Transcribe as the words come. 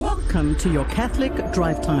Welcome to your Catholic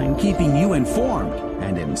Drive Time, keeping you informed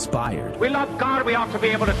and inspired. We love God, we ought to be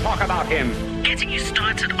able to talk about Him. Getting you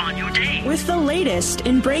started on your day. With the latest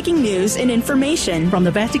in breaking news and information. From the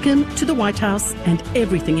Vatican to the White House and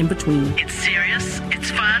everything in between. It's serious, it's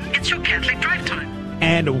fun, it's your Catholic Drive Time.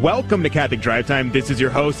 And welcome to Catholic Drive Time. This is your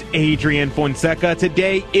host, Adrian Fonseca.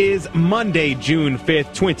 Today is Monday, June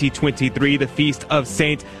 5th, 2023, the feast of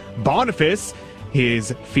Saint Boniface.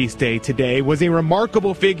 His feast day today was a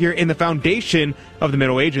remarkable figure in the foundation of the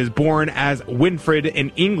Middle Ages. Born as Winfrid in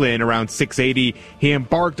England around 680, he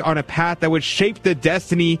embarked on a path that would shape the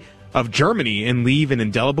destiny of Germany and leave an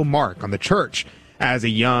indelible mark on the church. As a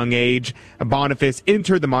young age, Boniface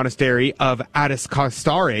entered the monastery of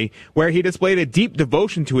Adiscostare, where he displayed a deep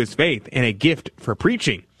devotion to his faith and a gift for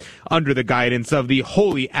preaching. Under the guidance of the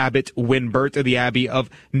holy abbot Winbert of the Abbey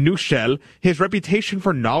of Neuchel, his reputation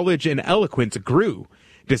for knowledge and eloquence grew.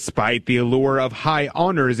 Despite the allure of high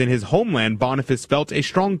honors in his homeland, Boniface felt a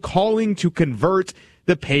strong calling to convert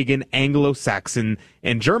the pagan Anglo-Saxon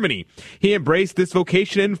in Germany. He embraced this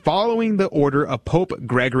vocation and, following the order of Pope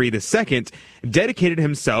Gregory II, dedicated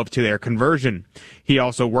himself to their conversion. He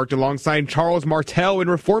also worked alongside Charles Martel in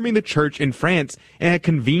reforming the church in France and had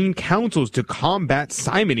convened councils to combat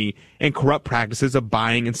simony and corrupt practices of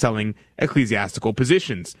buying and selling ecclesiastical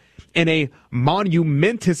positions. In a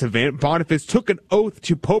monumentous event, Boniface took an oath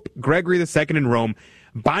to Pope Gregory II in Rome,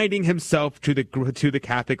 binding himself to the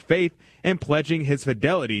Catholic faith and pledging his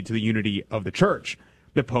fidelity to the unity of the church.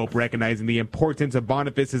 The Pope, recognizing the importance of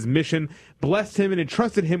Boniface's mission, blessed him and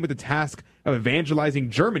entrusted him with the task of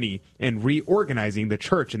evangelizing Germany and reorganizing the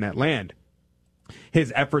church in that land.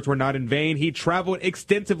 His efforts were not in vain. He traveled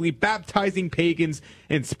extensively, baptizing pagans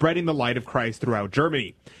and spreading the light of Christ throughout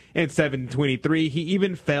Germany. In 723, he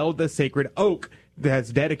even felled the sacred oak that's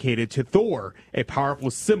dedicated to Thor, a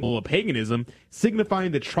powerful symbol of paganism,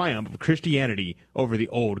 signifying the triumph of Christianity over the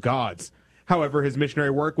old gods. However, his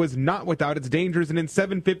missionary work was not without its dangers, and in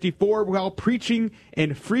 754, while preaching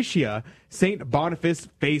in Frisia, St. Boniface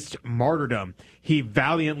faced martyrdom. He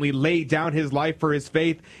valiantly laid down his life for his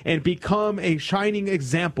faith and became a shining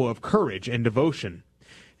example of courage and devotion.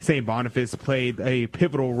 St. Boniface played a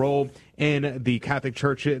pivotal role in the Catholic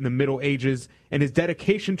Church in the Middle Ages, and his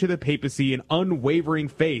dedication to the papacy and unwavering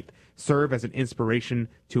faith serve as an inspiration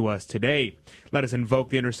to us today. Let us invoke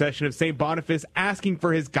the intercession of St. Boniface, asking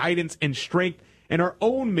for his guidance and strength in our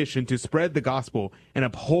own mission to spread the gospel and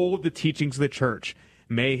uphold the teachings of the Church.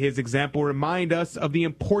 May his example remind us of the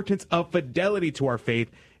importance of fidelity to our faith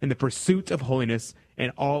and the pursuit of holiness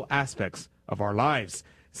in all aspects of our lives.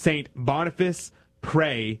 St. Boniface,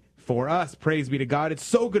 pray for us. Praise be to God. It's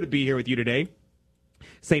so good to be here with you today.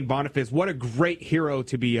 St. Boniface, what a great hero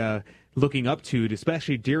to be looking up to,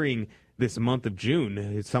 especially during this month of June.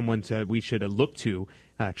 It's someone we should look to,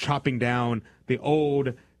 chopping down the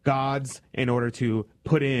old gods in order to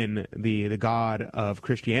put in the God of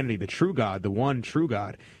Christianity, the true God, the one true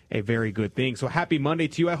God. A very good thing. So happy Monday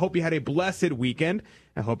to you. I hope you had a blessed weekend.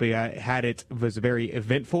 I hope you was very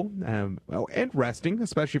eventful and resting,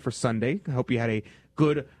 especially for Sunday. I hope you had a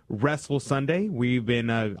good, restful Sunday. We've been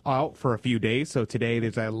out for a few days, so today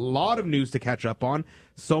there's a lot of news to catch up on.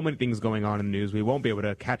 So many things going on in the news. We won't be able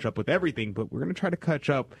to catch up with everything, but we're going to try to catch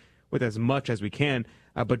up with as much as we can.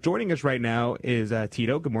 But joining us right now is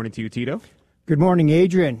Tito. Good morning to you, Tito. Good morning,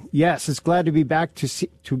 Adrian. Yes, it's glad to be back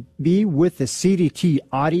to be with the CDT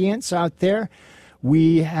audience out there.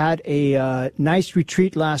 We had a nice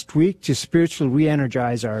retreat last week to spiritually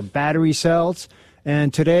re-energize our battery cells.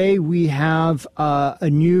 And today we have a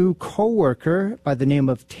new co-worker by the name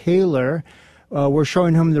of Taylor. We're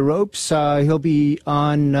showing him the ropes. He'll be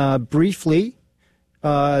on briefly.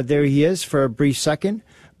 There he is for a brief second.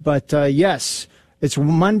 But yes, it's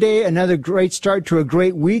Monday, another great start to a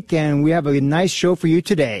great week, and we have a nice show for you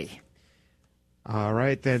today. All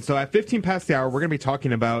right, then. So at 15 past the hour, we're going to be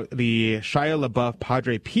talking about the Shia LaBeouf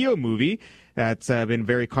Padre Pio movie. That's been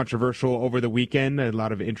very controversial over the weekend. A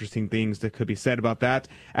lot of interesting things that could be said about that.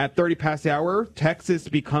 At 30 past the hour, Texas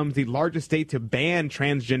becomes the largest state to ban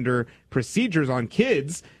transgender procedures on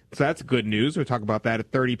kids. So that's good news. We'll talk about that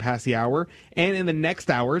at 30 past the hour. And in the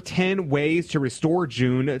next hour, 10 ways to restore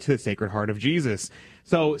June to the Sacred Heart of Jesus.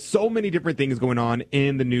 So many different things going on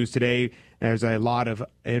in the news today. There's a lot of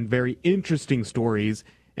very interesting stories,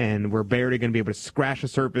 and we're barely going to be able to scratch the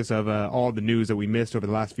surface of all the news that we missed over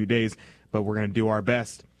the last few days, but we're going to do our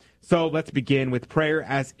best. So let's begin with prayer,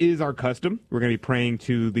 as is our custom. We're going to be praying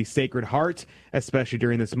to the Sacred Heart, especially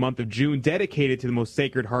during this month of June, dedicated to the most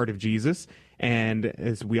Sacred Heart of Jesus. And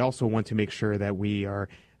as we also want to make sure that we are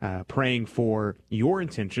praying for your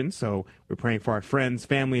intentions. So we're praying for our friends,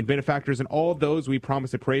 family, and benefactors, and all those we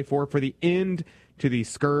promise to pray for the end to the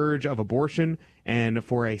scourge of abortion and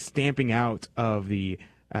for a stamping out of the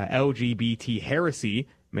LGBT heresy.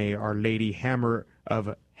 May Our Lady Hammer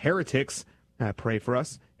of Heretics pray for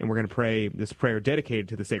us. And we're going to pray this prayer dedicated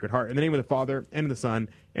to the Sacred Heart. In the name of the Father, and of the Son,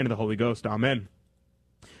 and of the Holy Ghost. Amen.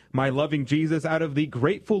 My loving Jesus, out of the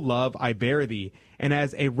grateful love I bear thee, and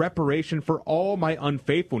as a reparation for all my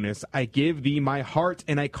unfaithfulness, I give thee my heart,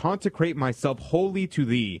 and I consecrate myself wholly to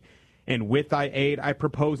thee. And with thy aid I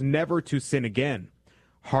propose never to sin again.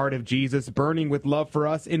 Heart of Jesus, burning with love for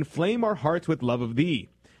us, inflame our hearts with love of thee.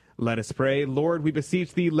 Let us pray. Lord, we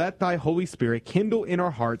beseech thee, let thy Holy Spirit kindle in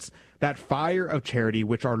our hearts that fire of charity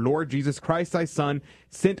which our Lord Jesus Christ, thy Son,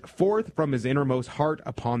 sent forth from his innermost heart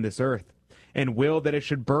upon this earth, and will that it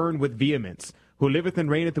should burn with vehemence, who liveth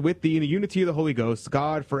and reigneth with thee in the unity of the Holy Ghost,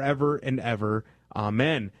 God, forever and ever.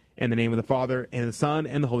 Amen. In the name of the Father, and the Son,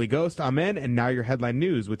 and the Holy Ghost. Amen. And now your headline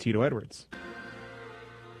news with Tito Edwards.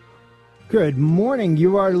 Good morning.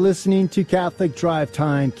 You are listening to Catholic Drive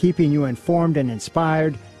Time, keeping you informed and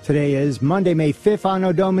inspired. Today is Monday, May 5th,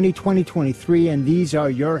 Anno Domini 2023, and these are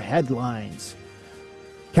your headlines.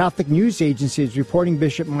 Catholic News Agency is reporting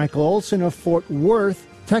Bishop Michael Olson of Fort Worth,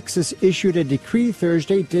 Texas, issued a decree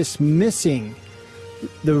Thursday dismissing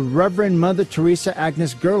the Reverend Mother Teresa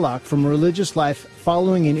Agnes Gerlach from religious life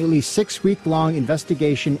following an nearly 6-week-long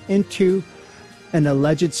investigation into an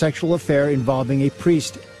alleged sexual affair involving a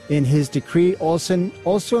priest. In his decree, Olson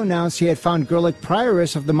also announced he had found Gerlach,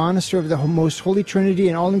 prioress of the Monastery of the Most Holy Trinity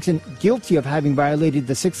in Arlington, guilty of having violated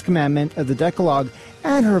the 6th commandment of the Decalogue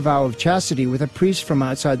and her vow of chastity with a priest from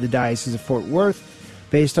outside the Diocese of Fort Worth.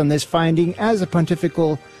 Based on this finding, as a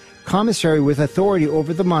pontifical commissary with authority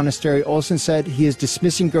over the monastery, Olson said he is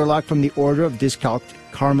dismissing Gerlach from the Order of Discalced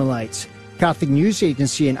Carmelites. Catholic News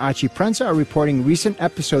Agency and Achi Prensa are reporting recent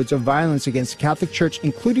episodes of violence against the Catholic Church,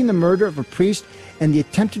 including the murder of a priest and the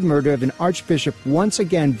attempted murder of an archbishop, once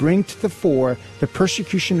again bring to the fore the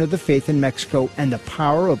persecution of the faith in Mexico and the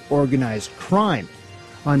power of organized crime.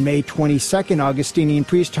 On May 22nd, Augustinian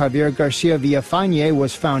priest Javier Garcia Villafañe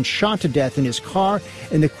was found shot to death in his car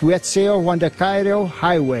in the Cuetzeo-Huancayo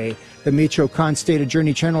Highway. The Michoacan State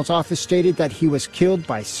Attorney General's office stated that he was killed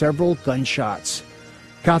by several gunshots.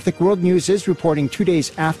 Catholic World News is reporting 2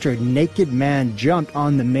 days after a naked man jumped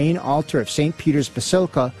on the main altar of St. Peter's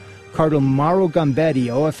Basilica, Cardinal Mauro Gambetti,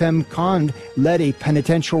 OFM Cond, led a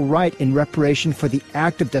penitential rite in reparation for the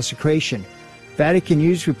act of desecration. Vatican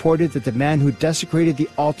News reported that the man who desecrated the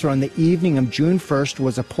altar on the evening of June 1st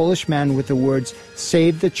was a Polish man with the words,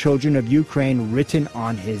 "Save the Children of Ukraine," written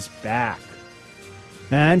on his back.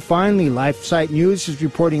 And finally, LifeSite News is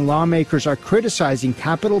reporting lawmakers are criticizing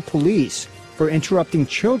Capitol Police for interrupting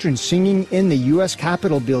children singing in the U.S.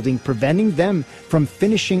 Capitol building, preventing them from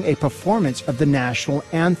finishing a performance of the national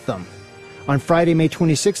anthem. On Friday, May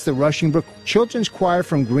 26th, the Rushing Brook Children's Choir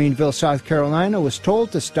from Greenville, South Carolina, was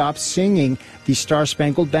told to stop singing the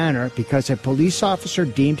Star-Spangled Banner because a police officer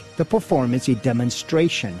deemed the performance a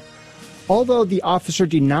demonstration. Although the officer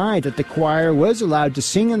denied that the choir was allowed to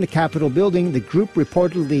sing in the Capitol building, the group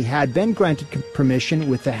reportedly had been granted permission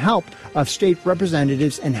with the help of state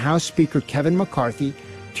representatives and House Speaker Kevin McCarthy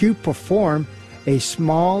to perform a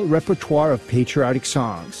small repertoire of patriotic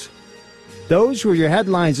songs. Those were your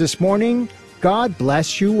headlines this morning. God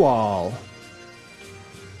bless you all.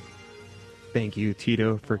 Thank you,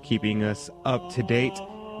 Tito, for keeping us up to date.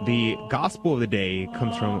 The gospel of the day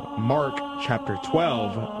comes from Mark chapter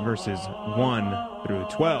 12, verses 1 through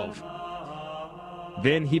 12.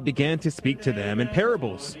 Then he began to speak to them in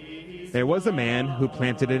parables. There was a man who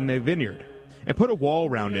planted in a vineyard, and put a wall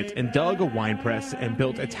round it, and dug a winepress, and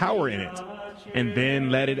built a tower in it, and then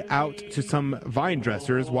let it out to some vine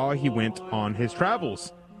dressers while he went on his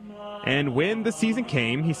travels. And when the season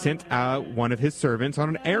came, he sent out one of his servants on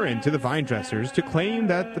an errand to the vine dressers to claim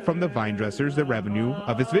that from the vine dressers the revenue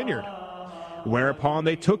of his vineyard. Whereupon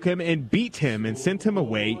they took him and beat him and sent him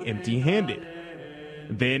away empty-handed.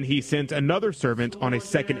 Then he sent another servant on a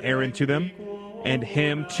second errand to them, and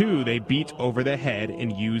him too they beat over the head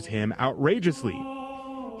and used him outrageously.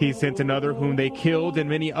 He sent another whom they killed, and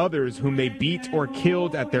many others whom they beat or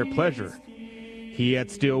killed at their pleasure. He had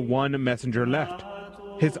still one messenger left,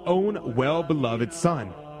 his own well-beloved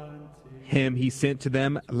son. Him he sent to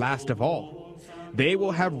them last of all. They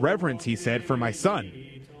will have reverence, he said, for my son.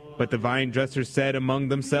 But the vine dressers said among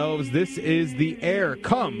themselves, This is the heir.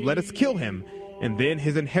 Come, let us kill him, and then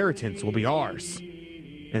his inheritance will be ours.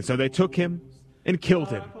 And so they took him and killed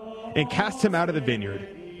him and cast him out of the vineyard.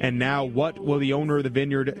 And now what will the owner of the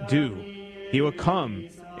vineyard do? He will come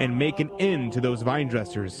and make an end to those vine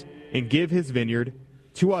dressers, and give his vineyard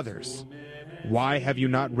to others. Why have you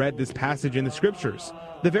not read this passage in the Scriptures?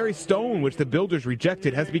 The very stone which the builders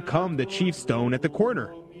rejected has become the chief stone at the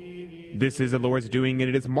corner. This is the Lord's doing, and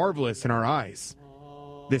it is marvelous in our eyes.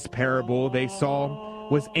 This parable they saw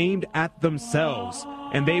was aimed at themselves,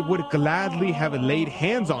 and they would gladly have laid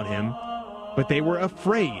hands on him, but they were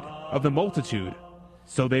afraid of the multitude.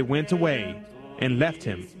 So they went away and left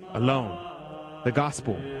him alone. The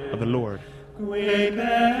Gospel of the Lord.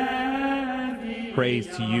 Praise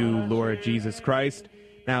to you, Lord Jesus Christ.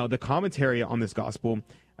 Now, the commentary on this Gospel,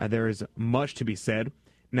 there is much to be said.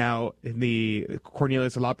 Now, the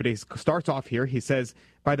Cornelius a Lapide starts off here. He says,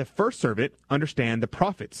 by the first servant, understand the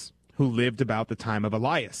prophets who lived about the time of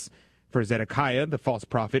Elias. For Zedekiah, the false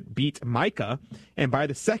prophet, beat Micah. And by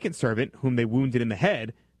the second servant, whom they wounded in the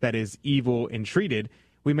head, that is, evil entreated,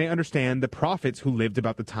 we may understand the prophets who lived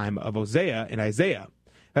about the time of Hosea and Isaiah.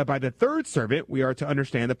 By the third servant, we are to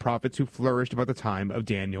understand the prophets who flourished about the time of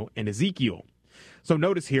Daniel and Ezekiel. So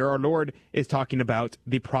notice here, our Lord is talking about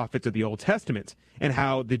the prophets of the Old Testament and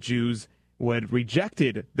how the Jews would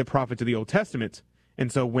rejected the prophets of the Old Testament.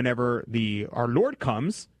 And so whenever our Lord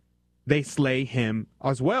comes, they slay him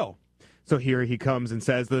as well. So here he comes and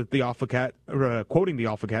says that the Offercat, quoting the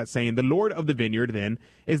Offercat, saying, the Lord of the vineyard, then,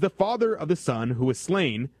 is the father of the son who was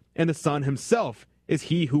slain, and the son himself is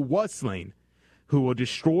he who was slain, who will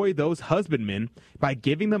destroy those husbandmen by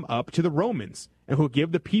giving them up to the Romans, and who will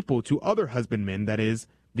give the people to other husbandmen, that is,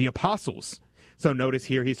 the apostles. So notice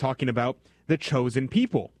here he's talking about the chosen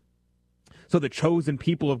people. So the chosen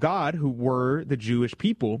people of God, who were the Jewish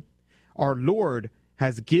people, our Lord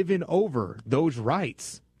has given over those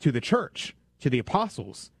rights to the church, to the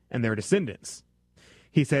apostles and their descendants.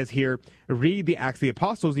 He says here, read the Acts of the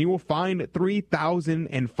Apostles, and you will find 3,000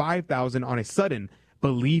 and 5,000 on a sudden,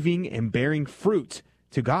 believing and bearing fruit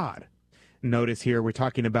to God. Notice here we're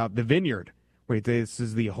talking about the vineyard, where this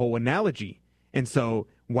is the whole analogy. And so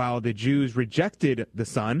while the Jews rejected the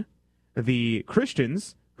Son, the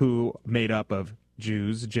Christians, who made up of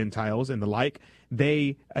Jews, Gentiles, and the like,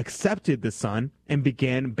 they accepted the Son and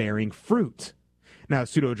began bearing fruit. Now,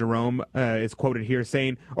 Pseudo Jerome is quoted here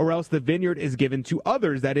saying, or else the vineyard is given to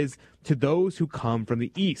others, that is, to those who come from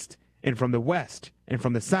the east, and from the west, and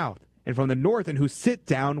from the south, and from the north, and who sit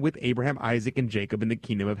down with Abraham, Isaac, and Jacob in the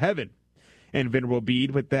kingdom of heaven. And Venerable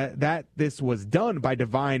Bede, with that this was done by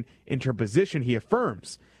divine interposition, he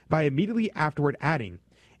affirms, by immediately afterward adding,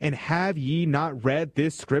 and have ye not read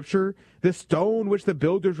this scripture? The stone which the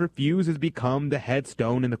builders refuse is become the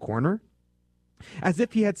headstone in the corner? As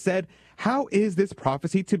if he had said, how is this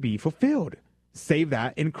prophecy to be fulfilled? Save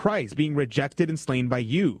that in Christ, being rejected and slain by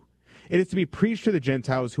you, it is to be preached to the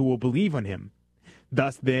Gentiles who will believe on him.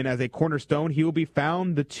 Thus then, as a cornerstone, he will be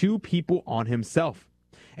found the two people on himself,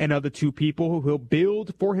 and of the two people who will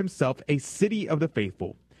build for himself a city of the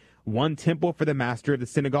faithful, one temple for the master of the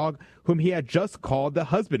synagogue, whom he had just called the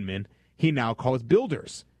husbandmen, he now calls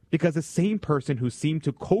builders, because the same person who seemed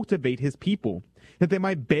to cultivate his people, that they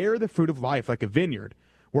might bear the fruit of life like a vineyard,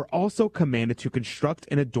 were also commanded to construct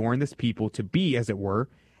and adorn this people to be, as it were,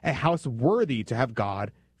 a house worthy to have God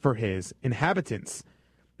for his inhabitants.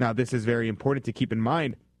 Now, this is very important to keep in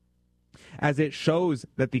mind, as it shows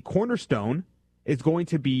that the cornerstone is going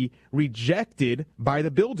to be rejected by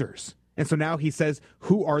the builders. And so now he says,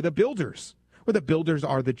 who are the builders? Well, the builders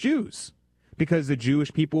are the Jews, because the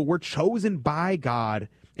Jewish people were chosen by God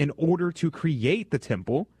in order to create the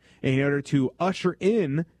temple, in order to usher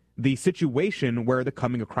in the situation where the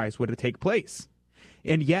coming of Christ would take place.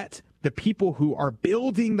 And yet, the people who are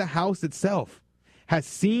building the house itself has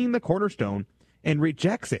seen the cornerstone and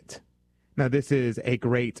rejects it. Now, this is a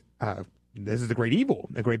great evil,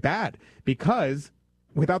 a great bad, because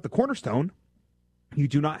without the cornerstone, you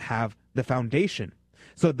do not have the foundation.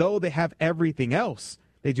 So though they have everything else,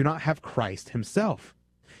 they do not have Christ himself.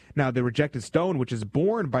 Now, the rejected stone, which is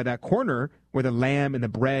borne by that corner where the lamb and the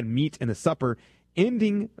bread meet in the supper,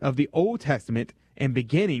 ending of the Old Testament and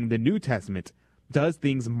beginning the New Testament, does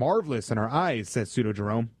things marvelous in our eyes, says Pseudo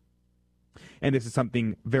Jerome. And this is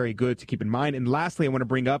something very good to keep in mind. And lastly, I want to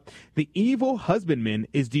bring up the evil husbandman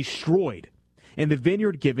is destroyed and the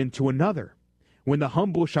vineyard given to another, when the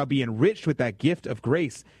humble shall be enriched with that gift of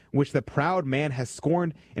grace which the proud man has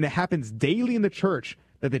scorned. And it happens daily in the church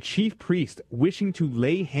that the chief priest, wishing to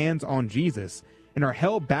lay hands on Jesus, and are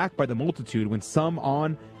held back by the multitude, when some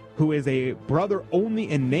on who is a brother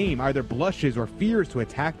only in name either blushes or fears to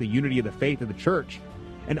attack the unity of the faith of the church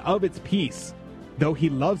and of its peace, though he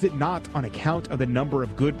loves it not on account of the number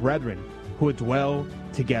of good brethren who would dwell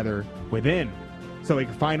together within. So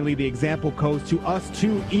finally, the example goes to us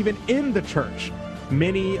too, even in the church,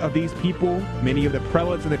 many of these people, many of the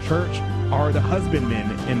prelates in the church, are the husbandmen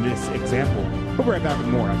in this example. We'll be right back with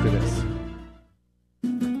more after this.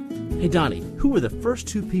 Hey, Donnie, who were the first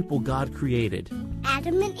two people God created?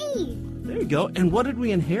 Adam and Eve. There you go. And what did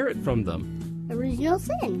we inherit from them? Original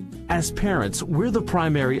sin. As parents, we're the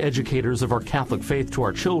primary educators of our Catholic faith to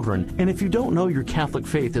our children. And if you don't know your Catholic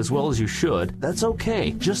faith as well as you should, that's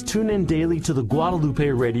okay. Just tune in daily to the Guadalupe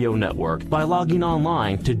Radio Network by logging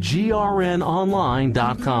online to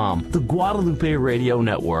grnonline.com. The Guadalupe Radio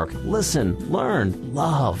Network. Listen, learn,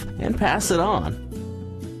 love, and pass it on.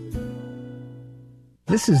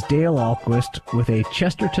 This is Dale Alquist with a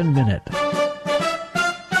Chesterton Minute.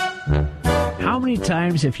 How many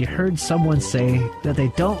times have you heard someone say that they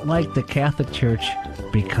don't like the Catholic Church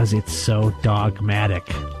because it's so dogmatic?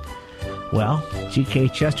 Well, G.K.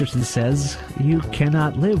 Chesterton says, you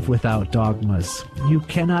cannot live without dogmas. You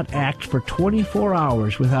cannot act for 24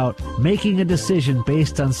 hours without making a decision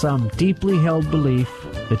based on some deeply held belief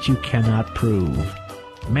that you cannot prove.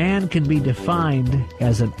 Man can be defined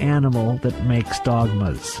as an animal that makes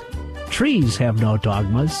dogmas. Trees have no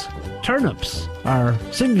dogmas. Turnips are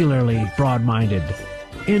singularly broad-minded.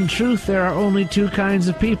 In truth, there are only two kinds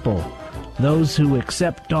of people: those who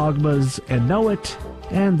accept dogmas and know it,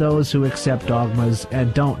 and those who accept dogmas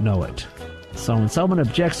and don't know it. So when someone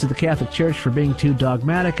objects to the Catholic Church for being too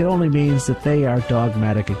dogmatic, it only means that they are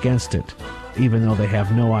dogmatic against it, even though they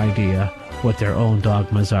have no idea what their own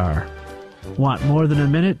dogmas are. Want more than a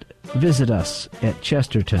minute? Visit us at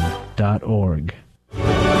chesterton.org.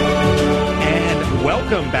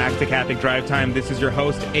 Welcome back to Catholic Drive Time. This is your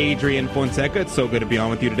host, Adrian Fonseca. It's so good to be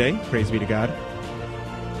on with you today. Praise be to God.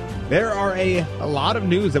 There are a lot of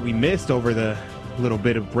news that we missed over the little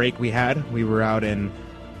bit of break we had. We were out in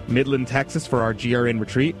Midland, Texas for our GRN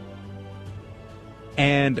retreat.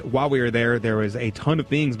 And while we were there, there was a ton of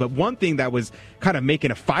things. But one thing that was kind of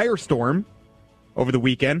making a firestorm over the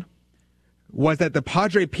weekend was that the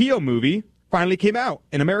Padre Pio movie finally came out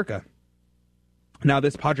in America. Now,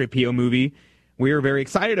 this Padre Pio movie we were very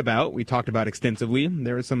excited about. We talked about extensively.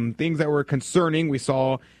 There were some things that were concerning. We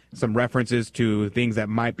saw some references to things that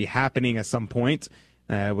might be happening at some point.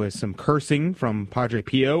 With some cursing from Padre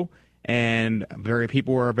Pio, and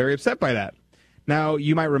people were very upset by that. Now,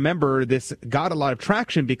 you might remember this got a lot of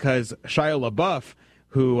traction because Shia LaBeouf,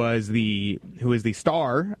 who is the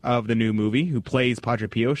star of the new movie, who plays Padre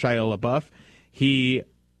Pio, Shia LaBeouf, he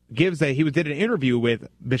did an interview with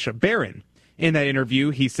Bishop Barron. In that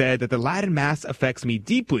interview, he said that the Latin Mass affects me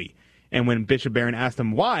deeply. And when Bishop Barron asked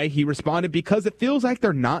him why, he responded, because it feels like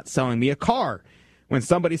they're not selling me a car. When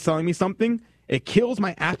somebody's selling me something, it kills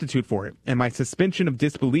my aptitude for it and my suspension of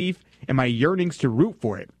disbelief and my yearnings to root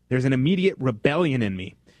for it. There's an immediate rebellion in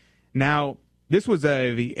me. Now, this was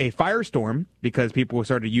a firestorm because people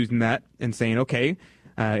started using that and saying, okay,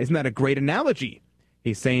 isn't that a great analogy?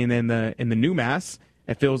 He's saying in the new Mass,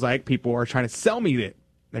 it feels like people are trying to sell me it.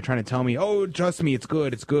 They're trying to tell me, oh, trust me, it's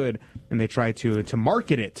good. And they try to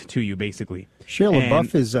market it to you, basically. Shia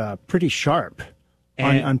LaBeouf is pretty sharp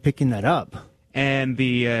on picking that up. And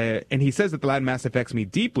and he says that the Latin Mass affects me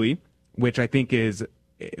deeply, which I think it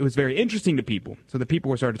was very interesting to people. So the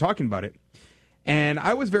people started talking about it. And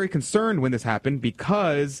I was very concerned when this happened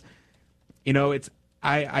because,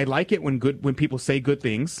 I like it when people say good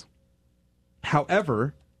things.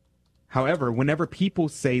 However, whenever people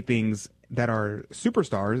say things that are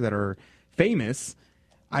superstars, that are famous,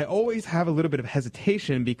 I always have a little bit of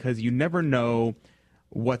hesitation because you never know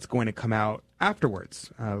what's going to come out afterwards.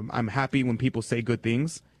 I'm happy when people say good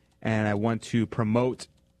things, and I want to promote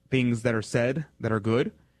things that are said that are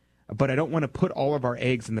good, but I don't want to put all of our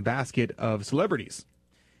eggs in the basket of celebrities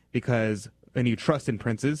because when you trust in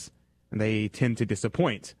princes, they tend to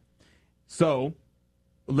disappoint. So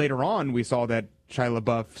later on, we saw that Shia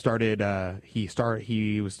LaBeouf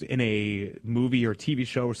he was in a movie or TV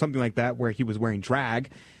show or something like that where he was wearing drag,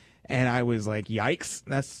 and I was like, yikes,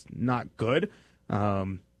 that's not good.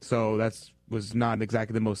 So that was not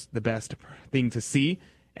exactly the best thing to see.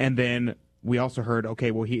 And then we also heard,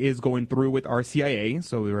 okay, well, he is going through with RCIA,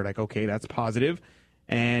 so we were like, okay, that's positive.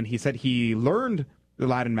 And he said he learned the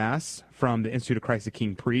Latin Mass from the Institute of Christ the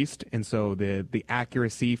King Priest, and so the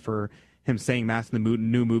accuracy for him saying Mass in the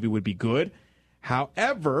new movie would be good.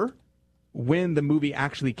 However, when the movie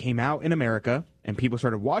actually came out in America and people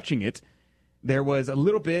started watching it, there was a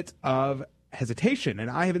little bit of hesitation. And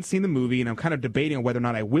I haven't seen the movie, and I'm kind of debating on whether or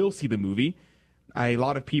not I will see the movie. A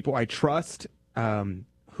lot of people I trust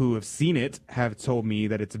who have seen it have told me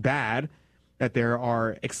that it's bad, that there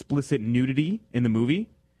are explicit nudity in the movie,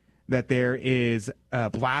 that there is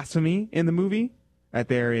blasphemy in the movie, that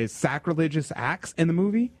there is sacrilegious acts in the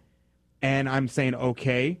movie. And I'm saying,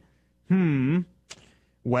 okay,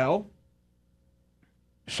 well,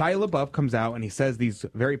 Shia LaBeouf comes out and he says these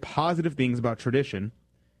very positive things about tradition.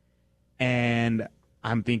 And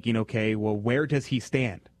I'm thinking, okay, well, where does he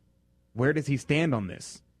stand? Where does he stand on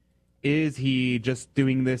this? Is he just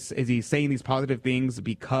doing this? Is he saying these positive things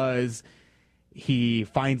because he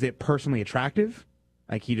finds it personally attractive?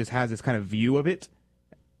 Like he just has this kind of view of it?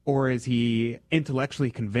 Or is he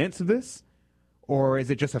intellectually convinced of this? Or is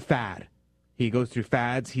it just a fad? He goes through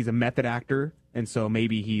fads. He's a method actor. And so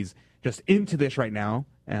maybe he's just into this right now.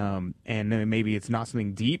 And then maybe it's not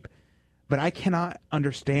something deep. But I cannot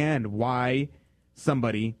understand why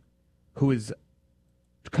somebody who is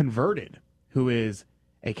converted, who is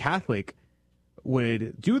a Catholic,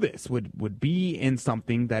 would do this, would be in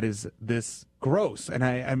something that is this gross. And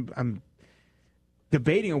I'm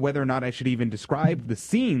debating on whether or not I should even describe the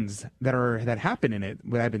scenes that happen in it,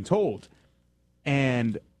 what I've been told.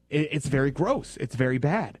 And it's very gross. It's very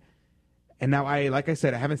bad. And now like I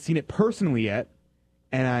said, I haven't seen it personally yet.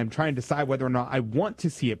 And I'm trying to decide whether or not I want to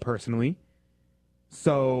see it personally.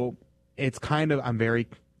 So it's kind of, I'm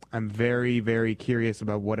very, very curious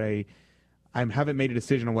about what I haven't made a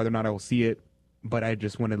decision on whether or not I will see it, but I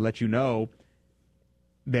just want to let you know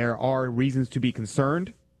there are reasons to be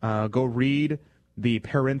concerned. Go read the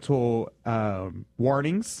parental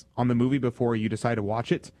warnings on the movie before you decide to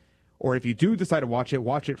watch it. Or if you do decide to watch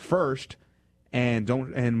it first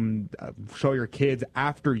and show your kids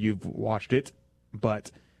after you've watched it.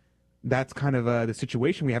 But that's kind of the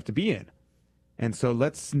situation we have to be in. And so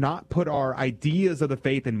let's not put our ideas of the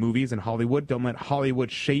faith in movies and Hollywood. Don't let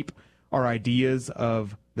Hollywood shape our ideas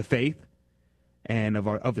of the faith and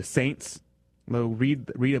of the saints.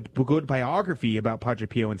 Read a good biography about Padre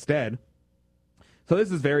Pio instead. So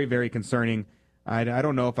this is very, very concerning. I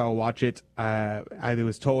don't know if I will watch it. I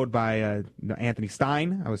was told by Anthony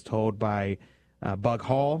Stein. I was told by Bug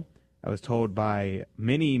Hall. I was told by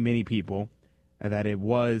many, many people that it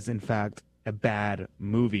was, in fact, a bad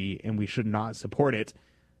movie and we should not support it.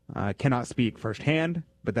 I cannot speak firsthand,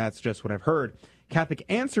 but that's just what I've heard. Catholic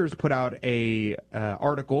Answers put out a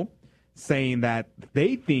article saying that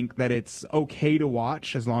they think that it's okay to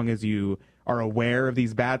watch as long as you are aware of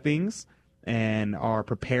these bad things and are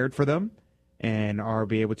prepared for them and are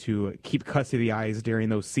be able to keep custody of the eyes during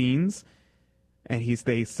those scenes. And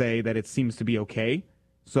they say that it seems to be okay.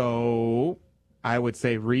 So I would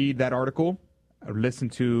say read that article, listen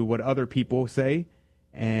to what other people say,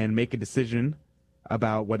 and make a decision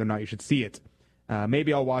about whether or not you should see it.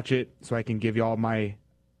 Maybe I'll watch it so I can give you all my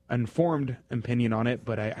informed opinion on it,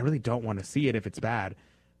 but I really don't want to see it if it's bad.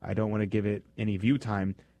 I don't want to give it any view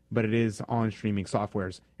time, but it is on streaming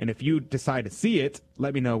softwares. And if you decide to see it,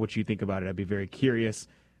 let me know what you think about it. I'd be very curious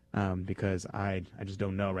because I just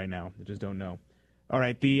don't know right now. I just don't know. All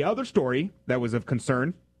right, the other story that was of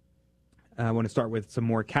concern, I want to start with some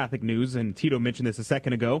more Catholic news, and Tito mentioned this a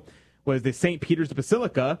second ago, was the St. Peter's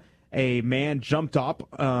Basilica. A man jumped up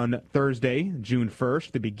on Thursday, June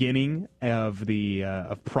 1st, the beginning of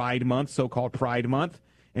of Pride Month, so-called Pride Month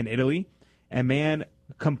in Italy. A man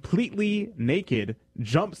completely naked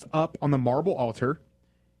jumps up on the marble altar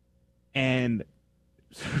and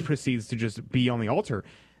proceeds to just be on the altar.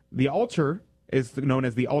 The altar is known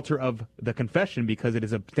as the altar of the confession because it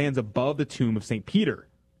stands above the tomb of St. Peter,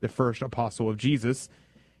 the first apostle of Jesus.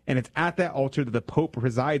 And it's at that altar that the Pope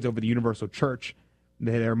presides over the Universal Church,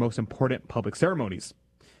 their most important public ceremonies.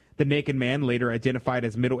 The naked man, later identified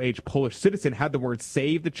as middle-aged Polish citizen, had the words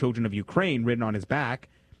 "Save the Children of Ukraine" written on his back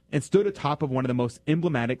and stood atop of one of the most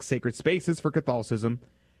emblematic sacred spaces for Catholicism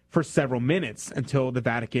for several minutes until the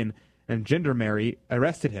Vatican and Gendarmerie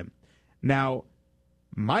arrested him. Now,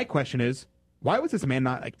 my question is, why was this man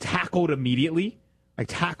not tackled immediately?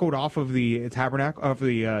 Tackled off of the tabernacle, of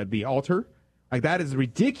the altar? That is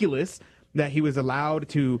ridiculous that he was allowed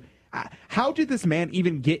to. How did this man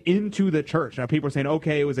even get into the church? Now, people are saying,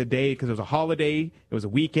 okay, it was a day because it was a holiday. It was a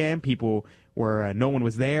weekend. People were, no one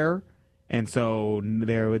was there. And so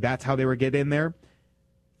that's how they were getting in there.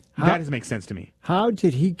 That doesn't make sense to me. How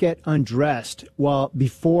did he get undressed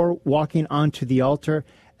before walking onto the altar?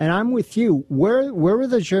 And I'm with you. Where were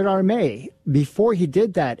the gendarmes before he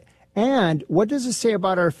did that? And what does it say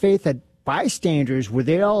about our faith that bystanders, were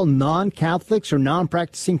they all non-Catholics or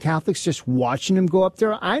non-practicing Catholics just watching him go up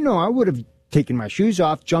there? I know I would have taken my shoes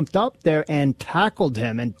off, jumped up there and tackled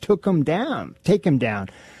him and take him down.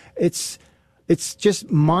 It's just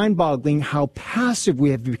mind-boggling how passive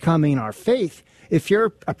we have become in our faith. If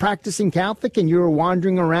you're a practicing Catholic and you were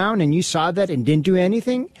wandering around and you saw that and didn't do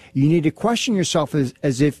anything, you need to question yourself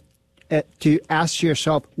as to ask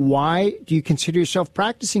yourself, why do you consider yourself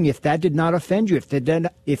practicing if that did not offend you, if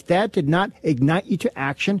that did not ignite you to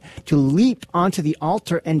action, to leap onto the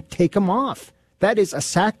altar and take them off? That is a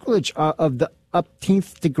sacrilege of the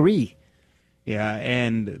upteenth degree. Yeah,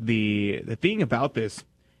 and the thing about this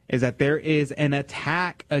is that there is an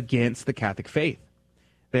attack against the Catholic faith.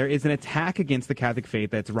 There is an attack against the Catholic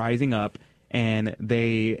faith that's rising up, and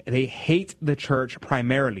they hate the church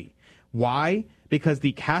primarily. Why? Because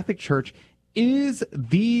the Catholic Church is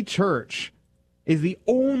the church, is the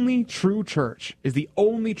only true church, is the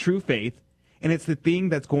only true faith, and it's the thing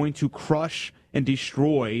that's going to crush and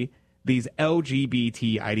destroy these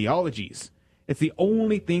LGBT ideologies. It's the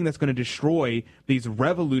only thing that's going to destroy these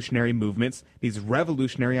revolutionary movements, these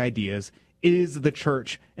revolutionary ideas, is the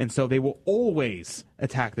church. And so they will always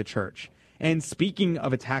attack the church. And speaking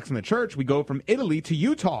of attacks on the church, we go from Italy to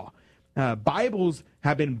Utah. Bibles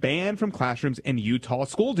have been banned from classrooms in Utah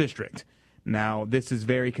school district. Now, this is a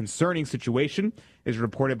very concerning situation. It's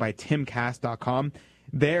reported by timcast.com.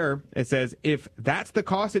 There, it says, if that's the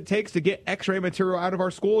cost it takes to get X-ray material out of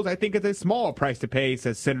our schools, I think it's a small price to pay,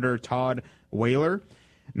 says Senator Todd Whaler.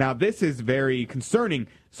 Now, this is very concerning.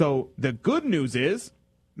 So the good news is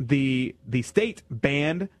the state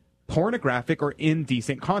banned pornographic or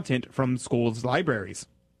indecent content from schools' libraries.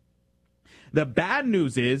 The bad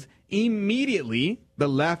news is immediately the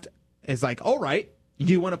left is like, all right,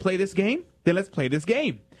 you want to play this game? Then let's play this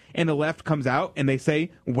game. And the left comes out and they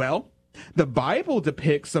say, well, the Bible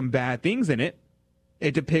depicts some bad things in it.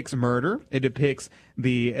 It depicts murder. It depicts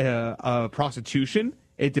the prostitution.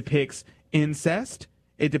 It depicts incest.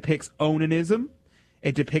 It depicts onanism.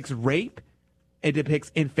 It depicts rape. It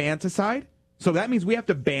depicts infanticide. So that means we have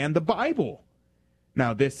to ban the Bible.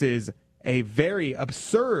 Now, this is a very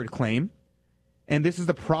absurd claim, and this is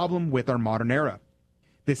the problem with our modern era.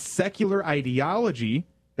 This secular ideology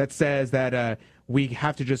that says that we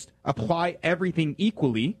have to just apply everything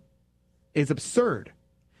equally is absurd,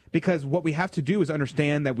 because what we have to do is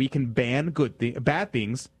understand that we can ban bad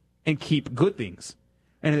things and keep good things.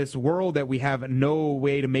 And in this world that we have no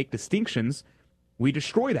way to make distinctions, we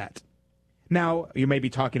destroy that. Now, you may be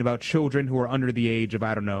talking about children who are under the age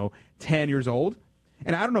of, 10 years old.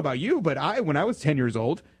 And I don't know about you, but when I was 10 years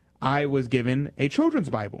old, I was given a children's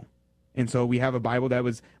Bible. And so we have a Bible that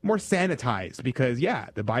was more sanitized because, yeah,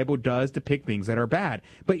 the Bible does depict things that are bad.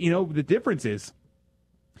 But, the difference is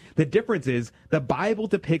the Bible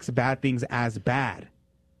depicts bad things as bad.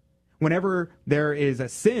 Whenever there is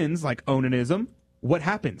sins like onanism, what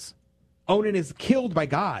happens? Onan is killed by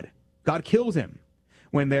God. God kills him.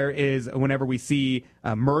 Whenever we see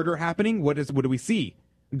murder happening, what do we see?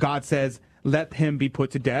 God says, let him be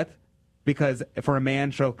put to death, because for a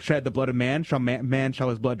man shall shed the blood of man, man shall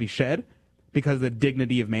his blood be shed, because of the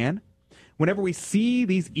dignity of man. Whenever we see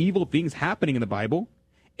these evil things happening in the Bible,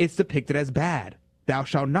 it's depicted as bad. Thou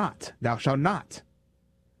shalt not. Thou shalt not.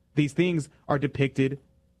 These things are depicted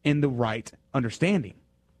in the right understanding.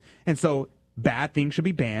 And so bad things should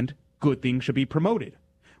be banned, good things should be promoted.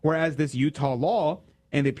 Whereas this Utah law,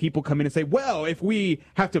 and the people come in and say, well, if we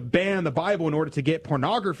have to ban the Bible in order to get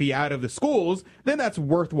pornography out of the schools, then that's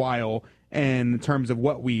worthwhile in terms of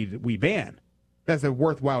what we ban. That's a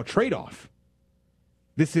worthwhile trade-off.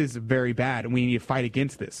 This is very bad, and we need to fight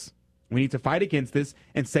against this. We need to fight against this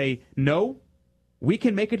and say, no, we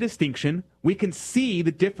can make a distinction. We can see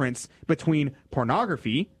the difference between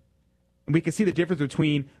pornography, and we can see the difference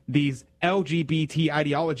between these LGBT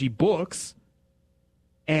ideology books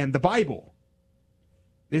and the Bible.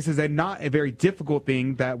 This is not a very difficult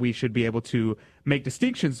thing that we should be able to make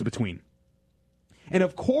distinctions between. And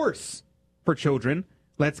of course, for children,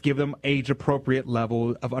 let's give them age-appropriate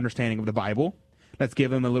level of understanding of the Bible. Let's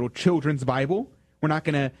give them a little children's Bible. We're not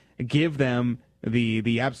going to give them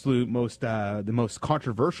the absolute most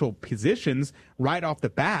controversial positions right off the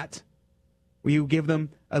bat. We give them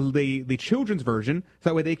the children's version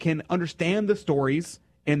so that way they can understand the stories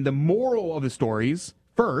and the moral of the stories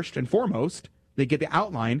first and foremost. They get the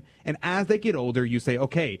outline, and as they get older, you say,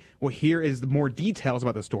 okay, well, here is more details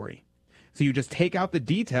about the story. So you just take out the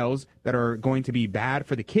details that are going to be bad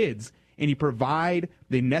for the kids, and you provide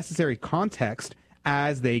the necessary context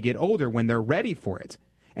as they get older when they're ready for it.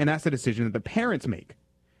 And that's the decision that the parents make,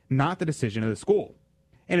 not the decision of the school.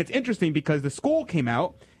 And it's interesting because the school came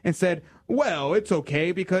out and said, well, it's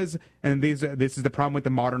okay because, and this is the problem with the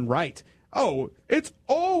modern right. Oh, it's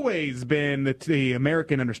always been the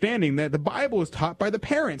American understanding that the Bible is taught by the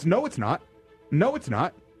parents. No, it's not. No, it's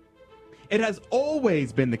not. It has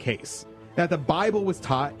always been the case that the Bible was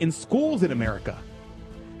taught in schools in America.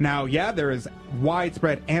 Now, yeah, there is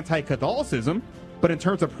widespread anti-Catholicism, But in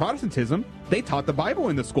terms of Protestantism, they taught the Bible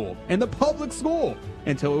in the school, in the public school,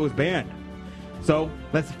 until it was banned. So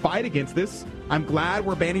let's fight against this. I'm glad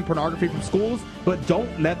we're banning pornography from schools, but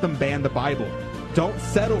don't let them ban the Bible. Don't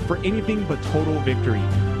settle for anything but total victory.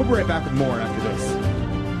 We'll be right back with more after this.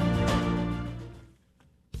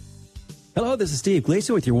 Hello, this is Steve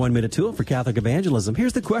Gleason with your 1-minute tool for Catholic evangelism.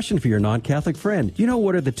 Here's the question for your non-Catholic friend. Do you know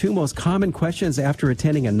what are the two most common questions after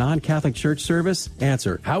attending a non-Catholic church service?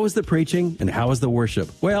 Answer: how was the preaching and how was the worship?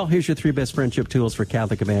 Well, here's your 3 best friendship tools for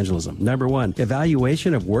Catholic evangelism. Number 1,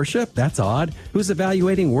 evaluation of worship? That's odd. Who's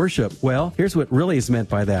evaluating worship? Well, here's what really is meant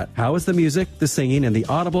by that. How is the music, the singing, and the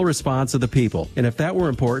audible response of the people? And if that were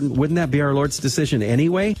important, wouldn't that be our Lord's decision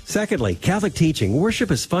anyway? Secondly, Catholic teaching.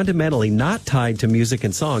 Worship is fundamentally not tied to music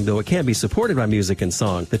and song, though it can be supported by music and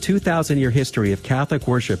song. The 2,000-year history of Catholic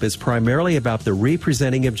worship is primarily about the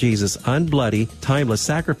representing of Jesus' unbloody, timeless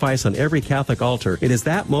sacrifice on every Catholic altar. It is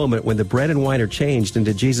that moment when the bread and wine are changed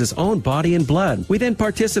into Jesus' own body and blood. We then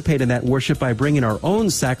participate in that worship by bringing our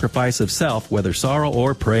own sacrifice of self, whether sorrow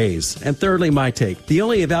or praise. And thirdly, my take. The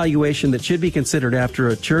only evaluation that should be considered after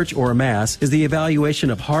a church or a mass is the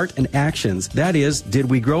evaluation of heart and actions. That is,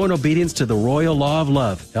 did we grow in obedience to the royal law of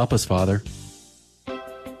love? Help us, Father.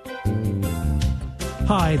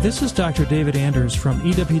 Hi, this is Dr. David Anders from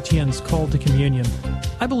EWTN's Call to Communion.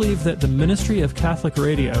 I believe that the ministry of Catholic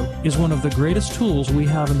radio is one of the greatest tools we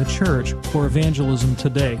have in the church for evangelism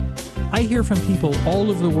today. I hear from people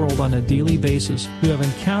all over the world on a daily basis who have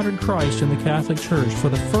encountered Christ in the Catholic Church for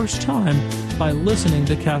the first time by listening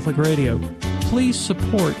to Catholic radio. Please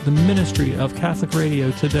support the ministry of Catholic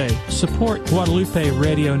radio today. Support Guadalupe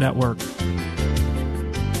Radio Network.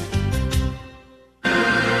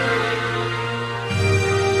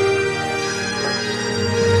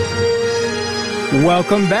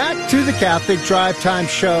 Welcome back to the Catholic Drive Time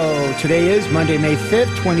Show. Today is Monday, May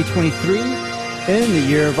 5th, 2023, in the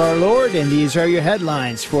year of our Lord, and these are your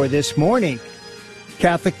headlines for this morning.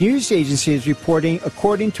 Catholic News Agency is reporting,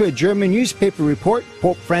 according to a German newspaper report,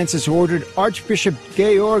 Pope Francis ordered Archbishop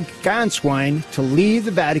Georg Ganswein to leave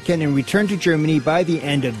the Vatican and return to Germany by the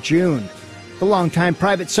end of June. The longtime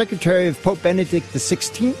private secretary of Pope Benedict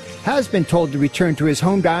XVI has been told to return to his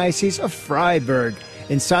home diocese of Freiburg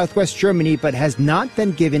in southwest Germany, but has not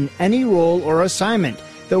been given any role or assignment,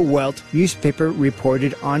 the Welt newspaper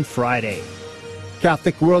reported on Friday.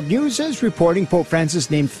 Catholic World News is reporting Pope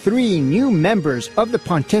Francis named 3 new members of the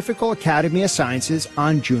Pontifical Academy of Sciences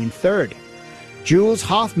on June 3rd. Jules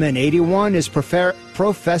Hoffmann, 81, is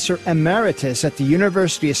Professor Emeritus at the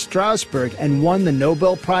University of Strasbourg and won the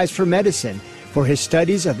Nobel Prize for Medicine for his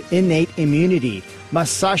studies of innate immunity.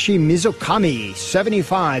 Masashi Mizukami,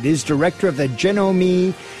 75, is director of the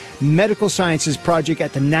Genome Medical Sciences Project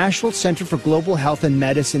at the National Center for Global Health and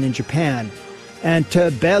Medicine in Japan. And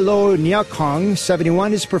Tebelo Nyakong,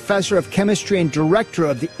 71, is professor of chemistry and director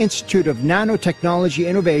of the Institute of Nanotechnology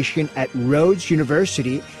Innovation at Rhodes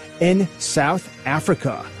University in South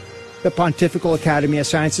Africa. The Pontifical Academy of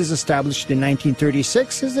Sciences, established in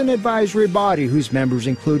 1936, is an advisory body whose members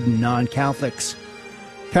include non-Catholics.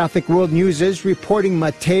 Catholic World News is reporting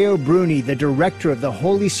Matteo Bruni, the director of the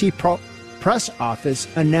Holy See Press Office,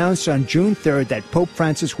 announced on June 3rd that Pope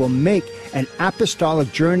Francis will make an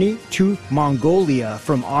apostolic journey to Mongolia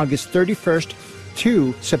from August 31st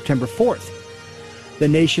to September 4th. The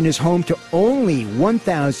nation is home to only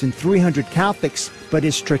 1,300 Catholics, but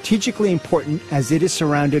is strategically important as it is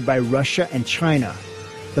surrounded by Russia and China.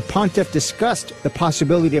 The Pontiff discussed the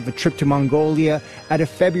possibility of a trip to Mongolia at a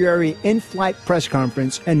February in-flight press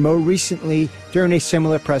conference and more recently during a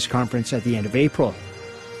similar press conference at the end of April.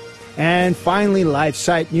 And finally,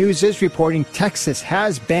 LifeSite News is reporting Texas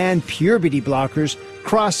has banned puberty blockers,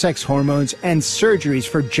 cross-sex hormones, and surgeries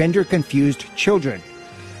for gender-confused children.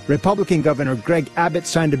 Republican Governor Greg Abbott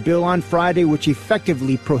signed a bill on Friday which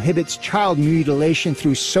effectively prohibits child mutilation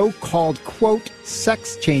through so-called, quote,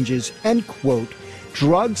 sex changes, end quote,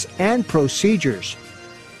 drugs and procedures.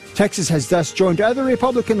 Texas has thus joined other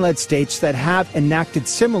Republican-led states that have enacted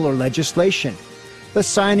similar legislation. The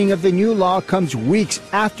signing of the new law comes weeks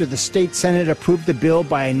after the state Senate approved the bill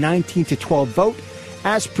by a 19-12 vote,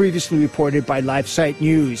 as previously reported by LifeSite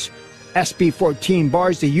News. SB 14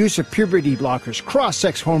 bars the use of puberty blockers,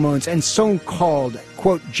 cross-sex hormones, and so-called,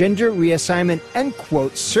 quote, gender reassignment, end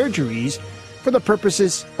quote, surgeries for the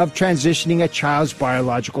purposes of transitioning a child's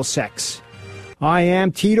biological sex. I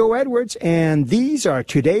am Tito Edwards, and these are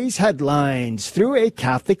today's headlines through a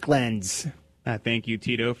Catholic lens. Thank you,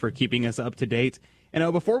 Tito, for keeping us up to date.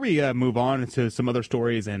 And before we move on to some other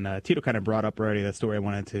stories, and Tito kind of brought up already the story I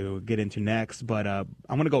wanted to get into next, but I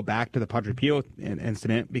want to go back to the Padre Pio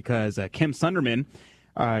incident because Kim Sunderman,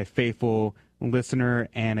 a faithful listener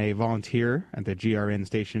and a volunteer at the GRN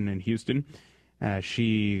station in Houston.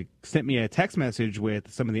 She sent me a text message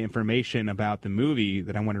with some of the information about the movie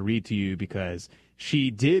that I want to read to you because she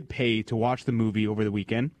did pay to watch the movie over the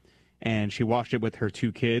weekend, and she watched it with her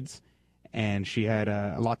 2 kids, and she had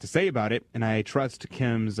a lot to say about it, and I trust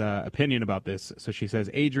Kim's opinion about this. So she says,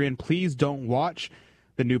 Adrian, please don't watch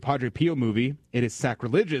the new Padre Pio movie. It is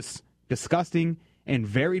sacrilegious, disgusting, and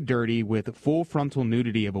very dirty with full frontal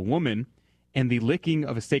nudity of a woman and the licking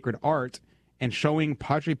of a sacred art, and showing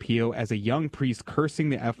Padre Pio as a young priest cursing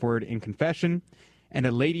the F word in confession, and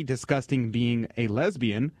a lady disgusting being a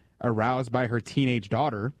lesbian aroused by her teenage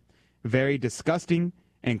daughter. Very disgusting,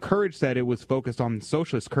 and Courage said it was focused on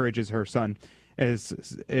socialist. Courage is her son,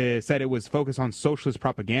 said it was focused on socialist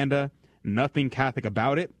propaganda, nothing Catholic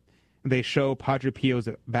about it. They show Padre Pio's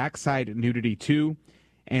backside nudity too,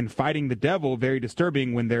 and fighting the devil, very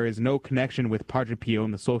disturbing when there is no connection with Padre Pio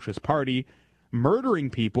and the Socialist Party,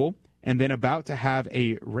 murdering people, and then about to have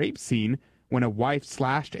a rape scene when a wife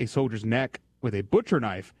slashed a soldier's neck with a butcher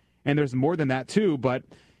knife. And there's more than that, too, but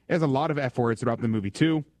there's a lot of F words throughout the movie,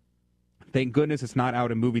 too. Thank goodness it's not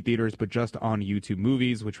out in movie theaters, but just on YouTube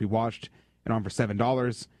Movies, which we watched it on for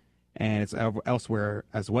 $7, and it's elsewhere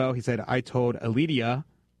as well. He said, I told Aledia,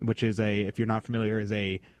 which is if you're not familiar, is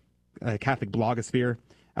a Catholic blogosphere,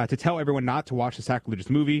 to tell everyone not to watch the sacrilegious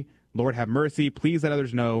movie. Lord have mercy. Please let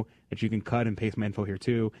others know that you can cut and paste my info here,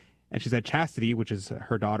 too. And she said Chastity, which is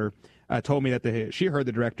her daughter, told me that she heard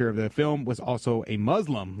the director of the film was also a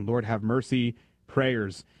Muslim. Lord have mercy.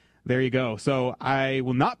 Prayers. There you go. So I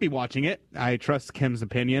will not be watching it. I trust Kim's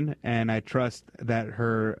opinion, and I trust that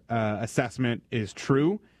her assessment is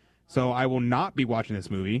true. So I will not be watching this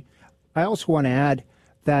movie. I also want to add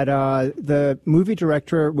that the movie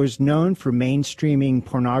director was known for mainstreaming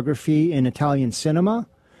pornography in Italian cinema,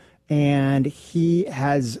 and he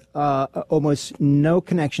has almost no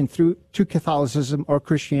connection to Catholicism or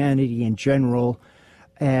Christianity in general.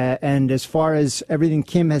 And as far as everything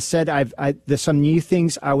Kim has said, there's some new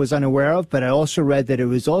things I was unaware of, but I also read that it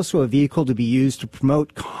was also a vehicle to be used to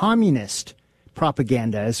promote communist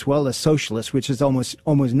propaganda as well as socialist, which is almost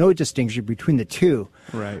no distinction between the two.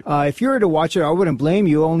 Right. If you were to watch it, I wouldn't blame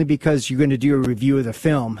you, only because you're going to do a review of the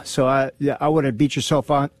film. So I wouldn't beat yourself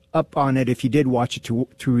up on it if you did watch it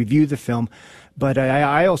to review the film. But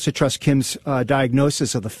I also trust Kim's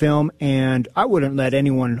diagnosis of the film, and I wouldn't let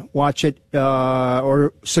anyone watch it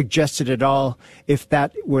or suggest it at all if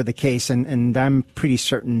that were the case. And I'm pretty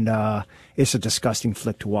certain it's a disgusting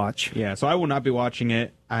flick to watch. Yeah, so I will not be watching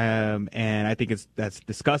it, and I think that's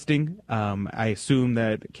disgusting. I assume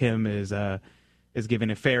that Kim is giving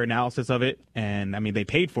a fair analysis of it, and I mean they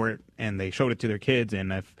paid for it and they showed it to their kids,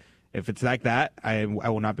 and if it's like that, I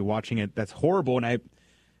will not be watching it. That's horrible, and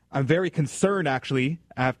I'm very concerned, actually,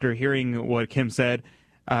 after hearing what Kim said,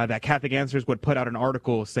 that Catholic Answers would put out an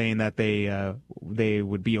article saying that they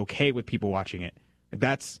would be okay with people watching it.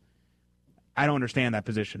 I don't understand that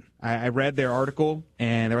position. I read their article,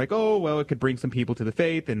 and they're like, oh, well, it could bring some people to the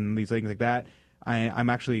faith and these things like that. I'm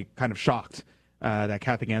actually kind of shocked that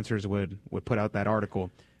Catholic Answers would put out that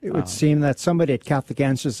article. It would seem that somebody at Catholic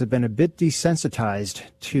Answers have been a bit desensitized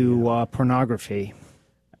to pornography.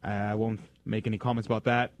 I won't make any comments about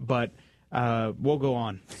that, but we'll go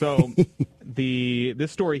on. So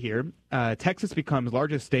this story here, Texas becomes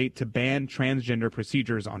largest state to ban transgender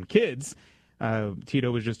procedures on kids.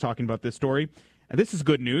 Tito was just talking about this story. And this is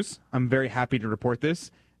good news. I'm very happy to report this,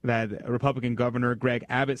 that Republican Governor Greg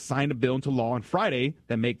Abbott signed a bill into law on Friday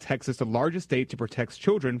that make Texas the largest state to protect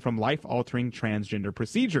children from life-altering transgender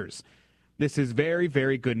procedures. This is very,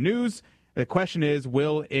 very good news. The question is,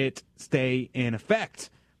 will it stay in effect?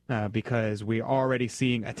 Because we are already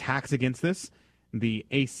seeing attacks against this. The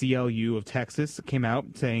ACLU of Texas came out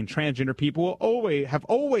saying transgender people have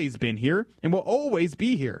always been here and will always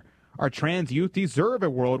be here. Our trans youth deserve a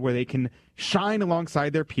world where they can shine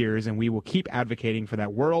alongside their peers, and we will keep advocating for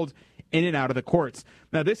that world in and out of the courts.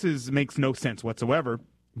 Now, this makes no sense whatsoever,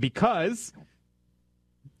 because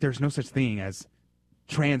there's no such thing as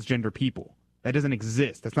transgender people. That doesn't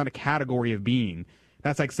exist. That's not a category of being.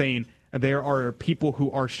 That's like saying there are people who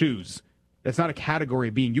are shoes. That's not a category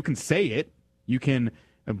of being. You can say it. You can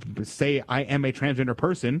say, I am a transgender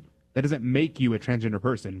person. That doesn't make you a transgender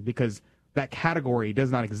person, because that category does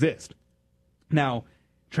not exist. Now,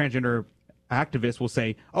 transgender activists will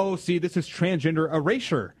say, oh, see, this is transgender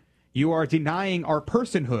erasure. You are denying our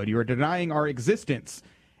personhood. You are denying our existence.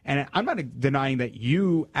 And I'm not denying that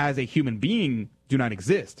you as a human being do not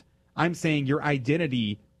exist. I'm saying your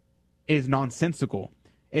identity is nonsensical.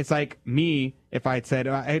 It's like me, if I had said,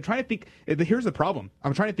 I'm trying to think, here's the problem.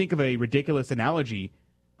 I'm trying to think of a ridiculous analogy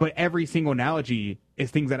but every single analogy is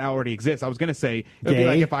things that already exist. I was going to say, it would be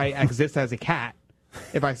like if I exist as a cat,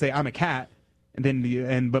 if I say I'm a cat,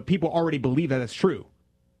 but people already believe that it's true.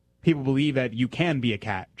 People believe that you can be a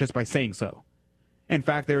cat just by saying so. In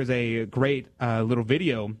fact, there was a great little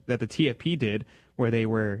video that the TFP did where they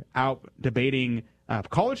were out debating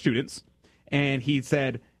college students, and he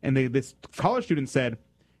said, this college student said,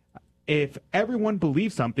 if everyone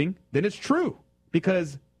believes something, then it's true,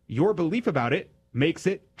 because your belief about it makes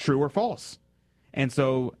it true or false. And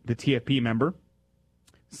so the TFP member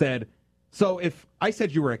said, so if I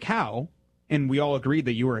said you were a cow, and we all agreed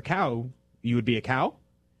that you were a cow, you would be a cow?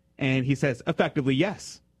 And he says, effectively,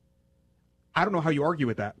 yes. I don't know how you argue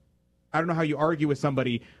with that. I don't know how you argue with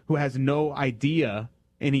somebody who has no idea,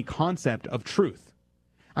 any concept of truth.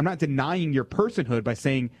 I'm not denying your personhood by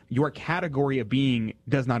saying your category of being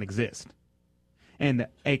does not exist. And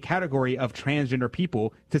a category of transgender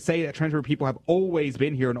people, to say that transgender people have always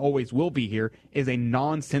been here and always will be here, is a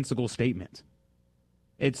nonsensical statement.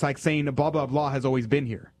 It's like saying blah, blah, blah has always been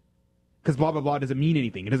here. Because blah, blah, blah doesn't mean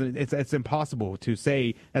anything. It's impossible to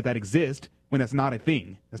say that exists when that's not a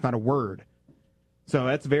thing. That's not a word. So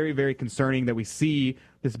that's very, very concerning that we see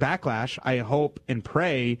this backlash. I hope and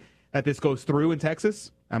pray that this goes through in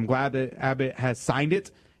Texas. I'm glad that Abbott has signed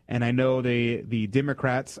it. And I know the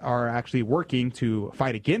Democrats are actually working to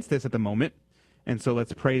fight against this at the moment. And so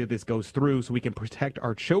let's pray that this goes through so we can protect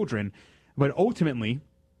our children. But ultimately,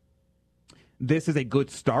 this is a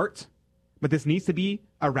good start, but this needs to be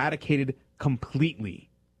eradicated completely.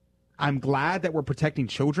 I'm glad that we're protecting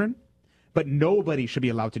children, but nobody should be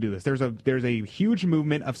allowed to do this. There's a huge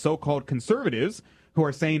movement of so-called conservatives who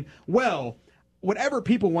are saying, well, whatever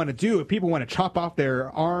people want to do, if people want to chop off their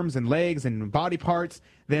arms and legs and body parts,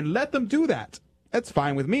 then let them do that. That's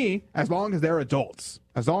fine with me, as long as they're adults.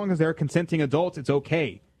 As long as they're consenting adults, it's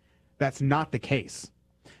okay. That's not the case.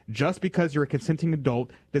 Just because you're a consenting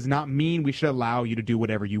adult does not mean we should allow you to do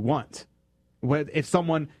whatever you want. If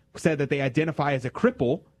someone said that they identify as a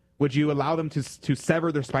cripple, would you allow them to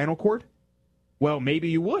sever their spinal cord? Well, maybe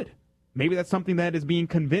you would. Maybe that's something that is being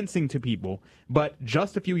convincing to people. But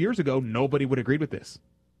just a few years ago, nobody would agree with this.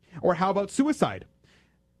 Or how about suicide?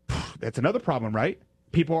 That's another problem, right?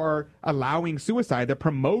 People are allowing suicide. They're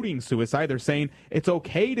promoting suicide. They're saying it's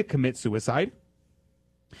okay to commit suicide.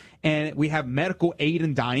 And we have medical aid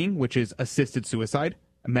in dying, which is assisted suicide,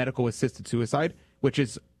 medical assisted suicide, which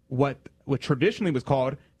is what traditionally was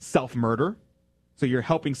called self-murder. So you're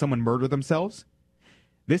helping someone murder themselves.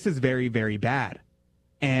 This is very, very bad.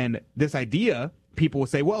 And this idea, people will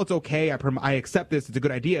say, well, it's okay. I accept this. It's a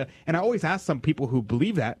good idea. And I always ask some people who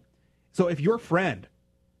believe that. So if your friend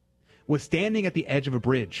was standing at the edge of a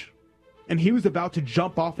bridge and he was about to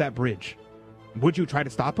jump off that bridge, would you try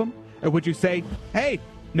to stop him? Or would you say, hey,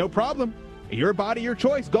 no problem. Your body, your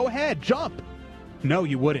choice. Go ahead. Jump. No,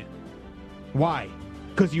 you wouldn't. Why?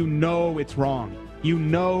 Because you know it's wrong. You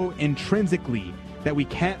know intrinsically that we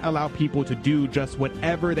can't allow people to do just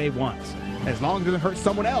whatever they want. As long as it doesn't hurt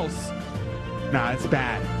someone else. Nah, it's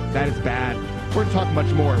bad. That is bad. We're going to talk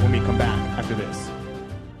much more when we come back after this.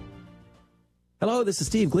 Hello, this is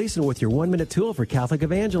Steve Gleason with your 1-minute tool for Catholic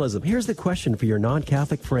evangelism. Here's the question for your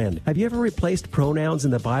non-Catholic friend. Have you ever replaced pronouns in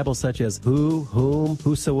the Bible such as who, whom,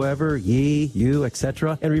 whosoever, ye, you,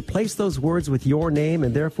 etc., and replaced those words with your name,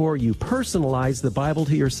 and therefore you personalize the Bible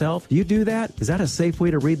to yourself? Do you do that? Is that a safe way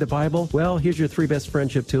to read the Bible? Well, here's your 3 best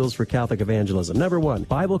friendship tools for Catholic evangelism. Number 1,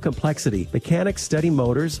 Bible complexity. Mechanics study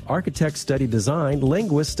motors, architects study design,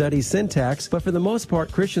 linguists study syntax, but for the most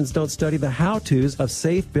part, Christians don't study the how-tos of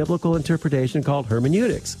safe biblical interpretation called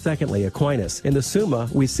hermeneutics. Secondly, Aquinas. In the Summa,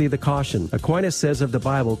 we see the caution. Aquinas says of the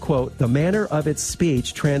Bible, quote, the manner of its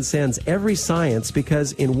speech transcends every science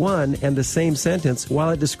because in one and the same sentence,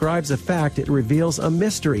 while it describes a fact, it reveals a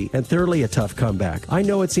mystery. And thirdly, a tough comeback. I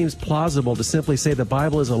know it seems plausible to simply say the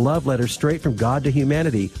Bible is a love letter straight from God to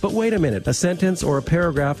humanity, but wait a minute. A sentence or a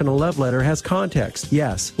paragraph in a love letter has context.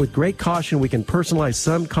 Yes, with great caution, we can personalize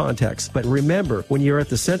some context, but remember, when you're at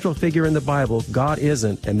the central figure in the Bible, God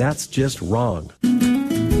isn't, and that's just wrong.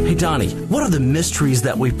 Hey, Donnie, what are the mysteries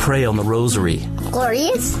that we pray on the rosary?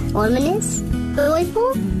 Glorious, luminous,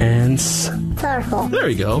 joyful, and powerful. There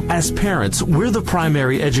you go. As parents, we're the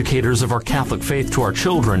primary educators of our Catholic faith to our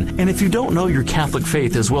children, and if you don't know your Catholic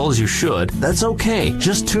faith as well as you should, that's okay.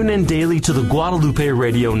 Just tune in daily to the Guadalupe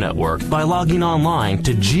Radio Network by logging online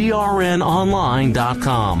to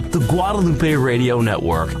grnonline.com. The Guadalupe Radio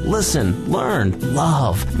Network. Listen, learn,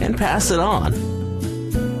 love, and pass it on.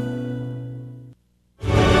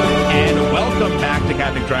 Welcome back to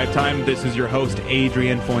Catholic Drive Time. This is your host,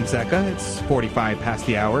 Adrian Fonseca. It's 45 past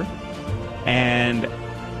the hour. And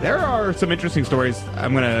there are some interesting stories.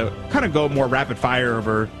 I'm going to kind of go more rapid fire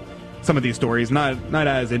over some of these stories, not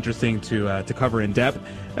as interesting to cover in depth.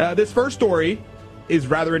 This first story is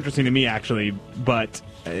rather interesting to me, actually, but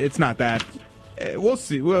it's not that. We'll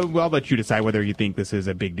see. I'll let you decide whether you think this is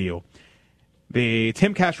a big deal. The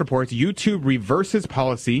Timcast reports YouTube reverses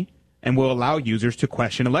policy and will allow users to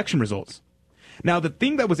question election results. Now, the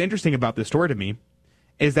thing that was interesting about this story to me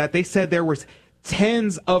is that they said there was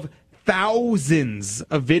tens of thousands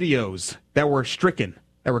of videos that were stricken,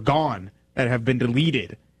 that were gone, that have been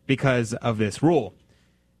deleted because of this rule.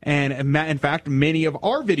 And in fact, many of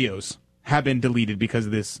our videos have been deleted because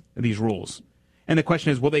of these rules. And the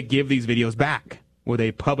question is, will they give these videos back? Will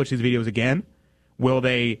they publish these videos again? Will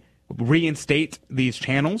they reinstate these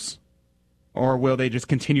channels? Or will they just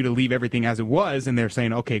continue to leave everything as it was? And they're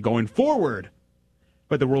saying, okay, going forward.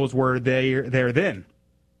 But the rules were there then.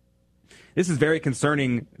 This is a very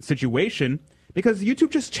concerning situation because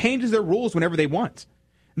YouTube just changes their rules whenever they want.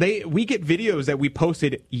 We get videos that we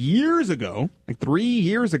posted years ago, like 3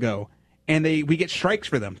 years ago, and we get strikes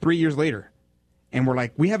for them 3 years later. And we're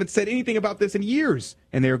like, we haven't said anything about this in years.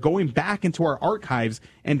 And they're going back into our archives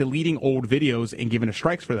and deleting old videos and giving us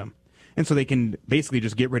strikes for them. And so they can basically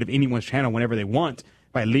just get rid of anyone's channel whenever they want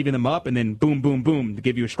by leaving them up and then boom, boom, boom, to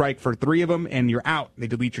give you a strike for 3 of them and you're out. They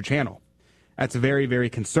delete your channel. That's a very, very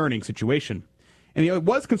concerning situation. And it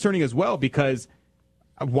was concerning as well because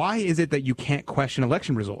why is it that you can't question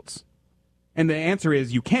election results? And the answer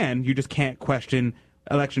is you can. You just can't question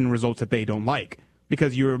election results that they don't like.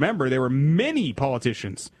 Because you remember there were many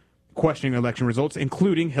politicians questioning election results,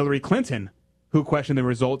 including Hillary Clinton, who questioned the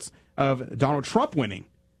results of Donald Trump winning.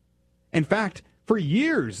 In fact, for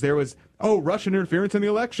years there was, Russian interference in the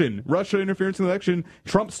election. Russia interference in the election.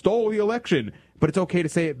 Trump stole the election. But it's okay to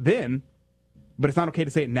say it then, but it's not okay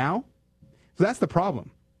to say it now. So that's the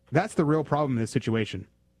problem. That's the real problem in this situation.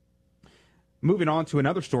 Moving on to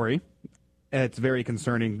another story. It's very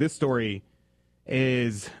concerning. This story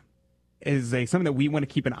is something that we want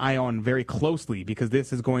to keep an eye on very closely because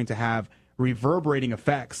this is going to have reverberating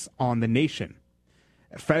effects on the nation.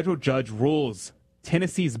 A federal judge rules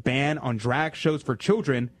Tennessee's ban on drag shows for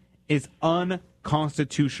children is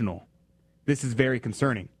unconstitutional. This is very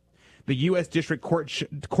concerning. The U.S. District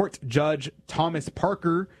Court Judge Thomas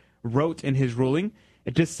Parker wrote in his ruling,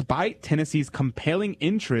 despite Tennessee's compelling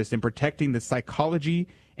interest in protecting the psychology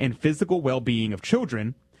and physical well-being of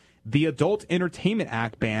children, the Adult Entertainment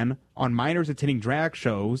Act ban on minors attending drag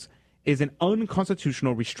shows is an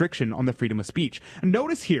unconstitutional restriction on the freedom of speech.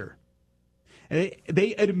 Notice here,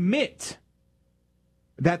 they admit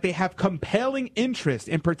that they have compelling interest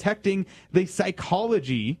in protecting the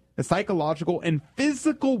psychology, the psychological and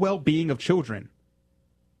physical well-being of children,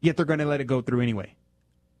 yet they're going to let it go through anyway.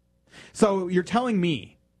 So you're telling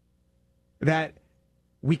me that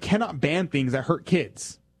we cannot ban things that hurt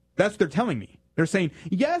kids. That's what they're telling me. They're saying,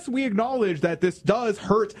 yes, we acknowledge that this does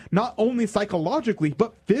hurt not only psychologically,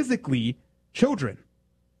 but physically children.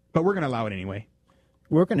 But we're going to allow it anyway.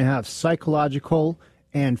 We're going to have psychological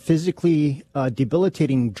and physically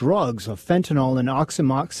debilitating drugs of fentanyl and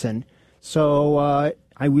oxymoxin. So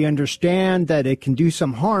we understand that it can do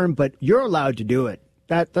some harm, but you're allowed to do it.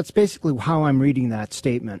 That's basically how I'm reading that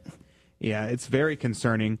statement. Yeah, it's very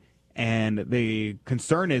concerning. And the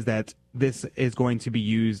concern is that this is going to be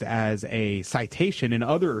used as a citation in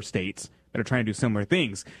other states that are trying to do similar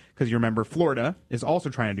things. Because you remember, Florida is also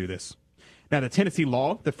trying to do this. Now, the Tennessee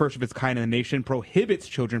law, the first of its kind in the nation, prohibits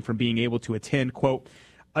children from being able to attend, quote,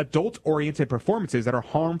 adult-oriented performances that are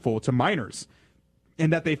harmful to minors,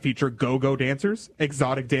 and that they feature go-go dancers,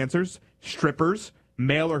 exotic dancers, strippers,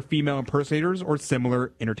 male or female impersonators, or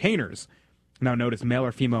similar entertainers. Now, notice male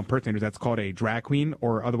or female impersonators, that's called a drag queen,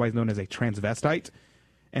 or otherwise known as a transvestite.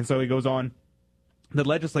 And so he goes on. The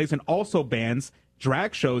legislation also bans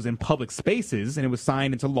drag shows in public spaces, and it was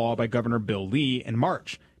signed into law by Governor Bill Lee in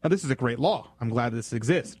March. Now, this is a great law. I'm glad this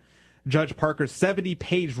exists. Judge Parker's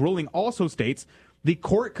 70-page ruling also states, the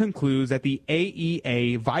court concludes that the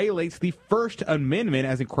AEA violates the First Amendment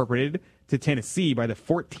as incorporated to Tennessee by the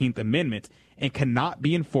 14th Amendment and cannot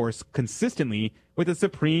be enforced consistently with the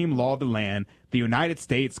supreme law of the land, the United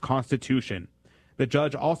States Constitution. The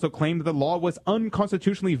judge also claimed that the law was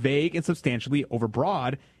unconstitutionally vague and substantially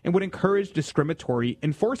overbroad and would encourage discriminatory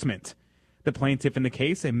enforcement. The plaintiff in the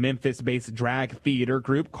case, a Memphis-based drag theater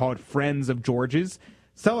group called Friends of George's,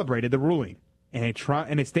 celebrated the ruling. In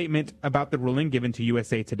a statement about the ruling given to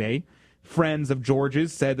USA Today, Friends of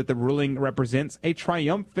George's said that the ruling represents a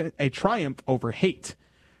triumph over hate.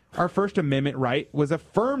 Our First Amendment right was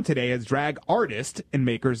affirmed today as drag artists and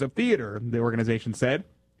makers of theater, the organization said.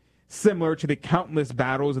 similar to the countless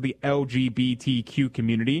battles of the LGBTQ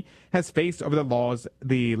community has faced over the laws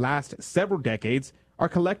the last several decades, our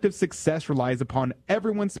collective success relies upon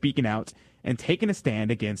everyone speaking out and taking a stand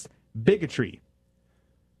against bigotry.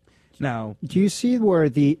 Now, do you see where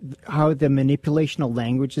how the manipulation of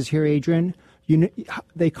language is here, Adrian?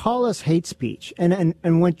 They call us hate speech,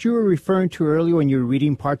 and what you were referring to earlier when you were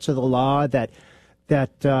reading parts of the law that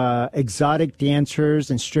exotic dancers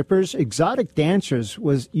and strippers, exotic dancers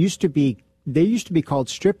used to be called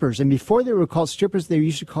strippers, and before they were called strippers, they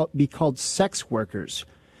used to be called sex workers.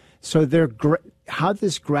 So how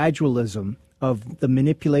this gradualism of the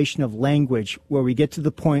manipulation of language, where we get to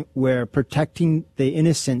the point where protecting the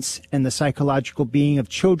innocence and the psychological being of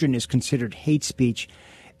children is considered hate speech.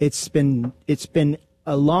 It's been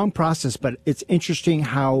a long process, but it's interesting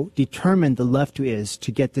how determined the left is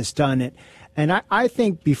to get this done. And I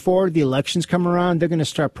think before the elections come around, they're going to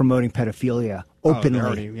start promoting pedophilia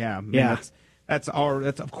openly. That's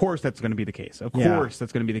of course that's going to be the case. Of course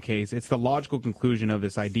that's going to be the case. It's the logical conclusion of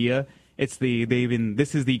this idea. This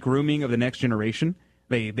is the grooming of the next generation.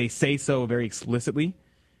 They say so very explicitly.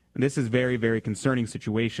 And this is very, very concerning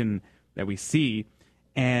situation that we see,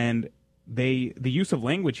 and the use of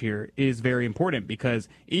language here is very important, because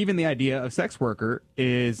even the idea of sex worker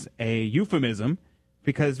is a euphemism,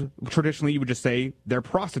 because traditionally you would just say they're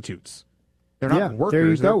prostitutes. They're not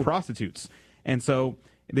workers, they're prostitutes. And so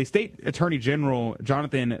the state attorney general,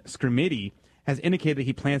 Jonathan Skrmity, has indicated that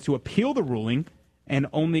he plans to appeal the ruling and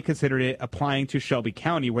only considered it applying to Shelby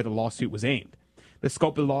County, where the lawsuit was aimed. The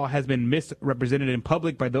scope of the law has been misrepresented in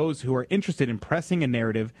public by those who are interested in pressing a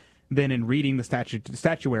narrative than in reading the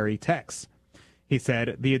statutory text. He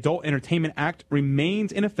said, the Adult Entertainment Act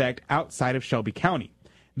remains in effect outside of Shelby County.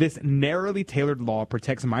 This narrowly tailored law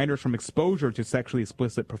protects minors from exposure to sexually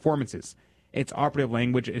explicit performances. Its operative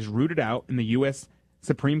language is rooted out in the U.S.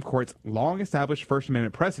 Supreme Court's long-established First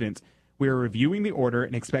Amendment precedent. We are reviewing the order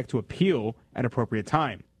and expect to appeal at appropriate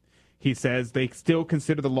time. He says they still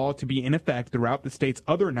consider the law to be in effect throughout the state's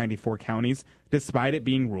other 94 counties, despite it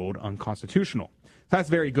being ruled unconstitutional. So that's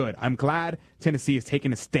very good. I'm glad Tennessee has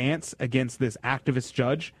taken a stance against this activist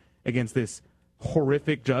judge, against this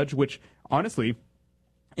horrific judge, which honestly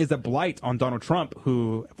is a blight on Donald Trump,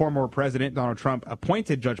 who former President Donald Trump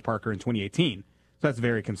appointed Judge Parker in 2018. So that's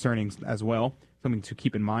very concerning as well, something to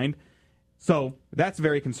keep in mind. So that's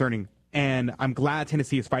very concerning, and I'm glad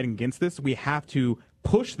Tennessee is fighting against this. We have to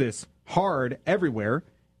push this hard everywhere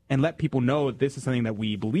and let people know this is something that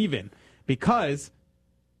we believe in, because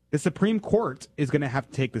the Supreme Court is going to have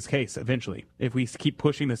to take this case eventually. If we keep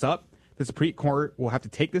pushing this up, the Supreme Court will have to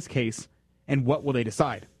take this case, and what will they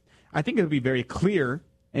decide? I think it'll be very clear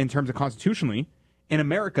in terms of constitutionally. In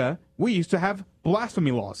America, we used to have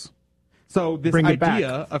blasphemy laws. So this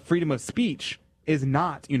idea of freedom of speech is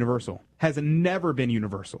not universal, has never been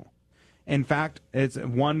universal. In fact, it's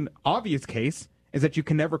one obvious case is that you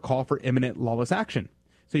can never call for imminent lawless action.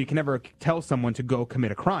 So you can never tell someone to go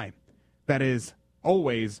commit a crime. That is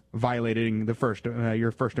always violating the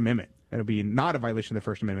your First Amendment. It'll be not a violation of the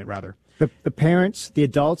First Amendment, rather. The parents, the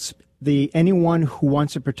adults, anyone who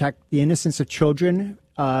wants to protect the innocence of children,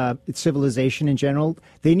 civilization in general,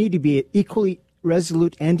 they need to be equally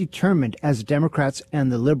resolute and determined as Democrats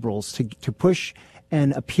and the liberals to push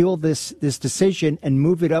and appeal this decision and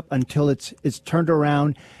move it up until it's turned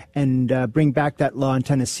around and bring back that law in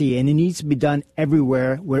Tennessee. And it needs to be done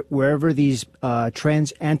everywhere, wherever these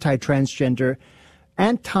anti-transgender,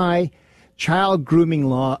 anti-child grooming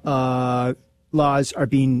laws are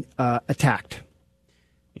being attacked.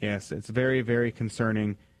 Yes, it's very, very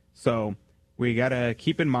concerning. So we got to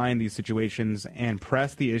keep in mind these situations and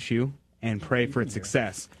press the issue and pray for its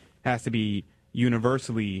success. It has to be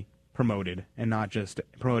universally promoted and not just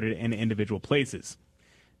promoted in individual places.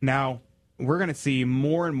 Now, we're going to see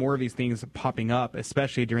more and more of these things popping up,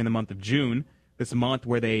 especially during the month of June, this month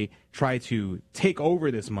where they try to take over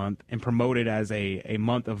this month and promote it as a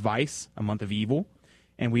month of vice, a month of evil.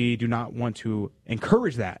 And we do not want to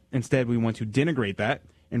encourage that. Instead, we want to denigrate that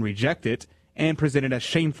and reject it and present it as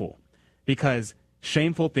shameful, because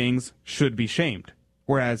shameful things should be shamed,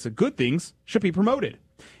 whereas good things should be promoted.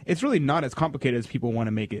 It's really not as complicated as people want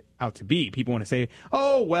to make it out to be. People want to say,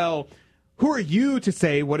 oh, well, who are you to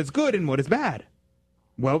say what is good and what is bad?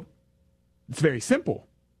 Well, it's very simple.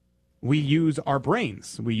 We use our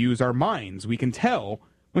brains. We use our minds. We can tell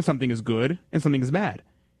when something is good and something is bad.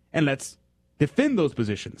 And let's defend those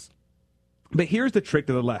positions. But here's the trick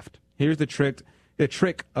to the left. Here's the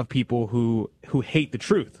trick of people who hate the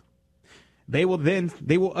truth. They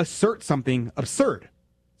will assert something absurd,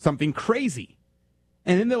 something crazy.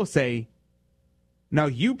 And then they'll say, now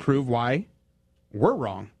you prove why we're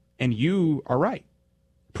wrong. and you are right.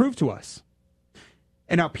 Prove to us.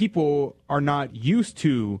 And now people are not used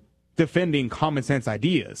to defending common sense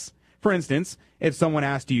ideas. For instance, if someone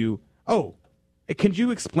asked you, oh, can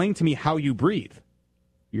you explain to me how you breathe?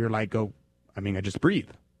 You're like, I just breathe.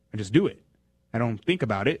 I just do it. I don't think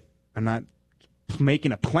about it. I'm not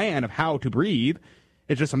making a plan of how to breathe.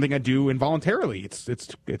 It's just something I do involuntarily.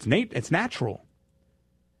 It's natural.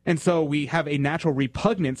 And so we have a natural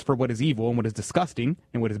repugnance for what is evil and what is disgusting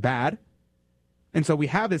and what is bad. And so we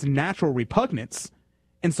have this natural repugnance.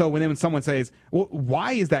 And so when someone says, well,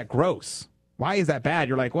 why is that gross? Why is that bad?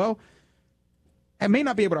 You're like, well, I may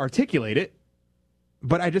not be able to articulate it,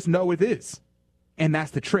 but I just know it is. And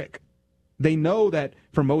that's the trick. They know that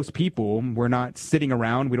for most people, we're not sitting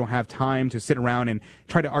around. We don't have time to sit around and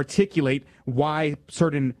try to articulate why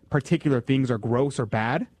certain particular things are gross or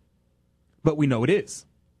bad. But we know it is.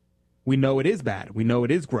 We know it is bad. We know it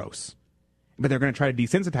is gross. But they're going to try to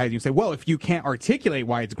desensitize you and say, well, if you can't articulate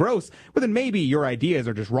why it's gross, well, then maybe your ideas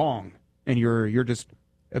are just wrong. And you're just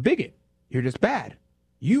a bigot. You're just bad.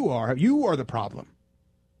 You are the problem.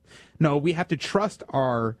 No, we have to trust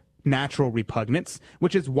our natural repugnance,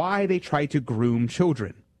 which is why they try to groom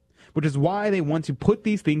children, which is why they want to put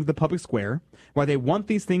these things in the public square, why they want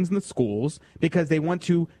these things in the schools, because they want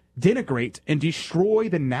to denigrate and destroy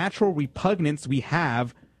the natural repugnance we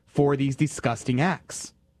have for these disgusting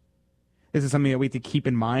acts. This is something that we have to keep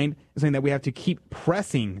in mind. It's something that we have to keep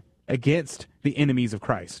pressing against the enemies of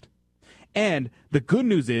Christ. And the good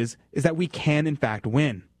news is that we can, in fact,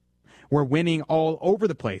 win. We're winning all over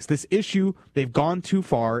the place. This issue, they've gone too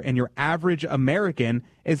far, and your average American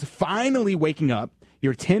is finally waking up.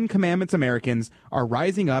 Your 10 Commandments Americans are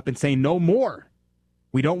rising up and saying, no more.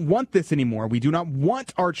 We don't want this anymore. We do not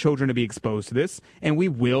want our children to be exposed to this, and we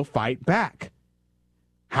will fight back.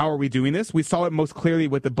 How are we doing this? We saw it most clearly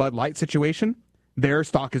with the Bud Light situation. Their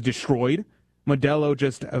stock is destroyed. Modelo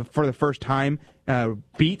just, for the first time,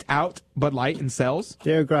 beat out Bud Light in sales.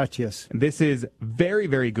 Deo gratias. This is very,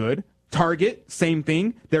 very good. Target, same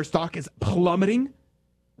thing. Their stock is plummeting.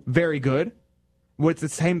 Very good. What's the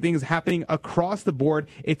same thing is happening across the board.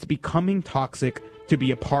 It's becoming toxic to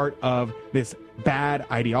be a part of this bad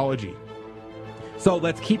ideology. So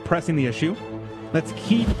let's keep pressing the issue. Let's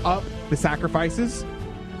keep up the sacrifices.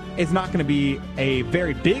 It's not going to be a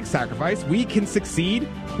very big sacrifice. We can succeed.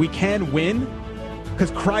 We can win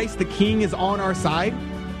because Christ the King is on our side.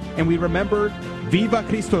 And we remember, Viva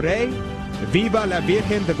Cristo Rey, Viva la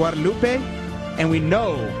Virgen de Guadalupe. And we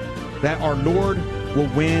know that our Lord will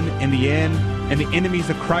win in the end, and the enemies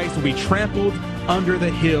of Christ will be trampled under the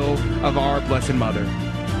heel of our Blessed Mother.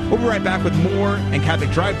 We'll be right back with more and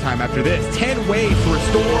Catholic Drive Time after this. 10 ways to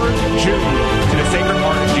restore June to the Sacred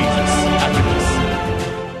Heart of Jesus after this.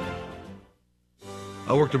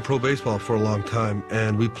 I worked in pro baseball for a long time,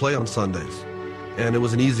 and we play on Sundays. And it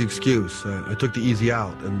was an easy excuse. I took the easy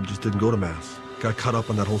out and just didn't go to Mass. Got caught up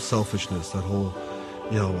on that whole selfishness, that whole,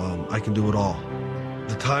 I can do it all.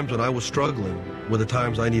 The times when I was struggling were the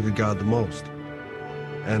times I needed God the most.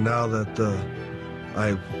 And now that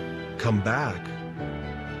I've come back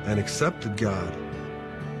and accepted God,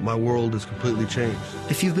 my world has completely changed.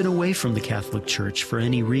 If you've been away from the Catholic Church for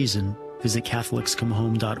any reason, visit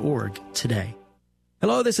CatholicsComeHome.org today.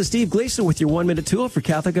 Hello, this is Steve Gleason with your 1-minute tool for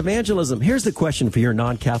Catholic evangelism. Here's the question for your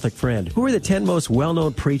non-Catholic friend. Who are the 10 most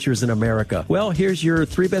well-known preachers in America? Well, here's your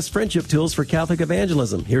 3 best friendship tools for Catholic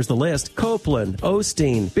evangelism. Here's the list. Copeland,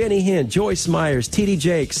 Osteen, Benny Hinn, Joyce Myers, T.D.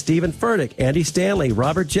 Jakes, Stephen Furtick, Andy Stanley,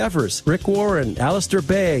 Robert Jeffers, Rick Warren, Alistair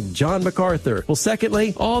Begg, John MacArthur. Well,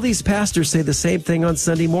 secondly, all these pastors say the same thing on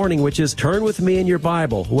Sunday morning, which is, turn with me in your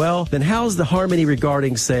Bible. Well, then how's the harmony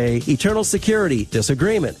regarding, say, eternal security?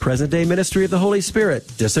 Disagreement. Present-day ministry of the Holy Spirit?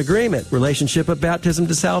 Disagreement. Relationship of baptism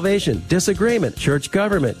to salvation? Disagreement. Church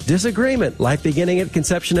government? Disagreement. Life beginning at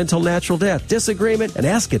conception until natural death? Disagreement. And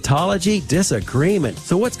eschatology? Disagreement.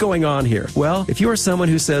 So what's going on here? Well, if you are someone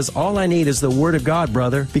who says, all I need is the Word of God,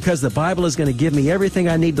 brother, because the Bible is going to give me everything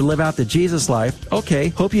I need to live out the Jesus life, okay,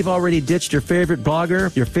 hope you've already ditched your favorite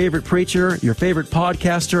blogger, your favorite preacher, your favorite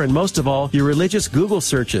podcaster, and most of all, your religious Google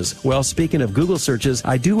searches. Well, speaking of Google searches,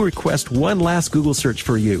 I do request one last Google search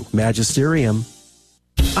for you. Magisterium.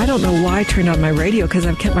 I don't know why I turned on my radio, because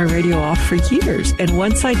I've kept my radio off for years. And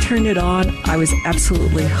once I turned it on, I was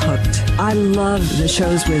absolutely hooked. I love the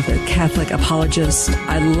shows with a Catholic apologist.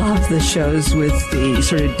 I love the shows with the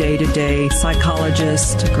sort of day-to-day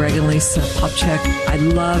psychologist, Greg and Lisa Popchak. I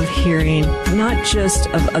love hearing not just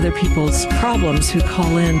of other people's problems who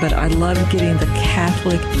call in, but I love getting the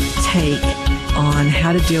Catholic take on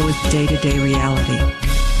how to deal with day-to-day reality.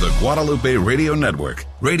 The Guadalupe Radio Network,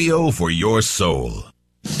 radio for your soul.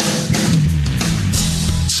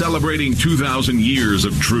 celebrating 2,000 years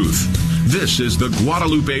of truth. This is the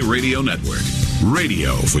Guadalupe Radio Network,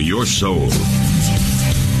 radio for your soul.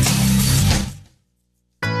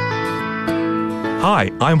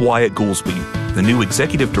 Hi, I'm Wyatt Goolsby, the new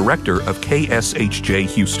Executive Director of KSHJ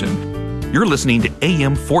Houston. You're listening to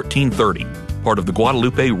AM 1430, part of the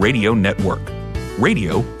Guadalupe Radio Network,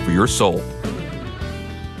 radio for your soul.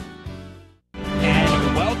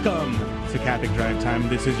 And welcome to Catholic Drive Time.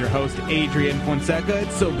 This is your host, Adrian Fonseca.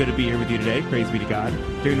 It's so good to be here with you today. Praise be to God.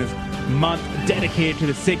 During this month dedicated to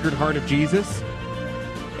the Sacred Heart of Jesus.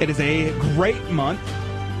 It is a great month,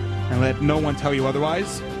 and let no one tell you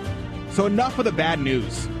otherwise. So enough of the bad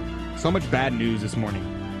news. So much bad news this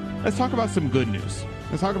morning. Let's talk about some good news.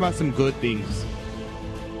 Let's talk about some good things.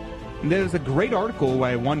 And there's a great article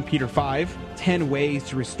by 1 Peter 5, 10 ways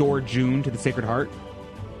to restore June to the Sacred Heart.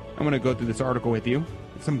 I'm going to go through this article with you.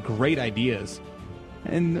 Some great ideas.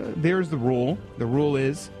 And there's the rule. The rule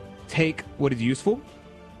is take what is useful.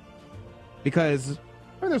 Because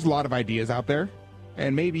there's a lot of ideas out there.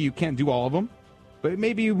 And maybe you can't do all of them. But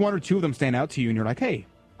maybe one or two of them stand out to you and you're like, hey,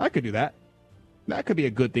 I could do that. That could be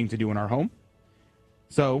a good thing to do in our home.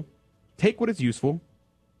 So take what is useful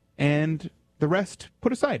and the rest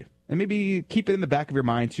put aside. And maybe keep it in the back of your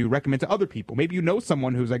mind to recommend to other people. Maybe you know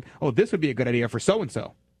someone who's like, oh, this would be a good idea for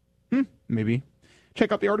so-and-so. Maybe.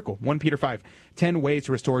 Check out the article, 1 Peter 5, 10 ways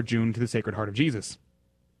to restore June to the Sacred Heart of Jesus.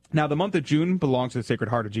 Now, the month of June belongs to the Sacred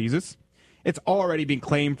Heart of Jesus. It's already been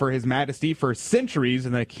claimed for His Majesty for centuries,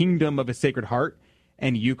 in the kingdom of His Sacred Heart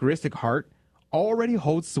and Eucharistic Heart already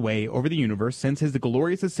holds sway over the universe since His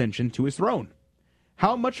glorious ascension to His throne.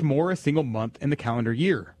 How much more a single month in the calendar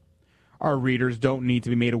year? Our readers don't need to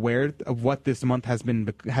be made aware of what this month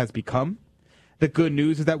has become. The good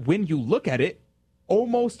news is that when you look at it,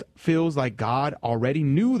 almost feels like God already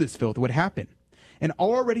knew this filth would happen and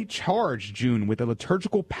already charged June with the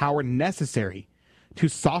liturgical power necessary to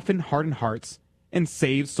soften hardened hearts and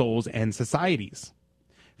save souls and societies.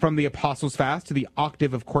 From the Apostles' Fast to the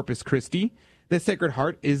octave of Corpus Christi, the Sacred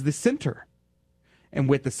Heart is the center. And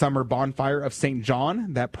with the summer bonfire of St.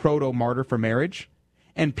 John, that proto-martyr for marriage,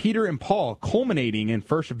 and Peter and Paul culminating in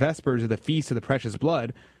first vespers of the Feast of the Precious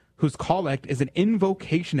Blood, whose collect is an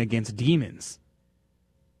invocation against demons.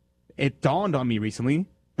 It dawned on me recently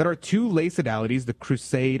that our two lay sodalities, the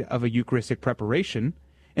Crusade of a Eucharistic Preparation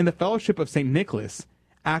and the Fellowship of St. Nicholas,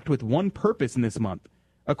 act with one purpose in this month,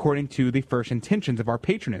 according to the first intentions of our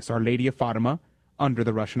patroness, Our Lady of Fatima, under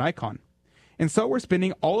the Russian icon. And so we're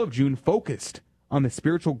spending all of June focused on the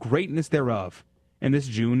spiritual greatness thereof, and this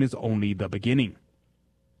June is only the beginning.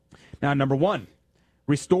 Now, number 1,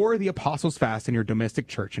 restore the Apostles' Fast in your domestic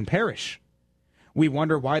church and parish. We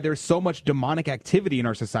wonder why there's so much demonic activity in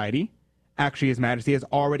our society. Actually, His Majesty has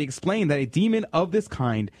already explained that a demon of this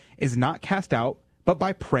kind is not cast out, but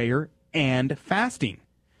by prayer and fasting.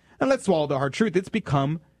 And let's swallow the hard truth. It's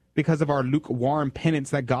become because of our lukewarm penance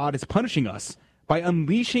that God is punishing us by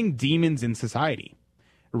unleashing demons in society.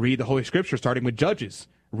 Read the Holy Scripture, starting with Judges.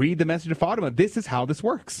 Read the Message of Fatima. This is how this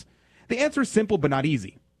works. The answer is simple but not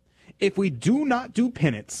easy. If we do not do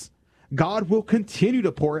penance, God will continue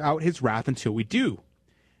to pour out His wrath until we do.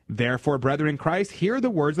 Therefore, brethren in Christ, hear the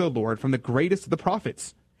words of the Lord from the greatest of the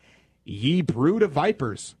prophets. Ye brood of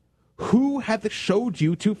vipers, who hath showed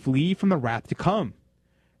you to flee from the wrath to come?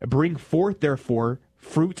 Bring forth, therefore,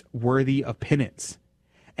 fruit worthy of penance.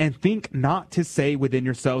 And think not to say within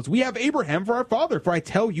yourselves, we have Abraham for our father. For I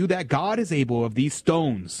tell you that God is able of these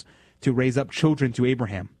stones to raise up children to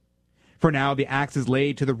Abraham. For now the axe is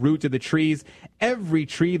laid to the root of the trees. Every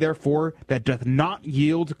tree, therefore, that doth not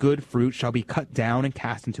yield good fruit shall be cut down and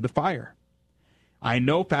cast into the fire. I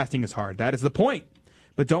know fasting is hard. That is the point.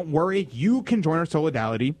 But don't worry. You can join our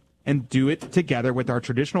solidarity and do it together with our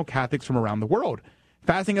traditional Catholics from around the world.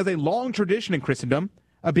 Fasting has a long tradition in Christendom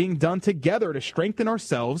of being done together to strengthen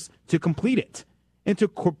ourselves to complete it and to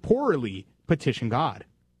corporally petition God.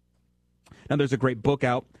 Now, there's a great book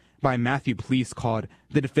out by Matthew Police called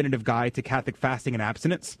The Definitive Guide to Catholic Fasting and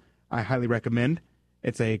Abstinence. I highly recommend.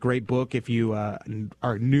 It's a great book if you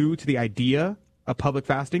are new to the idea of public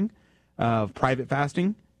fasting, of private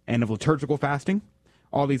fasting, and of liturgical fasting.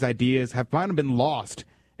 All these ideas have kind of been lost.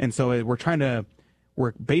 And so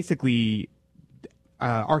we're basically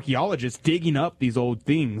archaeologists digging up these old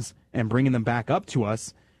things and bringing them back up to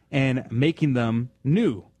us and making them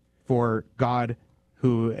new for God,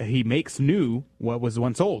 who He makes new what was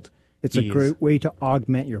once old. It's a great way to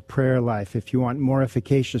augment your prayer life. If you want more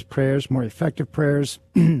efficacious prayers, more effective prayers,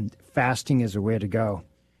 fasting is a way to go.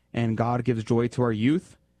 And God gives joy to our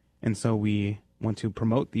youth, and so we want to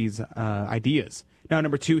promote these ideas. Now,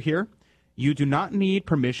 number 2 here, You do not need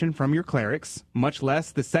permission from your clerics, much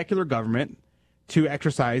less the secular government, to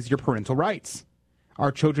exercise your parental rights.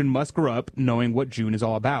 Our children must grow up knowing what June is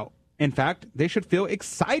all about. In fact, they should feel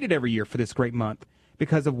excited every year for this great month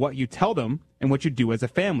because of what you tell them and what you do as a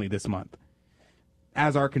family this month.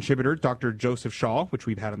 As our contributor, Dr. Joseph Shaw, which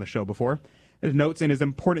we've had on the show before, notes in his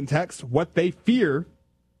important text, what they fear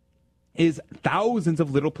is thousands of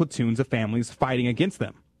little platoons of families fighting against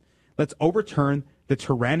them. Let's overturn the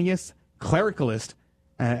tyrannous, clericalist,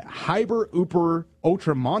 hyper, uber,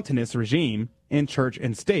 ultramontanist regime in church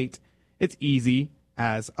and state. It's easy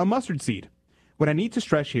as a mustard seed. What I need to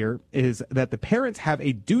stress here is that the parents have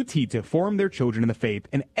a duty to form their children in the faith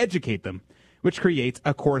and educate them, which creates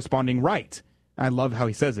a corresponding right. I love how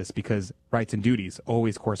he says this because rights and duties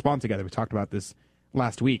always correspond together. We talked about this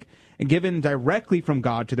last week. And given directly from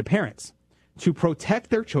God to the parents to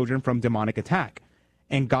protect their children from demonic attack.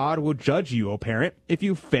 And God will judge you, O parent, if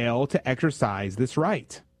you fail to exercise this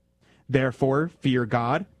right. Therefore, fear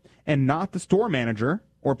God and not the store manager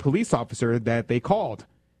or police officer that they called.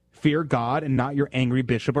 Fear God and not your angry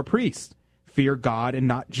bishop or priest. Fear God and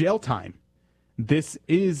not jail time. This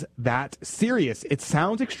is that serious. It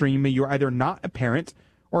sounds extreme, but you're either not a parent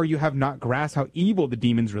or you have not grasped how evil the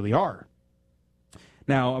demons really are.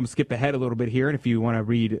 Now, I'm going to skip ahead a little bit here, and if you want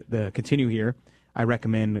to continue here, I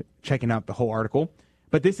recommend checking out the whole article.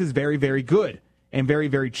 But this is very, very good and very,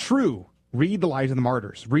 very true. Read the lives of the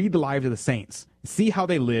martyrs. Read the lives of the saints. See how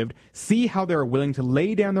they lived. See how they are willing to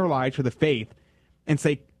lay down their lives for the faith and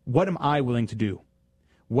say, what am I willing to do?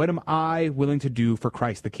 What am I willing to do for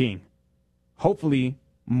Christ the King? Hopefully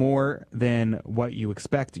more than what you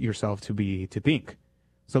expect yourself to think.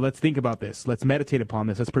 So let's think about this. Let's meditate upon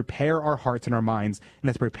this. Let's prepare our hearts and our minds, and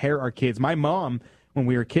let's prepare our kids. My mom, when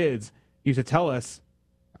we were kids, used to tell us,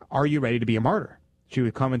 are you ready to be a martyr? She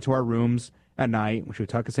would come into our rooms at night. She would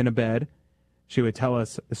tuck us into bed. She would tell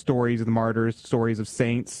us the stories of the martyrs, stories of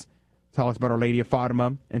saints, tell us about Our Lady of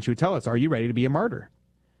Fatima, and she would tell us, are you ready to be a martyr?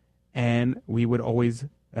 And we would always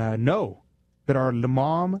know that our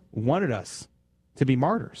mom wanted us to be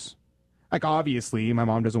martyrs. Like, obviously, my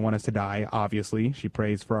mom doesn't want us to die, obviously. She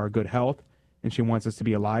prays for our good health, and she wants us to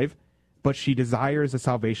be alive. But she desires the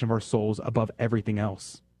salvation of our souls above everything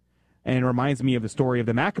else. And it reminds me of the story of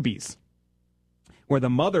the Maccabees, where the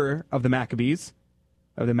mother of the Maccabees,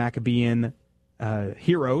 of the Maccabean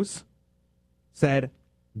heroes, said,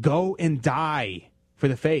 go and die for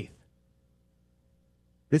the faith.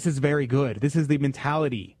 This is very good. This is the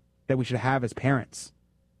mentality that we should have as parents.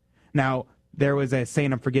 Now, there was a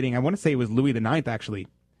saying, I'm forgetting, I want to say it was Louis IX, actually,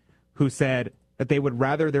 who said that they would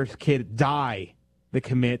rather their kid die than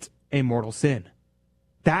commit a mortal sin.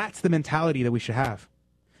 That's the mentality that we should have.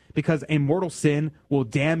 Because a mortal sin will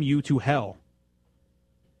damn you to hell.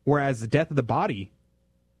 Whereas the death of the body,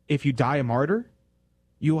 if you die a martyr,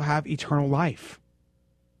 you will have eternal life.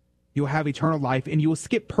 You will have eternal life and you will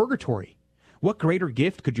skip purgatory. What greater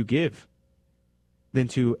gift could you give than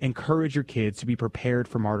to encourage your kids to be prepared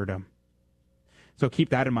for martyrdom? So keep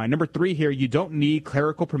that in mind. Number 3 here, you don't need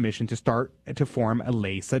clerical permission to start to form a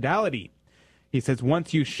lay sodality. He says,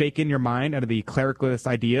 once you've shaken your mind out of the clericalist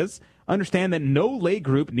ideas, understand that no lay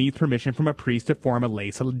group needs permission from a priest to form a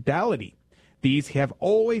lay sodality. These have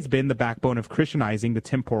always been the backbone of Christianizing the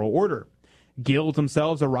temporal order. Guilds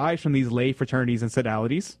themselves arise from these lay fraternities and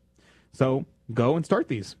sodalities. So go and start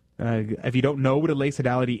these. If you don't know what a lay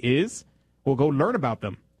sodality is, well, go learn about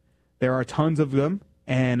them. There are tons of them,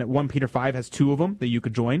 and 1 Peter 5 has 2 of them that you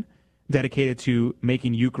could join, dedicated to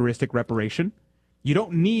making Eucharistic reparation. You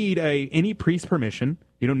don't need any priest permission.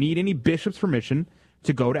 You don't need any bishop's permission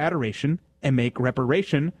to go to adoration and make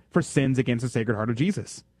reparation for sins against the Sacred Heart of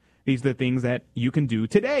Jesus. These are the things that you can do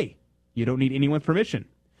today. You don't need anyone's permission.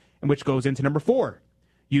 And which goes into number 4.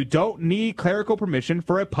 You don't need clerical permission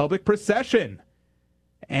for a public procession.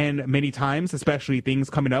 And many times, especially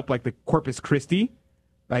things coming up like the Corpus Christi,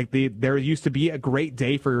 there used to be a great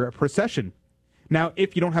day for a procession. Now,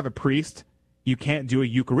 if you don't have a priest, you can't do a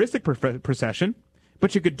Eucharistic procession,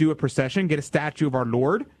 but you could do a procession, get a statue of our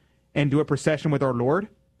Lord, and do a procession with our Lord.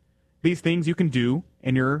 These things you can do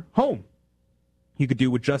in your home. You could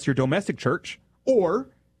do with just your domestic church, or,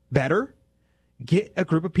 better, get a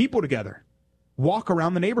group of people together. Walk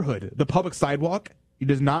around the neighborhood. The public sidewalk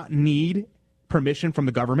does not need permission from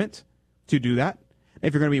the government to do that.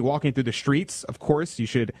 If you're going to be walking through the streets, of course, you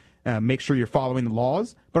should make sure you're following the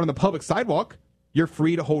laws. But on the public sidewalk, you're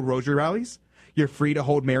free to hold rosary rallies. You're free to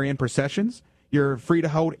hold Marian processions. You're free to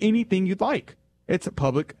hold anything you'd like. It's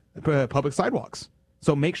public sidewalks.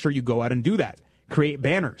 So make sure you go out and do that. Create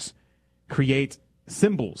banners. Create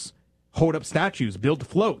symbols. Hold up statues. Build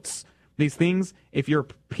floats. These things, if your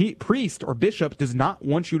priest or bishop does not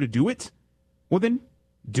want you to do it, well then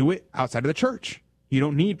do it outside of the church. You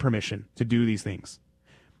don't need permission to do these things.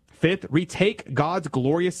 Fifth, retake God's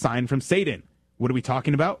glorious sign from Satan. What are we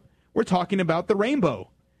talking about? We're talking about the rainbow.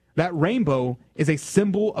 That rainbow is a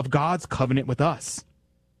symbol of God's covenant with us.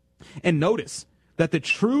 And notice that the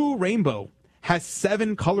true rainbow has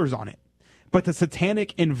 7 colors on it, but the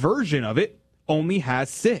satanic inversion of it only has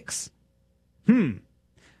 6.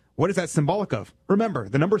 What is that symbolic of? Remember,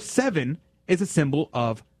 the number 7 is a symbol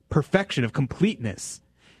of perfection, of completeness.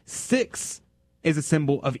 6 is a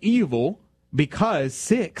symbol of evil because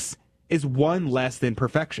 6 is 1 less than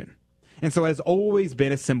perfection. And so it has always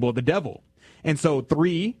been a symbol of the devil. And so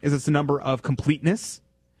 3 is a number of completeness.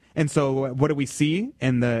 And so what do we see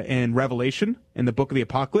in Revelation, in the book of the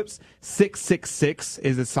Apocalypse? 666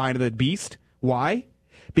 is a sign of the beast. Why?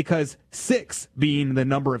 Because 6 being the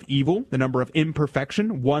number of evil, the number of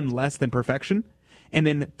imperfection, 1 less than perfection, and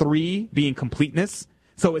then 3 being completeness.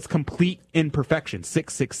 So it's complete imperfection,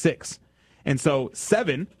 666. And so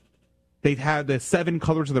 7, they have the 7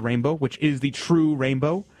 colors of the rainbow, which is the true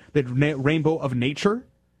rainbow, the rainbow of nature.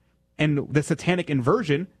 And the satanic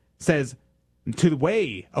inversion says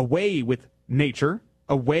away with nature,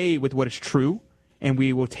 away with what is true, and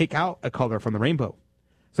we will take out a color from the rainbow.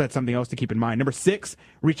 So that's something else to keep in mind. Number 6,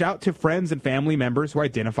 reach out to friends and family members who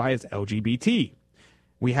identify as LGBT.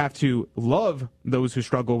 We have to love those who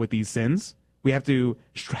struggle with these sins. We have to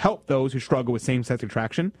help those who struggle with same-sex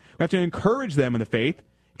attraction. We have to encourage them in the faith,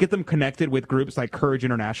 get them connected with groups like Courage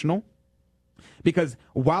International. Because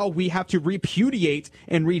while we have to repudiate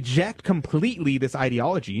and reject completely this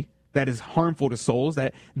ideology that is harmful to souls,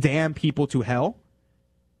 that damn people to hell,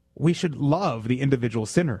 we should love the individual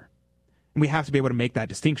sinner. And we have to be able to make that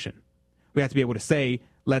distinction. We have to be able to say,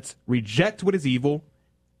 let's reject what is evil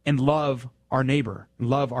and love our neighbor,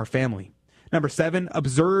 love our family. Number 7,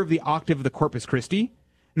 observe the octave of the Corpus Christi.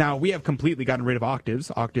 Now, we have completely gotten rid of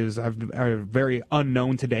octaves. Octaves are very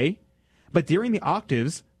unknown today. But during the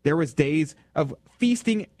octaves, there was days of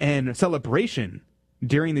feasting and celebration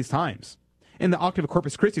during these times. And the octave of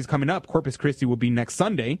Corpus Christi is coming up. Corpus Christi will be next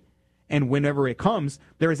Sunday. And whenever it comes,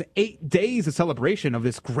 there is 8 days of celebration of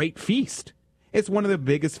this great feast. It's one of the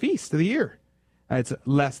biggest feasts of the year. It's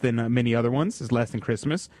less than many other ones. It's less than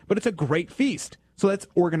Christmas. But it's a great feast. So let's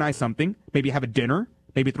organize something. Maybe have a dinner.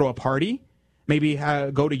 Maybe throw a party. Maybe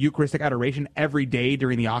go to Eucharistic adoration every day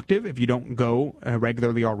during the octave if you don't go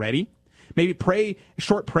regularly already. Maybe pray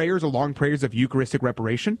short prayers or long prayers of Eucharistic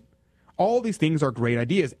reparation. All these things are great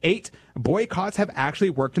ideas. 8, boycotts have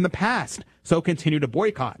actually worked in the past. So continue to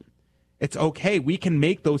boycott. It's okay. We can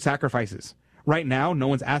make those sacrifices. Right now, no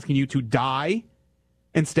one's asking you to die.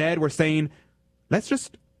 Instead, we're saying, let's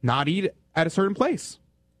just not eat at a certain place.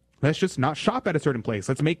 Let's just not shop at a certain place.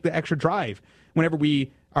 Let's make the extra drive. Whenever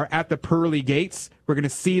we are at the pearly gates, we're going to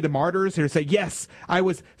see the martyrs who say, yes, I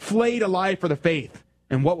was flayed alive for the faith.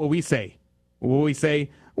 And what will we say? Will we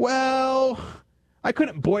say, well, I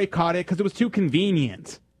couldn't boycott it because it was too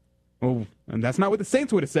convenient? Well, and that's not what the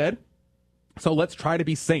saints would have said. So let's try to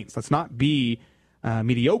be saints. Let's not be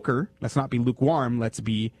mediocre. Let's not be lukewarm. Let's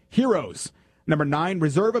be heroes. Number 9,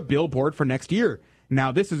 reserve a billboard for next year.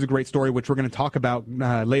 Now, this is a great story, which we're going to talk about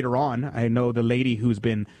later on. I know the lady who's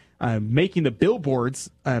been making the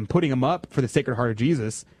billboards, putting them up for the Sacred Heart of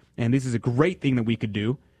Jesus, and this is a great thing that we could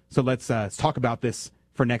do. So let's talk about this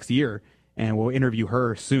for next year, and we'll interview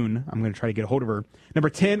her soon. I'm going to try to get a hold of her. Number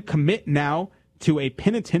 10, commit now to a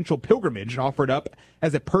penitential pilgrimage offered up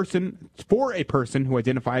as for a person who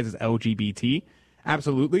identifies as LGBT.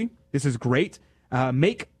 Absolutely. This is great.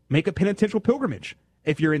 Make a penitential pilgrimage.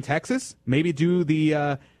 If you're in Texas, maybe do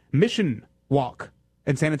the mission walk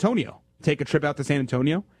in San Antonio. Take a trip out to San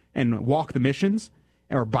Antonio and walk the missions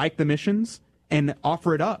or bike the missions and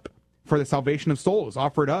offer it up for the salvation of souls.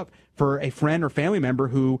 Offer it up for a friend or family member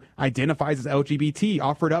who identifies as LGBT.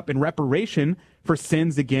 Offer it up in reparation for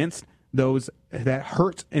sins against those that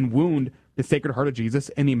hurt and wound the Sacred Heart of Jesus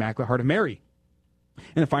and the Immaculate Heart of Mary.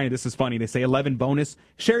 And then finally, this is funny. They say 11 bonus.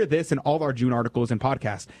 Share this in all our June articles and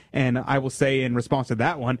podcasts. And I will say in response to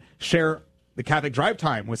that one, share the Catholic Drive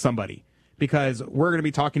Time with somebody, because we're going to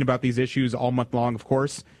be talking about these issues all month long, of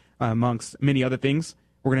course, amongst many other things.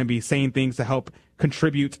 We're going to be saying things to help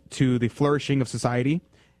contribute to the flourishing of society.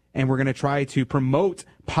 And we're going to try to promote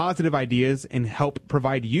positive ideas and help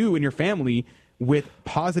provide you and your family with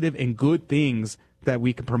positive and good things that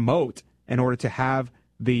we can promote in order to have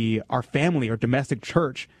our family or domestic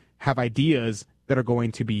church have ideas that are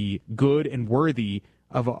going to be good and worthy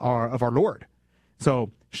of our Lord.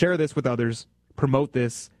 So share this with others, promote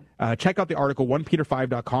this. Check out the article,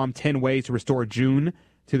 1peter5.com, 10 ways to restore June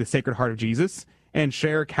to the Sacred Heart of Jesus and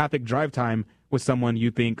share Catholic Drive Time with someone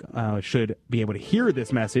you think should be able to hear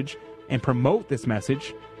this message and promote this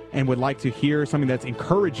message and would like to hear something that's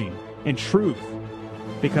encouraging and truth.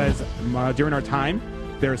 Because during our time,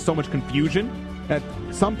 there is so much confusion that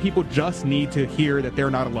some people just need to hear that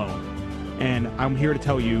they're not alone. And I'm here to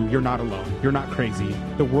tell you, you're not alone. You're not crazy.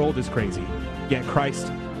 The world is crazy. Yet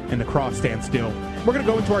Christ and the cross stand still. We're going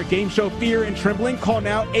to go into our game show, Fear and Trembling. Call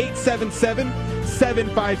now,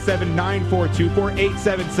 877-757-9424,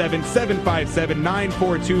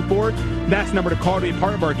 877-757-9424. That's the number to call to be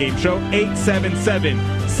part of our game show,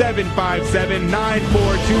 877-757-9424,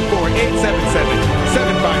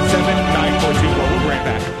 877-757-9424. We'll be right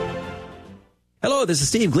back. Hello, this is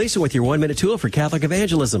Steve Gleason with your 1-minute tool for Catholic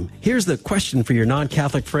evangelism. Here's the question for your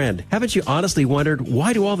non-Catholic friend. Haven't you honestly wondered,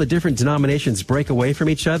 why do all the different denominations break away from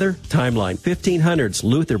each other? Timeline: 1500s,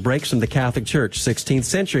 Luther breaks from the Catholic Church. 16th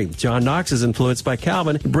century, John Knox is influenced by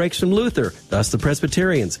Calvin and breaks from Luther, thus the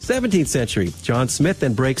Presbyterians. 17th century, John Smith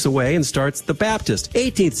then breaks away and starts the Baptist.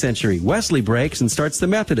 18th century, Wesley breaks and starts the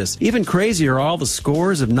Methodist. Even crazier are all the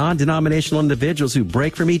scores of non-denominational individuals who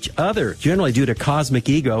break from each other, generally due to cosmic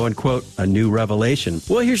ego and, quote, a new revelation.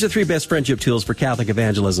 Well, here's the 3 best friendship tools for Catholic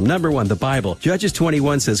evangelism. Number 1, the Bible. Judges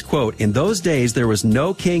 21 says, quote, in those days there was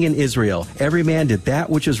no king in Israel. Every man did that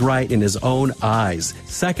which is right in his own eyes.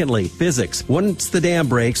 Secondly, physics. Once the dam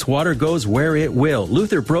breaks, water goes where it will.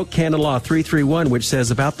 Luther broke Canon Law 331, which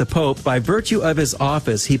says about the Pope, by virtue of his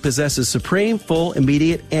office, he possesses supreme, full,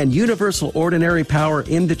 immediate, and universal ordinary power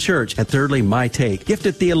in the church. And thirdly, my take.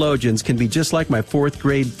 Gifted theologians can be just like my 4th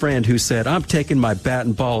grade friend who said, I'm taking my bat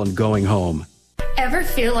and ball and going home. Ever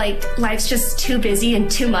feel like life's just too busy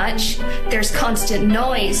and too much? There's constant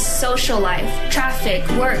noise, social life, traffic,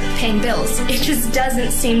 work, paying bills. It just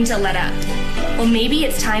doesn't seem to let up. Well, maybe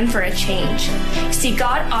it's time for a change. See,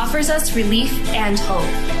 God offers us relief and hope.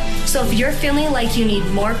 So if you're feeling like you need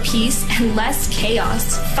more peace and less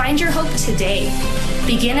chaos, find your hope today.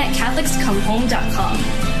 Begin at CatholicsComeHome.com.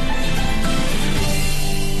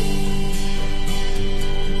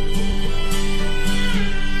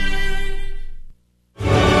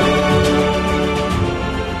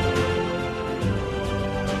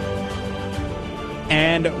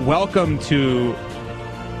 And welcome to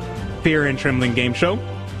Fear and Trembling Game Show.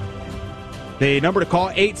 The number to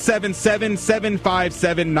call,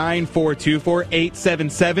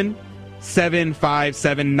 877-757-9424,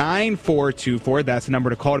 877-757-9424. That's the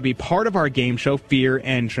number to call to be part of our game show, Fear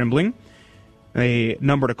and Trembling. The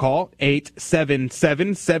number to call,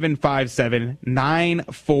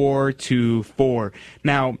 877-757-9424.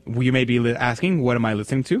 Now, you may be asking, what am I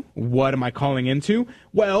listening to? What am I calling into?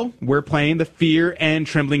 Well, we're playing the Fear and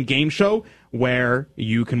Trembling game show where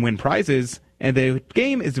you can win prizes. And the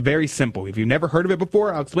game is very simple. If you've never heard of it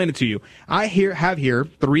before, I'll explain it to you. I have here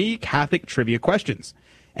 3 Catholic trivia questions.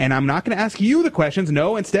 And I'm not going to ask you the questions.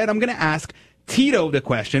 No, instead, I'm going to ask Tito the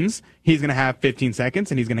questions. He's going to have 15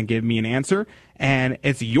 seconds and he's going to give me an answer. And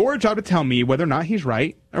it's your job to tell me whether or not he's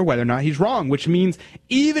right or whether or not he's wrong, which means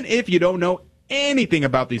even if you don't know anything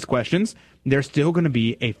about these questions, there's still going to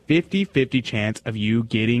be a 50-50 chance of you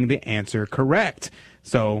getting the answer correct.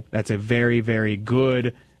 So that's a very, very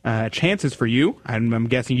good chances for you. I'm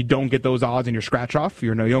guessing you don't get those odds in your scratch off.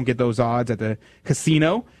 You don't get those odds at the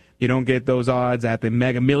casino. You don't get those odds at the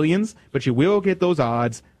Mega Millions, but you will get those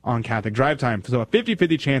odds on Catholic Drive Time. So a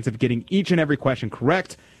 50-50 chance of getting each and every question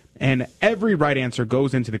correct, and every right answer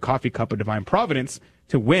goes into the coffee cup of Divine Providence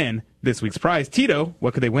to win this week's prize. Tito,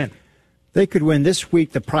 what could they win? They could win this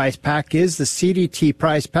week. The prize pack is the CDT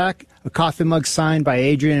prize pack, a coffee mug signed by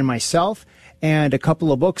Adrian and myself, and a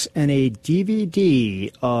couple of books and a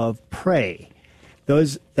DVD of Pray.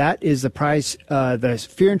 That is the prize. The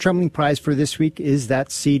Fear and Trembling prize for this week is that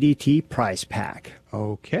CDT prize pack.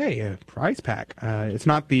 Okay, a prize pack. It's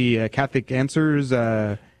not the Catholic Answers.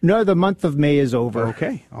 No, the month of May is over.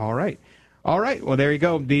 Okay, all right. Well, there you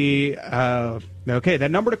go. Okay,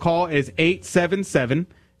 that number to call is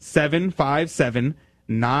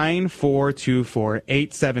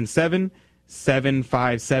 877-757-9424.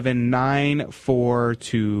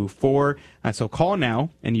 877-757-9424. So call now,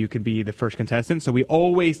 and you could be the first contestant. So we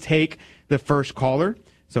always take the first caller.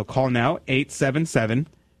 So call now,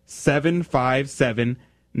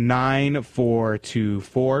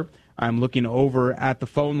 877-757-9424. I'm looking over at the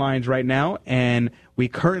phone lines right now, and we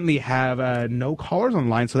currently have no callers on the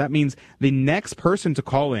line. So that means the next person to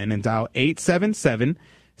call in and dial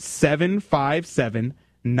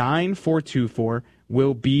 877-757-9424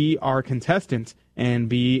 will be our contestant and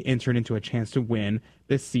be entered into a chance to win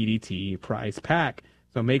the CDT prize pack.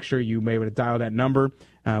 So make sure you may be able to dial that number.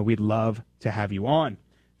 We'd love to have you on.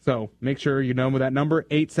 So make sure you know that number,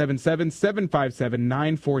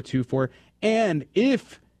 877-757-9424. And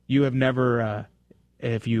if you have never,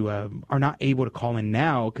 if you are not able to call in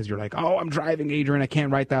now because you're like, oh, I'm driving, Adrian, I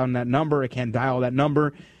can't write down that number, I can't dial that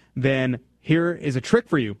number, then here is a trick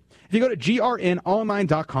for you. If you go to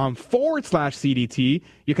grnonline.com/CDT,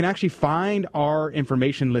 you can actually find our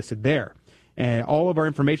information listed there. And all of our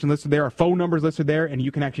information listed there, our phone numbers listed there, and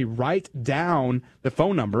you can actually write down the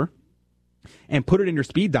phone number and put it in your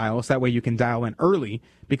speed dial so that way you can dial in early,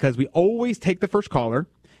 because we always take the first caller.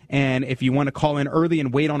 And if you want to call in early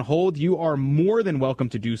and wait on hold, you are more than welcome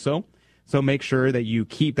to do so. So make sure that you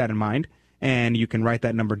keep that in mind, and you can write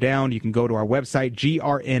that number down. You can go to our website,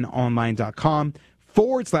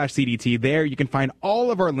 grnonline.com/CDT. There you can find all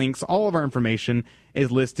of our links, all of our information is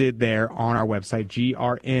listed there on our website,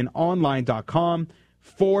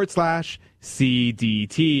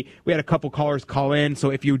 grnonline.com/CDT. We had a couple callers call in, so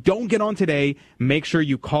if you don't get on today, make sure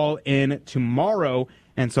you call in tomorrow.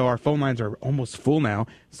 And so our phone lines are almost full now,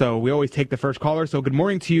 so we always take the first caller. So good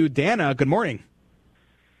morning to you, Dana. Good morning.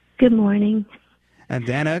 Good morning. And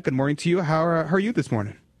Dana, good morning to you. How are you this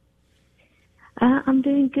morning? I'm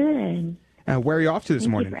doing good. Where are you off to this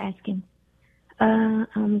morning? Thank you for asking.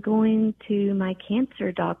 I'm going to my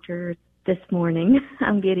cancer doctor this morning.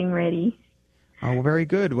 I'm getting ready. Oh, well, very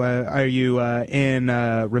good. Are you in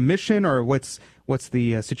remission, or what's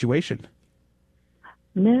the situation?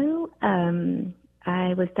 No,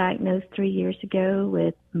 I was diagnosed 3 years ago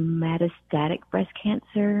with metastatic breast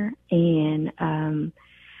cancer, and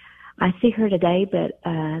I see her today, but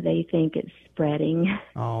they think it's spreading.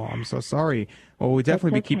 Oh, I'm so sorry. Well, we'll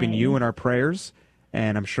definitely be keeping you in our prayers,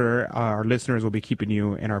 and I'm sure our listeners will be keeping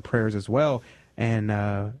you in our prayers as well. And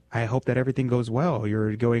I hope that everything goes well.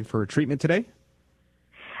 You're going for treatment today?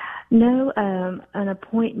 No, an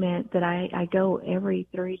appointment that I go every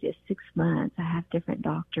 3 to 6 months. I have different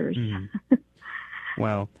doctors.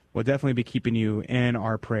 Well, we'll definitely be keeping you in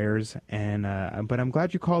our prayers. And but I'm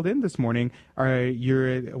glad you called in this morning. Where are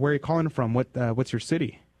you calling from? What's your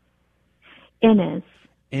city? Ennis.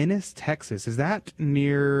 Ennis, Texas. Is that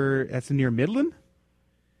near Midland?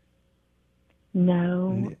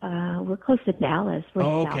 No, we're close to Dallas. We're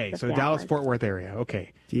okay, so Dallas-Fort Worth area.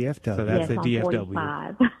 Okay. DFW. So that's the DFW.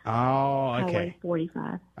 45. Oh, okay. Highway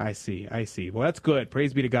 45. I see. Well, that's good.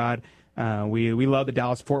 Praise be to God. We love the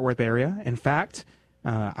Dallas-Fort Worth area. In fact,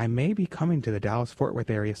 I may be coming to the Dallas-Fort Worth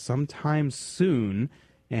area sometime soon,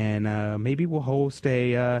 and maybe we'll host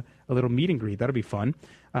a little meet and greet. That'll be fun.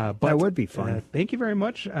 But that would be fun. Thank you very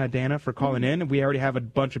much, Dana, for calling in. We already have a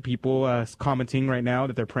bunch of people commenting right now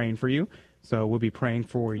that they're praying for you. So we'll be praying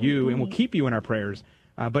for you, and we'll keep you in our prayers.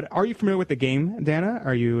 But are you familiar with the game, Dana?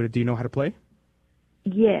 Do you know how to play?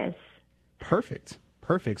 Yes. Perfect.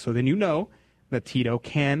 So then you know that Tito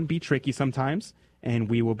can be tricky sometimes, and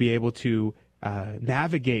we will be able to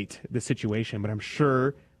navigate the situation. But I'm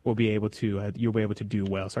sure we'll be able to. You'll be able to do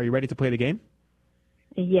well. So are you ready to play the game?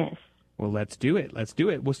 Yes. Well, let's do it.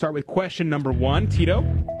 We'll start with question number 1, Tito.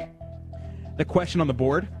 The question on the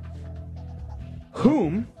board: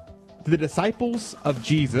 whom did the disciples of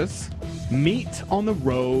Jesus meet on the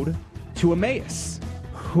road to Emmaus?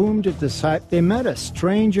 Whom did they met a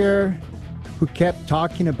stranger who kept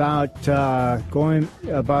talking about going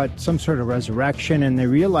about some sort of resurrection, and they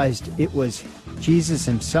realized it was Jesus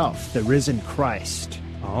himself, the risen Christ.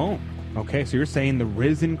 Oh, okay. So you're saying the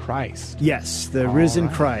risen Christ? Yes, the risen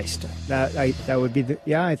Christ. That would be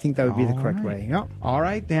I think that would be the correct way. Yeah. All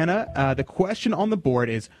right, Dana. The question on the board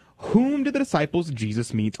is: whom did the disciples of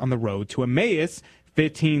Jesus meet on the road to Emmaus?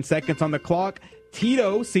 15 seconds on the clock.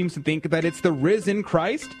 Tito seems to think that it's the risen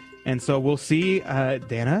Christ. And so we'll see.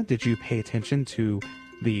 Dana, did you pay attention to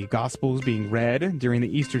the Gospels being read during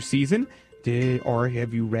the Easter season? Or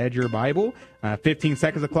have you read your Bible? 15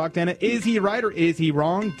 seconds on the clock, Dana. Is he right or is he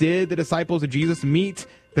wrong? Did the disciples of Jesus meet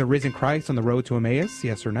the risen Christ on the road to Emmaus?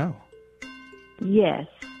 Yes or no? Yes.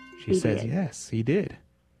 She says yes, he did.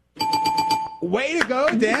 Way to go,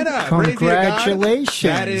 Dana. Congratulations.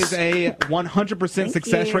 That is a 100%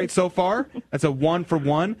 success rate so far. That's a 1 for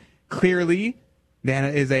 1. Clearly, Dana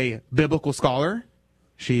is a biblical scholar.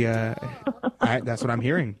 She, that's what I'm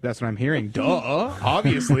hearing. Duh.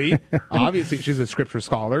 Obviously, she's a scripture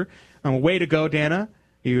scholar. Way to go, Dana.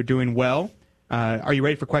 You're doing well. Are you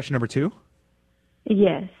ready for question number 2?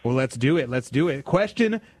 Yes. Well, let's do it.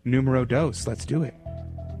 Question numero dos. Let's do it.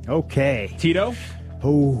 Okay. Tito?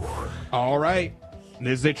 Oh. All right.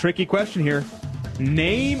 This is a tricky question here.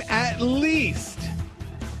 Name at least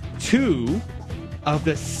 2 of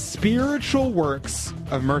the spiritual works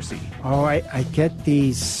of mercy. Oh, I get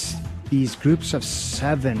these groups of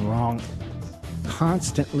 7 wrong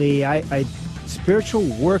constantly. I Spiritual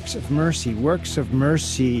works of mercy. Works of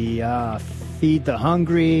mercy. Feed the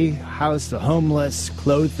hungry, house the homeless,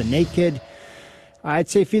 clothe the naked. I'd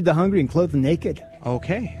say feed the hungry and clothe the naked.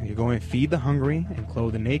 Okay, you're going to feed the hungry and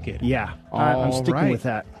clothe the naked. Yeah, I'm sticking with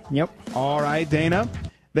that. Yep. All right, Dana.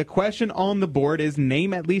 The question on the board is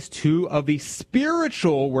name at least 2 of the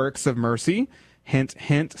spiritual works of mercy. Hint,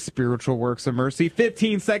 hint, spiritual works of mercy.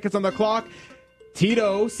 15 seconds on the clock.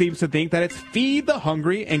 Tito seems to think that it's feed the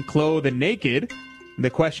hungry and clothe the naked. The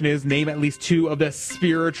question is, name at least 2 of the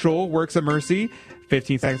spiritual works of mercy.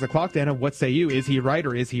 15 seconds on the clock. Dana, what say you? Is he right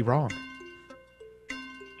or is he wrong?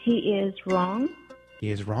 He is wrong. He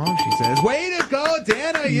is wrong, she says. Way to go,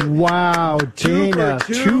 Dana! Wow, Dana,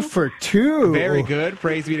 2 for 2. Very good.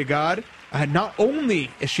 Praise be to God. Not only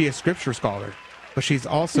is she a scripture scholar, but she's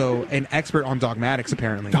also an expert on dogmatics,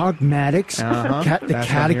 apparently. Dogmatics? The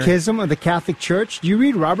Catechism of the Catholic Church? Do you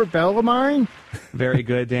read Robert Bellarmine? Very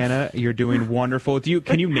good, Dana. You're doing wonderful.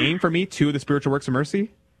 Can you name for me 2 of the spiritual works of mercy?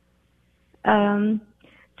 To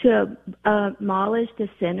abolish the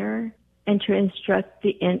sinner and to instruct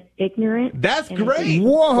the ignorant. That's great.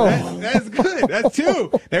 Whoa. That's good. That's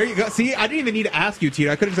 2. There you go. See, I didn't even need to ask you,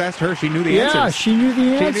 Tito. I could have just asked her. She knew the answers. Yeah, she knew the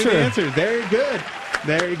answer. She knew the answers. Very good.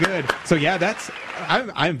 Very good. So, yeah,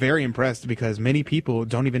 I'm very impressed because many people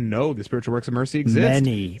don't even know the spiritual works of mercy exist.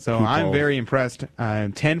 Many So people. I'm very impressed.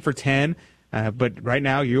 10 for 10. But right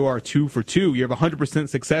now you are 2 for 2. You have a 100%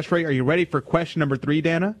 success rate. Are you ready for question number 3,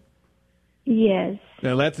 Dana? Yes.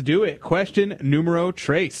 Now let's do it. Question numero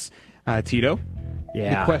tres. Tito.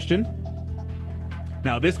 Yeah. The question.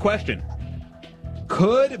 Now this question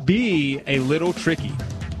could be a little tricky.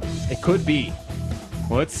 It could be.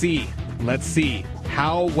 Let's see. Let's see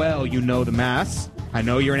how well you know the Mass. I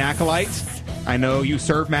know you're an acolyte. I know you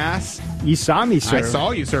serve Mass. You saw me serve. I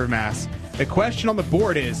saw you serve Mass. The question on the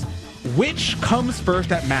board is, which comes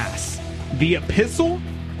first at Mass? The epistle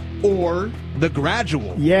or the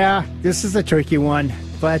gradual? Yeah, this is a tricky one.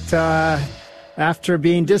 But after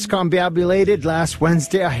being discombobulated last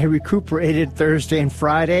Wednesday, I recuperated Thursday and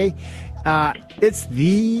Friday. It's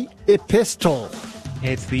the epistle.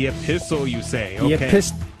 It's the epistle, you say. The Okay.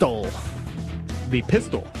 epistle. The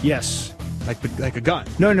pistol. Yes. Like a gun.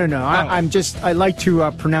 No. I like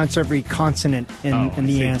to pronounce every consonant in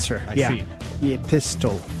the answer. I yeah. see. The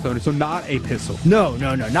epistle. So not a pistol. No,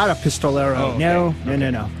 not a pistolero. Oh, okay. No.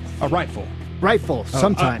 A rifle. Rifle,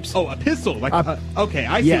 sometimes. A pistol. Okay,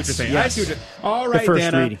 I see what yes, you're saying. yes. I see what you're All right, The first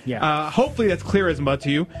Dana. reading, yeah. Hopefully that's clear as mud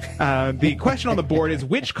to you. The question on the board is,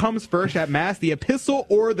 which comes first at Mass, the epistle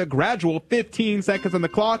or the gradual? 15 seconds on the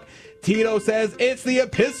clock. Tito says, it's the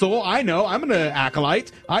epistle. I know. I'm an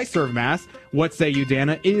acolyte. I serve Mass. What say you,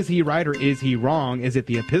 Dana? Is he right or is he wrong? Is it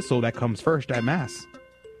the epistle that comes first at Mass?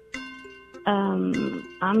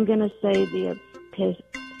 I'm going to say the epistle.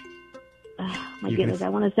 My goodness, I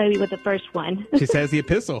want to say with the first one. She says the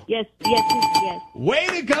epistle. Yes. Way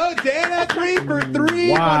to go, Dana! 3 for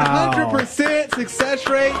 3. Wow. 100% success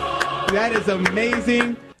rate. That is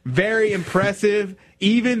amazing. Very impressive.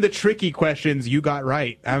 Even the tricky questions you got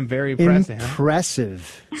right. I'm very impressed.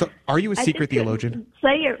 Impressive. So, are you a secret theologian?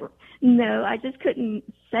 Say it. No, I just couldn't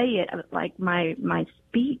say it. Like my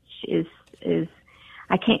speech is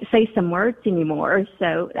I can't say some words anymore.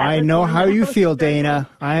 So I know how you feel, Dana.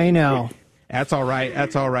 I know. That's all right.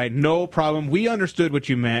 That's all right. No problem. We understood what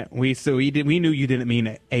you meant. We knew you didn't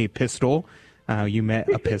mean a pistol. You meant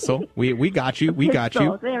epistle. We got you. We got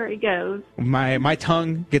you. There he goes. My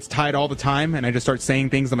tongue gets tied all the time, and I just start saying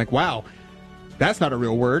things. I'm like, wow, that's not a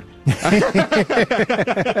real word. But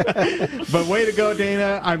way to go,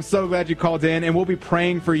 Dana. I'm so glad you called in, and we'll be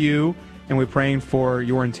praying for you, and we're praying for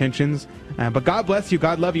your intentions. But God bless you.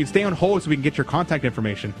 God love you. Stay on hold so we can get your contact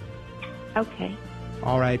information. Okay.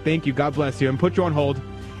 All right. Thank you. God bless you. And put you on hold.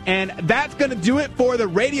 And that's going to do it for the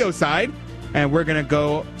radio side. And we're going to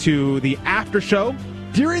go to the after show.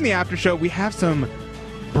 During the after show, we have some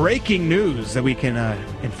breaking news that we can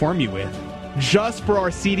inform you with. Just for our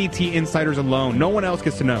CDT insiders alone. No one else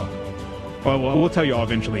gets to know. Well, we'll tell you all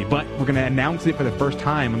eventually, but we're going to announce it for the first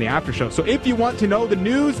time on the after show. So if you want to know the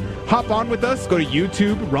news, hop on with us. Go to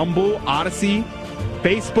YouTube, Rumble, Odyssey,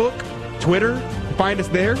 Facebook, Twitter. Find us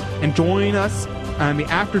there and join us on the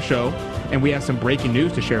after show. And we have some breaking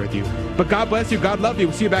news to share with you. But God bless you. God love you.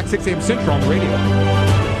 We'll see you back 6 a.m. Central on the radio.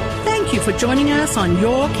 Thank you for joining us on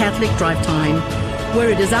Your Catholic Drive Time, where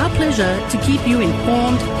it is our pleasure to keep you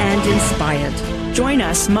informed and inspired. Join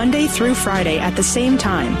us Monday through Friday at the same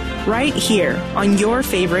time, right here on your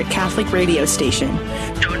favorite Catholic radio station.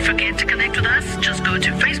 Don't forget to connect with us. Just go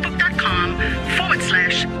to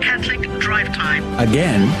facebook.com/Catholic Drive Time.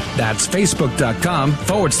 Again, that's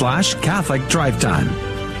facebook.com/Catholic Drive Time.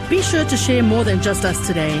 Be sure to share more than just us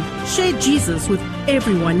today. Share Jesus with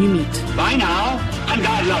everyone you meet. Bye now, and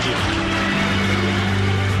God love you.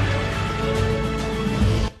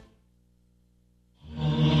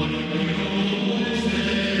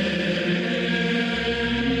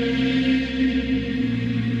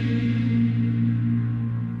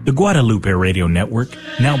 The Guadalupe Radio Network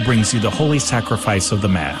now brings you the Holy Sacrifice of the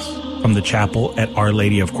Mass from the chapel at Our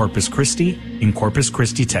Lady of Corpus Christi in Corpus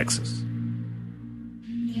Christi, Texas.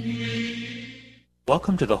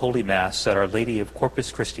 Welcome to the Holy Mass at Our Lady of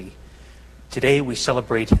Corpus Christi. Today we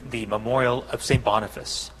celebrate the memorial of St.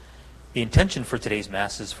 Boniface. The intention for today's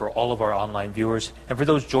Mass is for all of our online viewers and for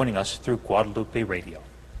those joining us through Guadalupe Radio.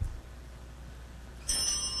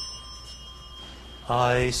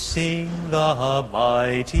 I sing the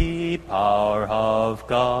mighty power of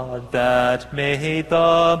God that made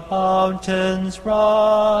the mountains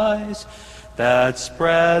rise, that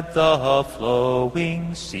spread the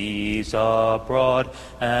flowing seas abroad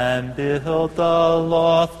and built the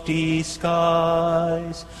lofty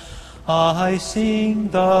skies. I sing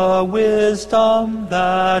the wisdom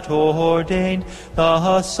that ordained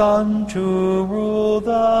the sun to rule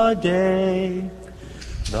the day.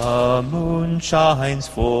 The moon shines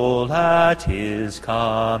full at his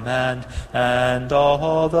command, and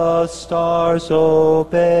all the stars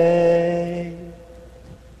obey.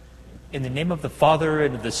 In the name of the Father,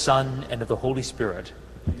 and of the Son, and of the Holy Spirit,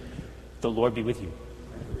 the Lord be with you.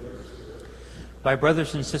 My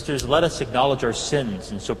brothers and sisters, let us acknowledge our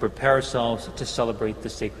sins, and so prepare ourselves to celebrate the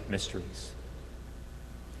sacred mysteries.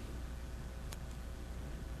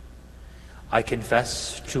 I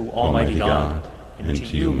confess to Almighty God, and to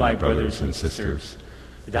you, my brothers and sisters,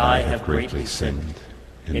 that I have greatly sinned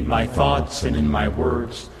in my thoughts and in my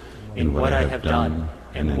words, in what I have done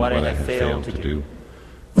and in what I have failed to do,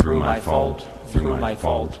 through my fault, through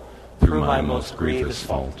my most grievous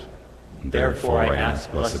fault. Therefore I ask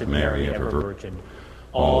Blessed Mary, ever Virgin,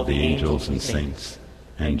 all the angels and saints,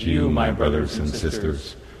 and you, my brothers and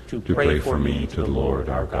sisters, to pray for me to the Lord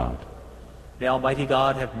our God. May Almighty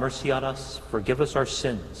God have mercy on us, forgive us our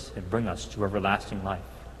sins, and bring us to everlasting life.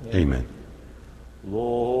 Amen.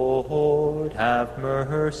 Lord, have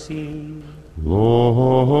mercy.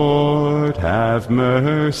 Lord, have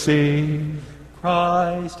mercy.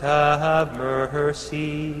 Christ, have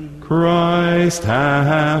mercy. Christ,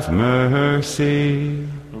 have mercy.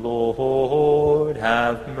 Lord,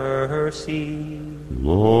 have mercy.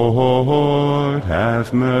 Lord,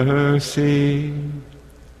 have mercy.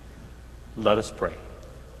 Let us pray.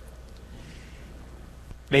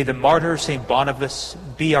 May the martyr St. Boniface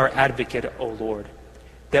be our advocate, O Lord,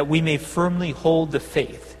 that we may firmly hold the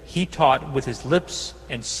faith he taught with his lips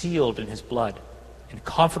and sealed in his blood, and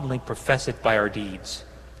confidently profess it by our deeds.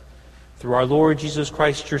 Through our Lord Jesus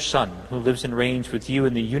Christ, your Son, who lives and reigns with you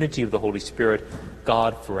in the unity of the Holy Spirit,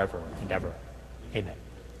 God forever and ever. Amen.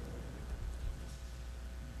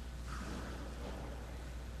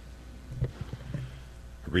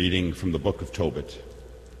 Reading from the book of Tobit.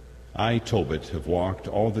 I, Tobit, have walked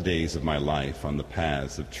all the days of my life on the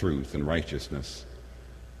paths of truth and righteousness.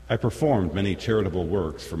 I performed many charitable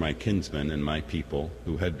works for my kinsmen and my people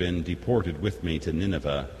who had been deported with me to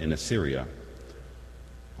Nineveh in Assyria.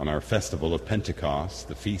 On our festival of Pentecost,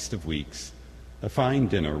 the Feast of Weeks, a fine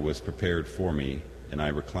dinner was prepared for me, and I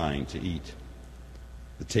reclined to eat.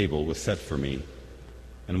 The table was set for me,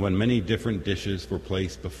 and when many different dishes were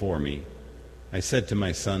placed before me, I said to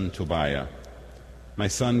my son Tobiah, "My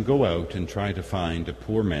son, go out and try to find a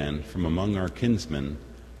poor man from among our kinsmen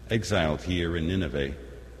exiled here in Nineveh.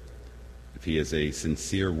 If he is a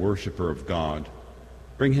sincere worshiper of God,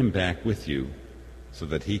 bring him back with you, so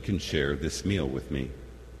that he can share this meal with me.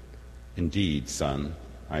 Indeed, son,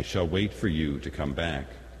 I shall wait for you to come back."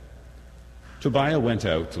 Tobiah went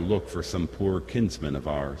out to look for some poor kinsman of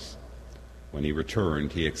ours. When he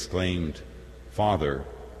returned, he exclaimed, "Father."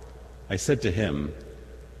 I said to him,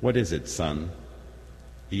 "What is it, son?"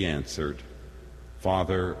 He answered,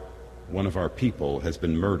 "Father, one of our people has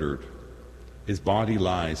been murdered. His body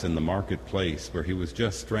lies in the marketplace where he was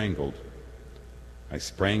just strangled." I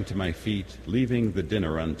sprang to my feet, leaving the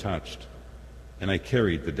dinner untouched, and I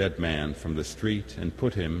carried the dead man from the street and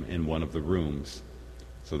put him in one of the rooms,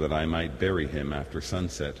 so that I might bury him after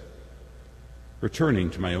sunset.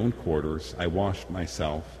 Returning to my own quarters, I washed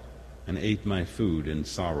myself and ate my food in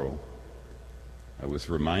sorrow. I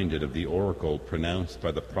was reminded of the oracle pronounced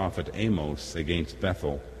by the prophet Amos against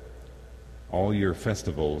Bethel. All your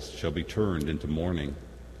festivals shall be turned into mourning,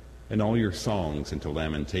 and all your songs into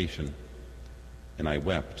lamentation. And I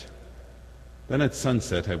wept. Then at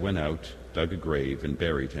sunset I went out, dug a grave, and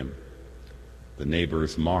buried him. The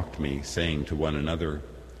neighbors mocked me, saying to one another,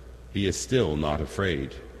 He is still not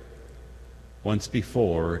afraid. Once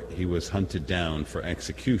before, he was hunted down for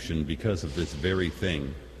execution because of this very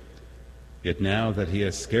thing. Yet now that he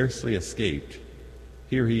has scarcely escaped,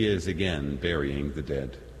 here he is again burying the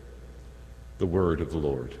dead. The word of the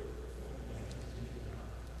Lord.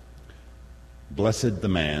 Blessed the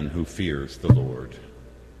man who fears the Lord.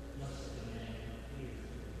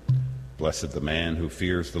 Blessed the man who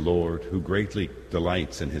fears the Lord, who greatly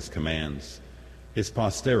delights in his commands. His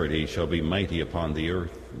posterity shall be mighty upon the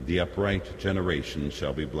earth. The upright generation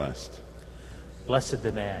shall be blessed. Blessed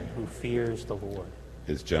the man who fears the Lord.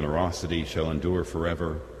 His generosity shall endure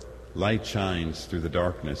forever. Light shines through the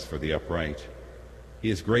darkness for the upright. He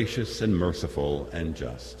is gracious and merciful and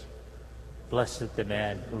just. Blessed the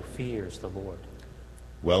man who fears the Lord.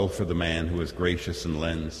 Well for the man who is gracious and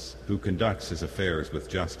lends, who conducts his affairs with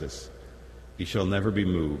justice. He shall never be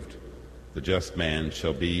moved. The just man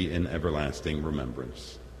shall be in everlasting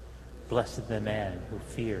remembrance. Blessed the man who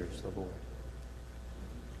fears the Lord.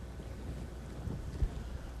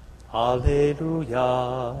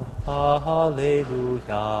 Alleluia, alleluia,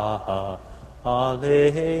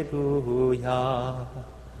 alleluia,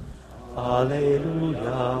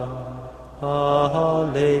 alleluia,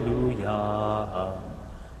 alleluia,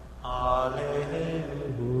 alleluia.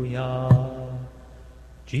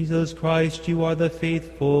 Jesus Christ, you are the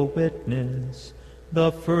faithful witness,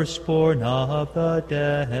 the firstborn of the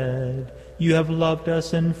dead. You have loved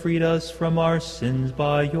us and freed us from our sins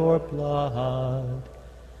by your blood.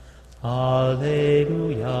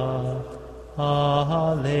 Alleluia,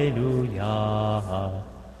 alleluia,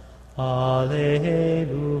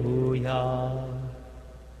 alleluia.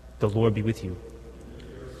 The Lord be with you.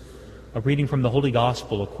 A reading from the Holy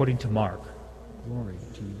Gospel according to Mark. Glory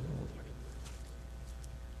to you, Lord.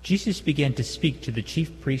 Jesus began to speak to the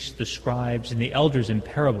chief priests, the scribes, and the elders in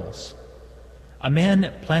parables. A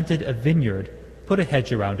man planted a vineyard, put a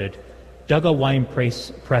hedge around it, dug a wine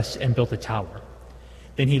press, and built a tower.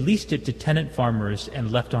 Then he leased it to tenant farmers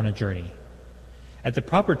and left on a journey. At the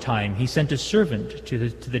proper time, he sent a servant to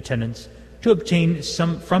the tenants to obtain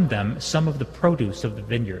from them some of the produce of the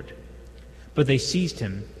vineyard. But they seized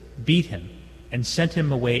him, beat him, and sent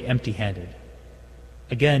him away empty-handed.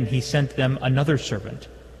 Again he sent them another servant,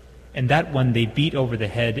 and that one they beat over the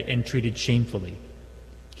head and treated shamefully.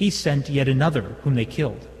 He sent yet another, whom they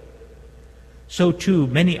killed. So too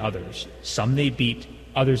many others, some they beat,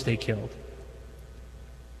 others they killed.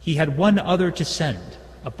 He had one other to send,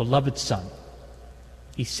 a beloved son.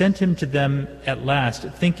 He sent him to them at last,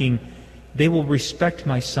 thinking, they will respect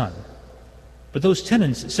my son. But those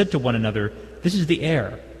tenants said to one another, this is the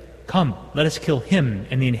heir. Come, let us kill him,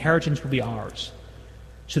 and the inheritance will be ours.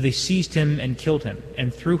 So they seized him and killed him,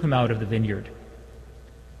 and threw him out of the vineyard.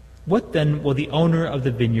 What then will the owner of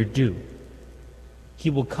the vineyard do? He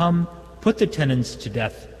will come, put the tenants to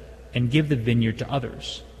death, and give the vineyard to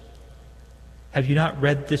others. Have you not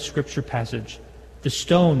read this scripture passage? The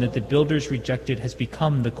stone that the builders rejected has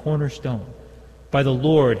become the cornerstone. By the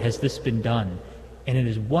Lord has this been done, and it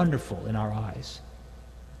is wonderful in our eyes.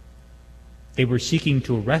 They were seeking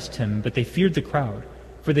to arrest him, but they feared the crowd,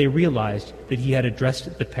 for they realized that he had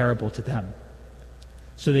addressed the parable to them.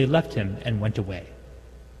 So they left him and went away.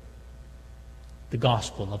 The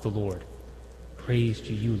Gospel of the Lord. Praise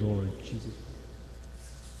to you, Lord Jesus.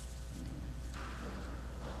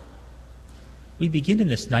 We begin in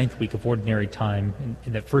this 9th week of Ordinary Time,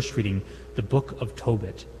 in that first reading, the book of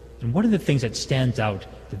Tobit. And one of the things that stands out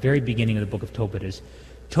at the very beginning of the book of Tobit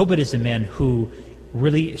is a man who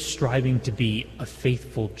really is striving to be a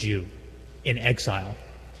faithful Jew in exile.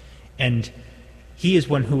 And he is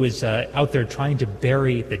one who is out there trying to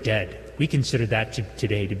bury the dead. We consider that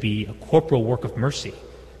today to be a corporal work of mercy,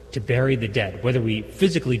 to bury the dead, whether we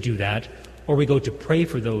physically do that or we go to pray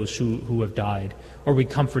for those who have died, or we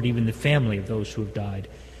comfort even the family of those who have died.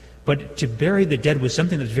 But to bury the dead was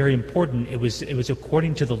something that's very important. It was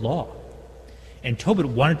according to the law. And Tobit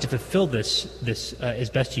wanted to fulfill this as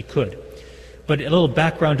best he could. But a little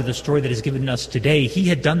background to the story that is given us today, he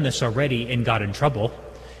had done this already and got in trouble.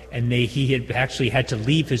 And he had actually had to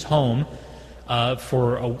leave his home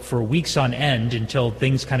for weeks on end until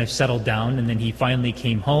things kind of settled down. And then he finally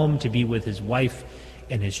came home to be with his wife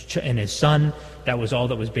and his son. That was all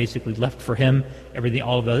that was basically left for him. Everything,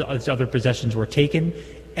 all of his other possessions were taken.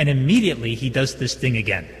 And immediately he does this thing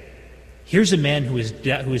again. Here's a man who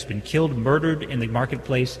has been killed, murdered in the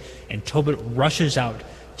marketplace, and Tobit rushes out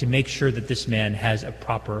to make sure that this man has a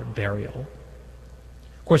proper burial.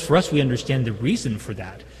 Of course, for us, we understand the reason for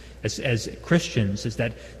that as Christians is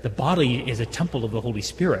that the body is a temple of the Holy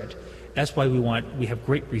Spirit. That's why we have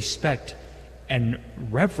great respect and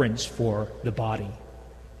reverence for the body.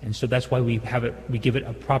 And so that's why we give it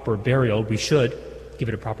a proper burial. We should give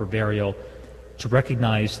it a proper burial to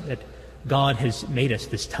recognize that God has made us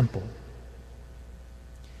this temple.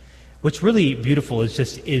 What's really beautiful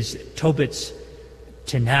is Tobit's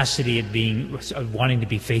tenacity of wanting to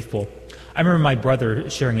be faithful. I remember my brother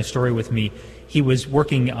sharing a story with me. He was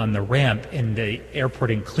working on the ramp in the airport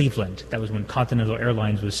in Cleveland. That was when Continental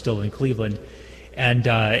Airlines was still in Cleveland. And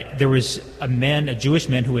there was a Jewish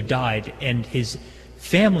man who had died, and his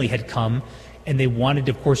family had come, and they wanted,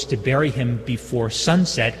 of course, to bury him before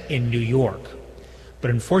sunset in New York. But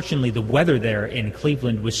unfortunately, the weather there in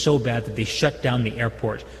Cleveland was so bad that they shut down the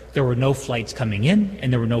airport. There were no flights coming in,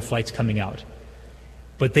 and there were no flights coming out.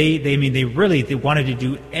 But they wanted to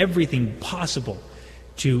do everything possible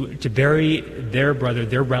to bury their brother,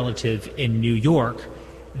 their relative in New York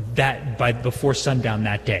before sundown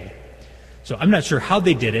that day. So I'm not sure how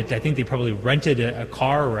they did it. I think they probably rented a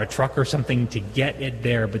car or a truck or something to get it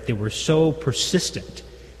there, but they were so persistent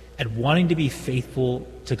at wanting to be faithful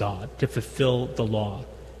to God, to fulfill the law,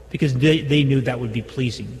 because they knew that would be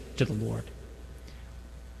pleasing to the Lord.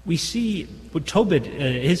 We see with Tobit,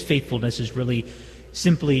 his faithfulness is really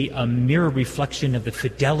simply a mirror reflection of the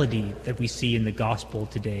fidelity that we see in the gospel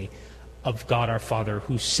today of God our Father,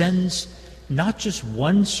 who sends not just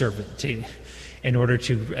one servant in order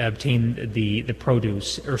to obtain the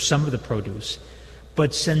produce, or some of the produce,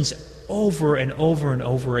 but sends over and over and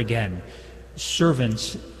over again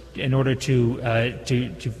servants in order to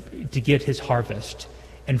get his harvest.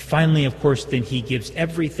 And finally, of course, then he gives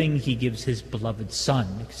everything. He gives his beloved Son,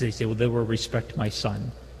 because they say, well, they will respect my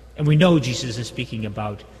Son. And we know Jesus is speaking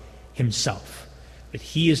about himself, that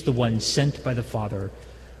he is the one sent by the Father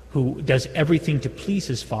who does everything to please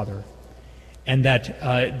his Father, and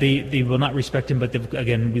that they will not respect him, but they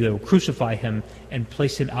will crucify him and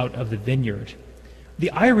place him out of the vineyard.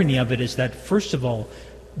 The irony of it is that, first of all,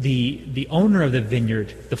 the owner of the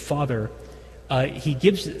vineyard, the father, he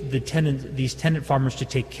gives these tenant farmers to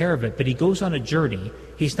take care of it, but he goes on a journey.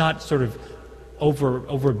 He's not sort of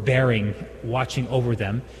overbearing, watching over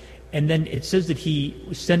them. And then it says that he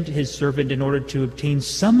sent his servant in order to obtain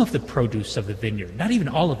some of the produce of the vineyard, not even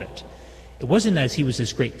all of it. It wasn't as he was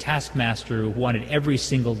this great taskmaster who wanted every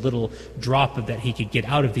single little drop of that he could get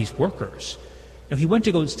out of these workers. No, he went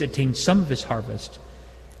to go obtain some of his harvest,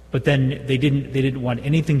 but then they didn't want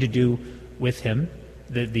anything to do with him,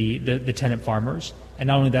 the tenant farmers. And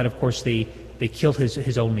not only that, of course, they killed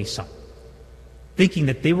his only son, thinking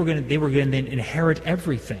that they were going to inherit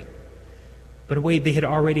everything. But in a way, they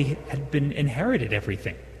had been inherited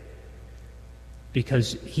everything,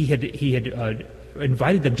 because he had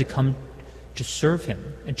invited them to come to serve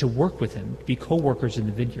him and to work with him, to be co-workers in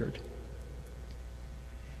the vineyard.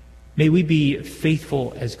 May we be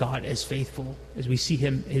faithful as God is faithful, as we see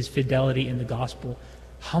his fidelity in the gospel.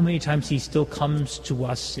 How many times he still comes to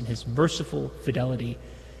us in his merciful fidelity,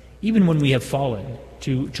 even when we have fallen,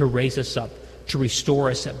 to raise us up, to restore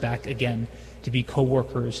us back again, to be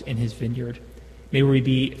co-workers in his vineyard. May we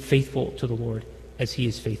be faithful to the Lord as he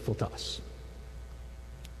is faithful to us.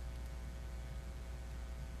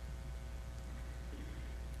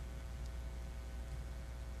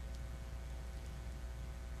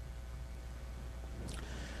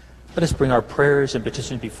 Let us bring our prayers and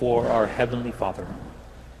petitions before our Heavenly Father.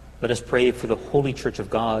 Let us pray for the Holy Church of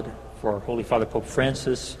God, for our Holy Father Pope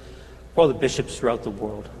Francis, for all the bishops throughout the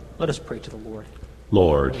world. Let us pray to the Lord.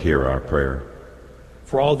 Lord, hear our prayer.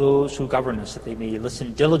 For all those who govern us, that they may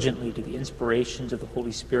listen diligently to the inspirations of the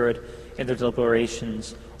Holy Spirit in their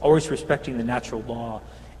deliberations, always respecting the natural law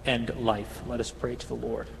and life. Let us pray to the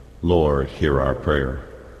Lord. Lord, hear our prayer.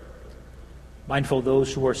 Mindful of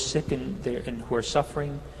those who are sick and who are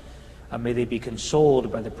suffering, may they be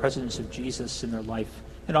consoled by the presence of Jesus in their life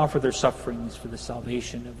and offer their sufferings for the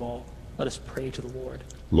salvation of all. Let us pray to the Lord.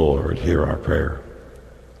 Lord, hear our prayer.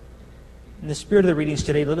 In the spirit of the readings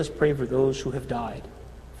today, let us pray for those who have died,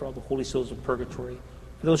 for all the holy souls of purgatory,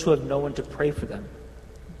 for those who have no one to pray for them.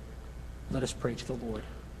 Let us pray to the Lord.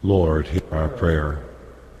 Lord, hear our prayer.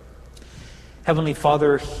 Heavenly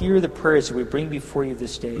Father, hear the prayers that we bring before you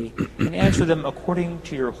this day and answer them according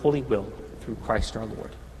to your holy will, through Christ our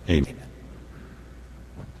Lord. Amen.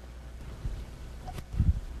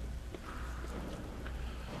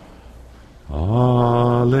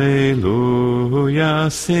 Alleluia,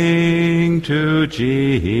 sing to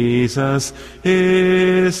Jesus,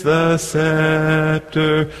 is the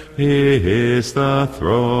scepter, is the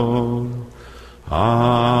throne.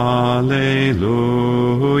 Alleluia,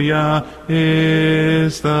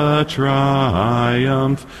 is the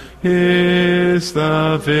triumph, is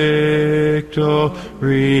the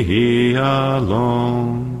victory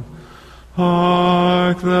alone.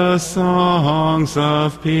 Hark the songs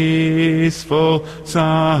of peaceful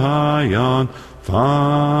Zion,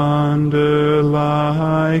 thunder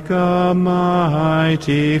like a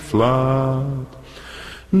mighty flood.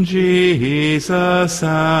 Jesus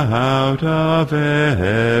out of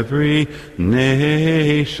every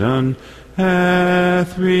nation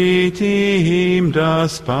hath redeemed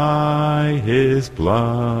us by his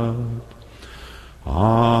blood.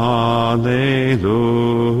 Alleluia,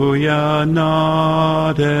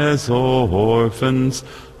 not as orphans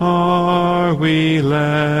are we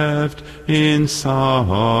left in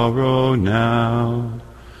sorrow now.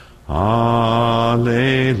 Alleluia,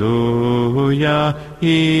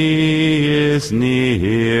 he is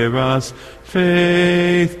near us.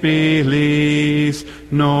 Faith believes,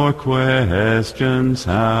 nor questions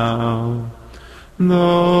how.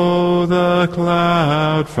 Though the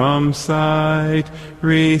cloud from sight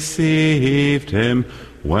received him,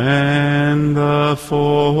 when the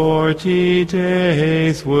 40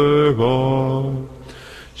 days were o'er,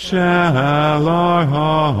 shall our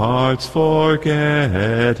hearts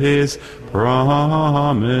forget his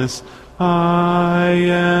promise? I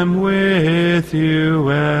am with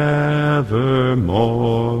you evermore.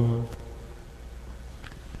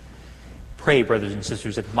 Pray, brothers and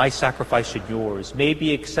sisters, that my sacrifice and yours may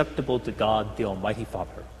be acceptable to God, the Almighty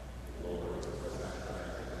Father.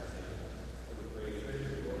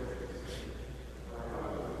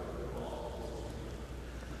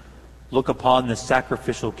 Look upon the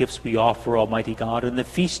sacrificial gifts we offer, Almighty God, on the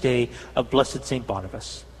feast day of Blessed St.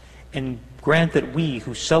 Boniface, and grant that we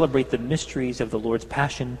who celebrate the mysteries of the Lord's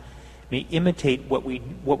Passion may imitate what we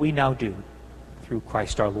now do through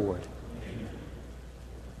Christ our Lord.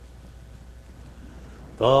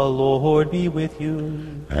 The Lord be with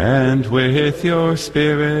you. And with your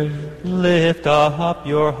spirit. Lift up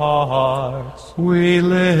your hearts. We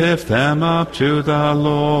lift them up to the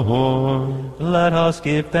Lord. Let us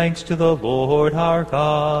give thanks to the Lord our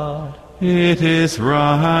God. It is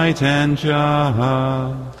right and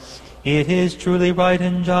just. It is truly right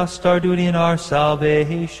and just, our duty and our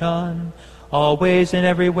salvation, always and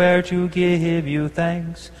everywhere to give you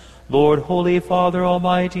thanks, Lord, Holy Father,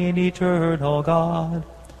 Almighty and Eternal God,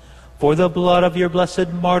 for the blood of your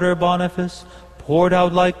blessed martyr Boniface, poured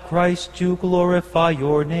out like Christ to glorify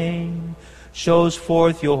your name, shows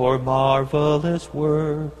forth your marvelous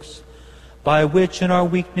works, by which in our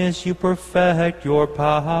weakness you perfect your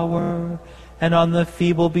power, and on the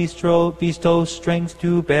feeble bestow strength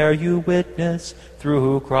to bear you witness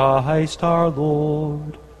through Christ our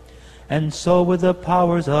Lord. And so with the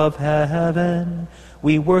powers of heaven,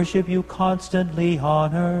 we worship you constantly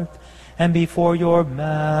on earth, and before your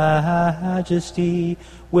majesty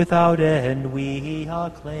without end we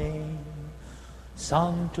acclaim.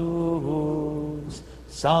 Sanctus,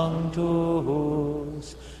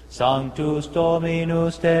 Sanctus, Sanctus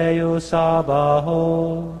Dominus Deus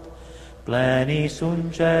Sabaoth, pleni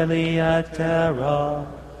sunt celi et terra,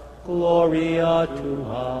 gloria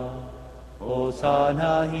tua,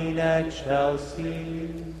 Hosanna in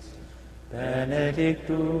excelsis,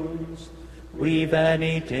 benedictus, qui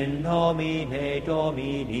venit in nomine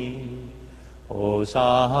Domini,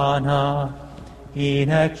 Hosanna in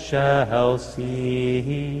excelsis.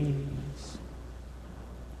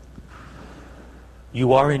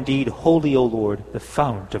 You are indeed holy, O Lord, the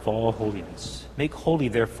fount of all holiness. Make holy,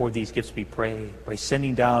 therefore, these gifts, we pray, by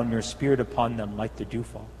sending down your Spirit upon them like the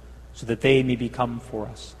dewfall, so that they may become for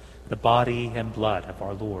us the body and blood of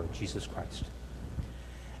our Lord Jesus Christ.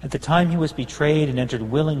 At the time he was betrayed and entered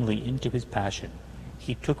willingly into his passion,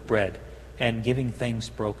 he took bread, and giving thanks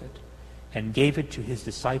broke it, and gave it to his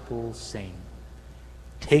disciples, saying,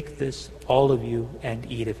 "Take this, all of you, and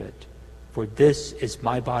eat of it, for this is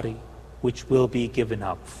my body, which will be given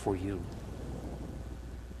up for you."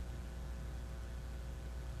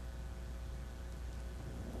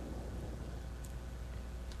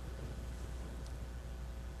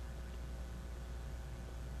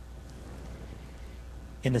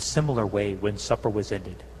 In a similar way, when supper was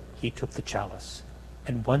ended, he took the chalice,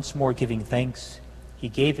 and once more giving thanks, he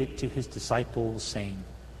gave it to his disciples, saying,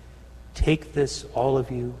 "Take this, all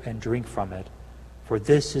of you, and drink from it, for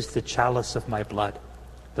this is the chalice of my blood,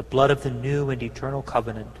 the blood of the new and eternal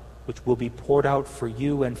covenant, which will be poured out for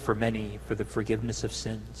you and for many for the forgiveness of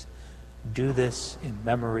sins. Do this in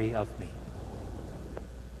memory of me."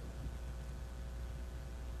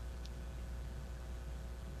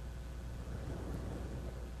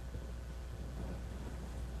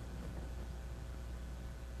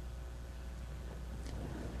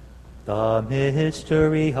 The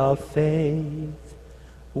mystery of faith.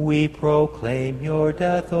 We proclaim your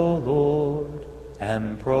death, O Lord,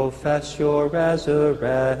 and profess your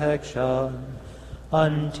resurrection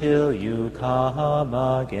until you come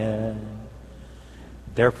again.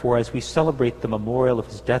 Therefore, as we celebrate the memorial of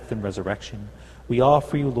his death and resurrection, we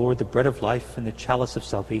offer you, Lord, the bread of life and the chalice of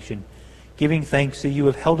salvation, giving thanks that you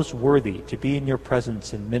have held us worthy to be in your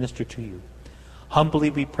presence and minister to you.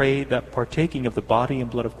 Humbly we pray that, partaking of the body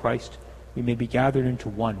and blood of Christ, we may be gathered into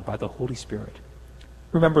one by the Holy Spirit.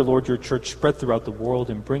 Remember, Lord, your church spread throughout the world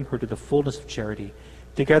and bring her to the fullness of charity,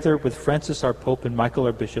 together with Francis our Pope and Michael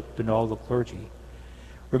our Bishop and all the clergy.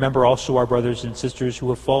 Remember also our brothers and sisters who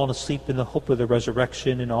have fallen asleep in the hope of the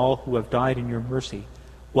resurrection and all who have died in your mercy.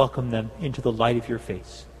 Welcome them into the light of your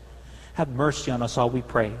face. Have mercy on us all, we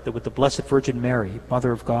pray, that with the Blessed Virgin Mary,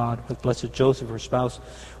 Mother of God, with Blessed Joseph, her spouse,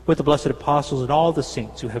 with the blessed apostles and all the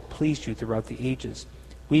saints who have pleased you throughout the ages,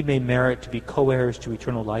 we may merit to be co-heirs to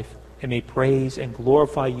eternal life and may praise and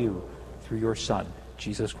glorify you through your Son,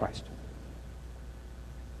 Jesus Christ.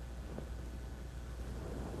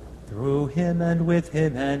 Through him and with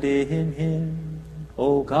him and in him,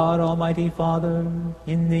 O God, Almighty Father,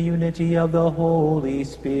 in the unity of the Holy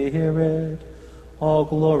Spirit, all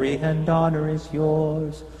glory and honor is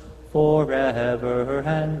yours forever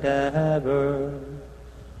and ever.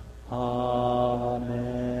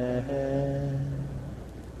 Amen.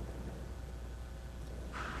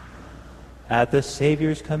 At the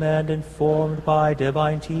Savior's command, informed by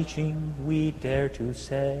divine teaching, we dare to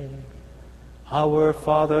say, Our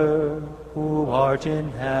Father, who art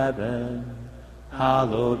in heaven,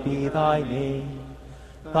 hallowed be thy name.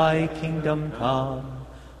 Thy kingdom come,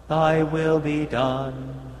 thy will be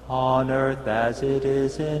done, on earth as it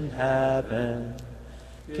is in heaven.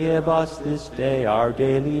 Give us this day our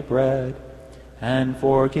daily bread, and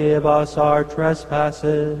forgive us our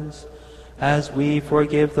trespasses, as we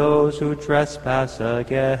forgive those who trespass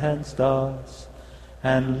against us.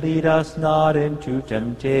 And lead us not into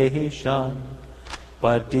temptation,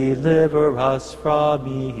 but deliver us from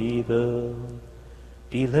evil.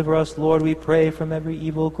 Deliver us, Lord, we pray, from every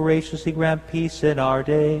evil. Graciously grant peace in our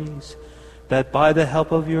days, that by the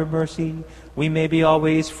help of your mercy we may be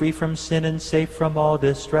always free from sin and safe from all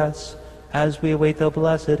distress, as we await the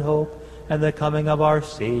blessed hope and the coming of our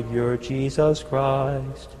Savior, Jesus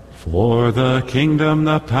Christ. For the kingdom,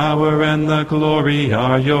 the power, and the glory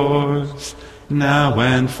are yours, now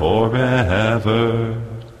and forever.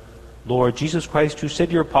 Lord Jesus Christ, who said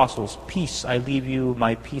to your apostles, Peace I leave you,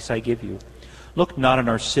 my peace I give you, look not on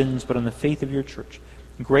our sins, but on the faith of your church,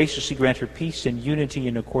 and graciously grant her peace and unity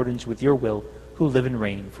in accordance with your will, who live and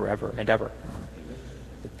reign forever and ever.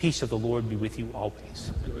 The peace of the Lord be with you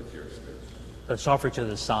always. Let us offer each other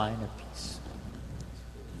the sign of peace.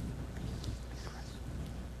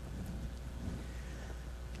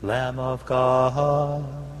 Lamb of God,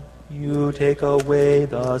 you take away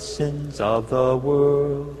the sins of the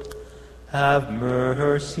world. Have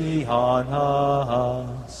mercy on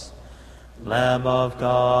us. Lamb of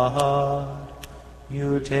God,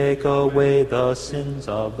 you take away the sins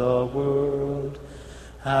of the world.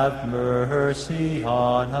 Have mercy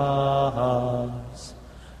on us.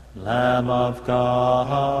 Lamb of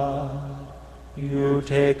God, you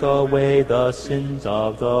take away the sins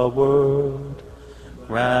of the world.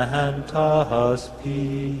 Grant us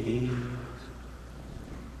peace.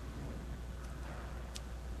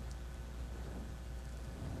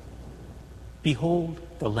 Behold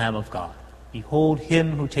the Lamb of God. Behold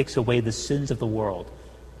him who takes away the sins of the world.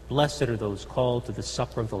 Blessed are those called to the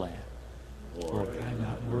supper of the Lamb. Lord, I am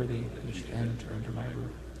not worthy that you should enter under my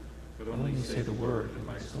roof, but only say the word, and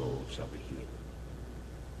my soul shall be healed.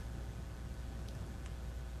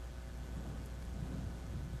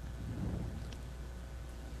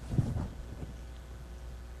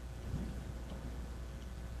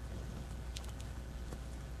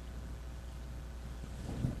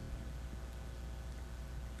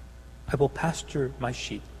 I will pasture my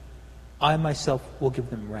sheep. I myself will give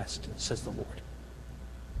them rest, says the Lord.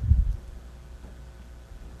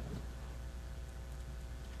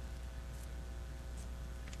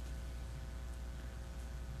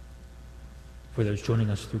 For those joining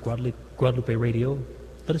us through Guadalupe Radio,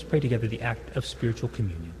 let us pray together the act of spiritual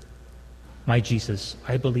communion. My Jesus,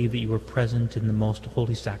 I believe that you are present in the most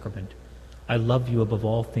holy sacrament. I love you above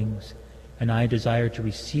all things, and I desire to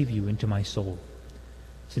receive you into my soul.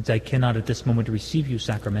 Since I cannot at this moment receive you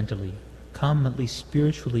sacramentally, come at least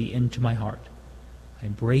spiritually into my heart. I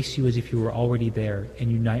embrace you as if you were already there and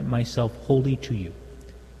unite myself wholly to you.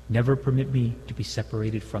 Never permit me to be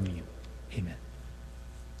separated from you. Amen.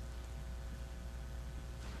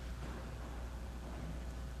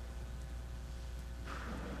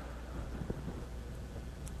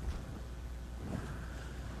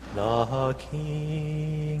 The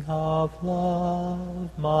King of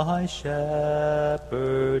love, my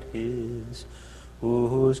shepherd is,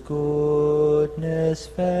 whose goodness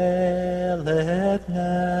faileth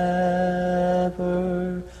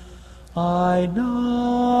never. I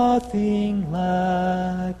nothing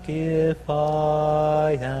lack if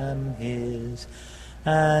I am his,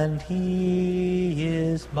 and he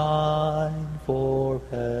is mine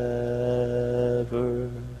forever.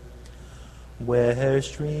 Where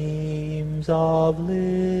streams of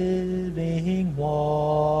living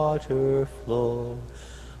water flow,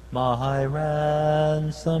 my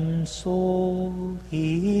ransomed soul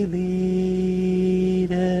he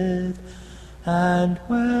leadeth, and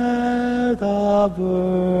where the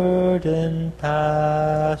verdant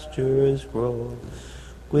pastures grow,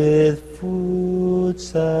 with food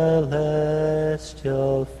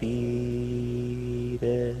celestial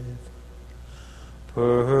feedeth.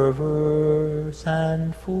 Perverse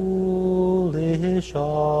and foolish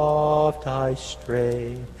oft I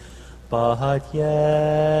strayed, but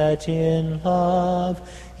yet in love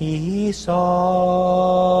he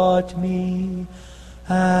sought me,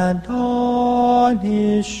 and on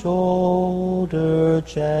his shoulder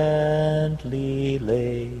gently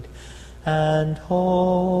laid, and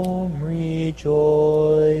home rejoicing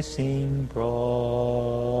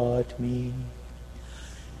brought me.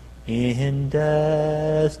 In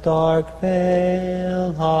death's dark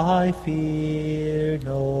vale I fear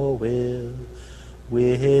no ill,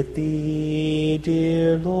 with thee,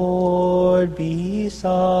 dear Lord,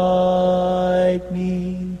 beside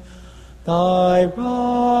me. Thy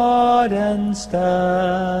rod and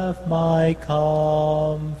staff my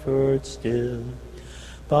comfort still,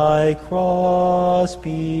 thy cross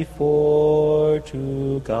before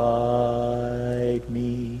to guide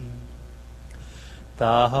me.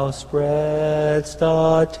 Thou spreadst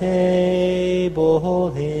a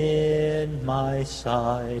table in my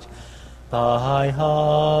sight, thy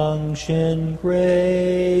unction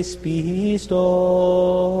grace bestoweth,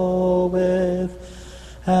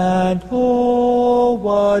 and oh,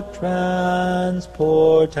 what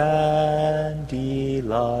transport and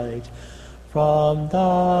delight from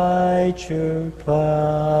thy church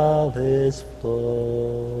dwellest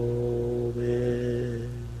floweth.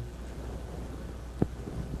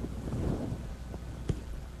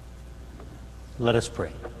 Let us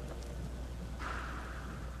pray.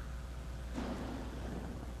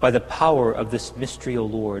 By the power of this mystery, O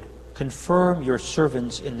Lord, confirm your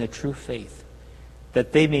servants in the true faith,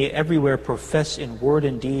 that they may everywhere profess in word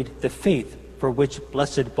and deed the faith for which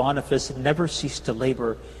blessed Boniface never ceased to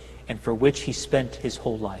labor, and for which he spent his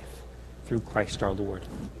whole life, through Christ our Lord.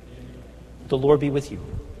 The Lord be with you.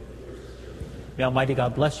 May Almighty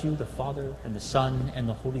God bless you, the Father, and the Son, and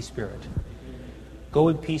the Holy Spirit. Go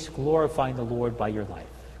in peace, glorifying the Lord by your life.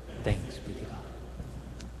 Thanks be to God.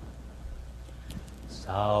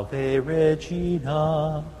 Salve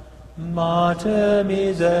Regina, Mater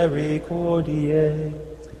Misericordiae,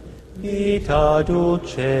 vita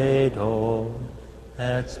dulcedo,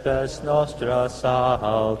 et spes nostra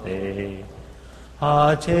salve.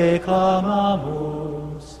 A te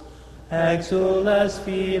clamamus, exules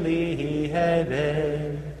filii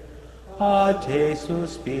Hevae, a te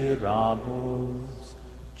suspiramus,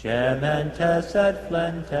 gementes et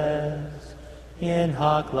flentes, in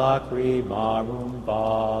hac lacrimarum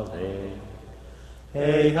vale.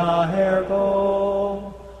 Ea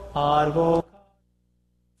ergo advocat.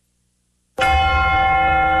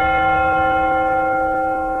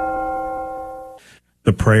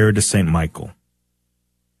 The Prayer to Saint Michael.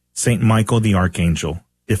 Saint Michael the Archangel,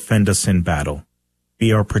 defend us in battle.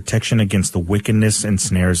 Be our protection against the wickedness and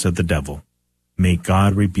snares of the devil. May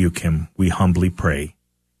God rebuke him, we humbly pray.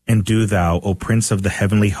 And do thou, O Prince of the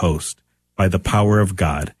heavenly host, by the power of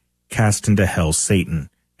God, cast into hell Satan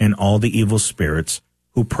and all the evil spirits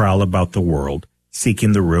who prowl about the world,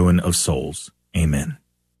 seeking the ruin of souls. Amen.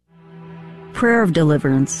 Prayer of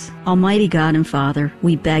Deliverance. Almighty God and Father,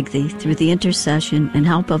 we beg Thee, through the intercession and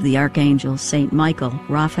help of the archangels, Saint Michael,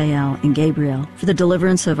 Raphael, and Gabriel, for the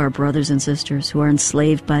deliverance of our brothers and sisters who are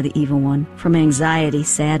enslaved by the evil one, from anxiety,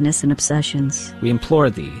 sadness, and obsessions. We implore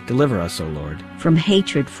Thee, deliver us, O Lord. From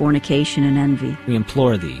hatred, fornication, and envy. We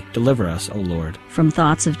implore Thee, deliver us, O Lord. From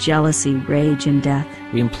thoughts of jealousy, rage, and death.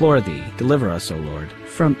 We implore Thee, deliver us, O Lord.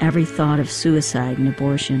 From every thought of suicide and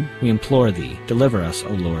abortion. We implore Thee, deliver us, O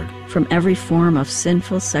Lord. From every form of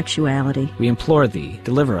sinful sexuality. We implore Thee,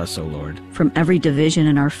 deliver us, O Lord. From every division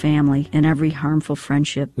in our family and every harmful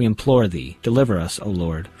friendship. We implore Thee, deliver us, O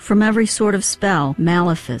Lord. From every sort of spell,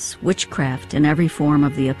 malefice, witchcraft, and every form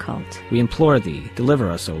of the occult. We implore Thee, deliver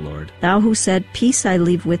us, O Lord. Thou who said, Peace I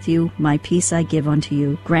leave with you, my peace I give unto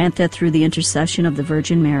you, grant that through the intercession of the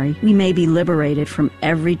Virgin Mary, we may be liberated from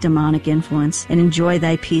every demonic influence and enjoy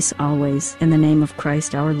Thy peace always. In the name of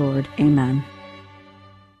Christ our Lord. Amen.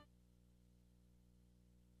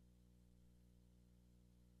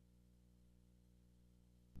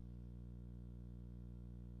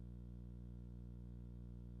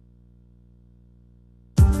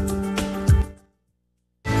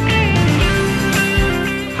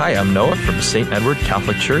 Hi, I'm Noah from St. Edward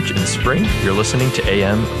Catholic Church in Spring. You're listening to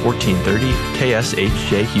AM 1430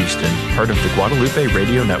 KSHJ Houston, part of the Guadalupe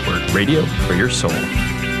Radio Network, radio for your soul.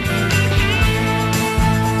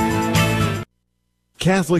 Catholic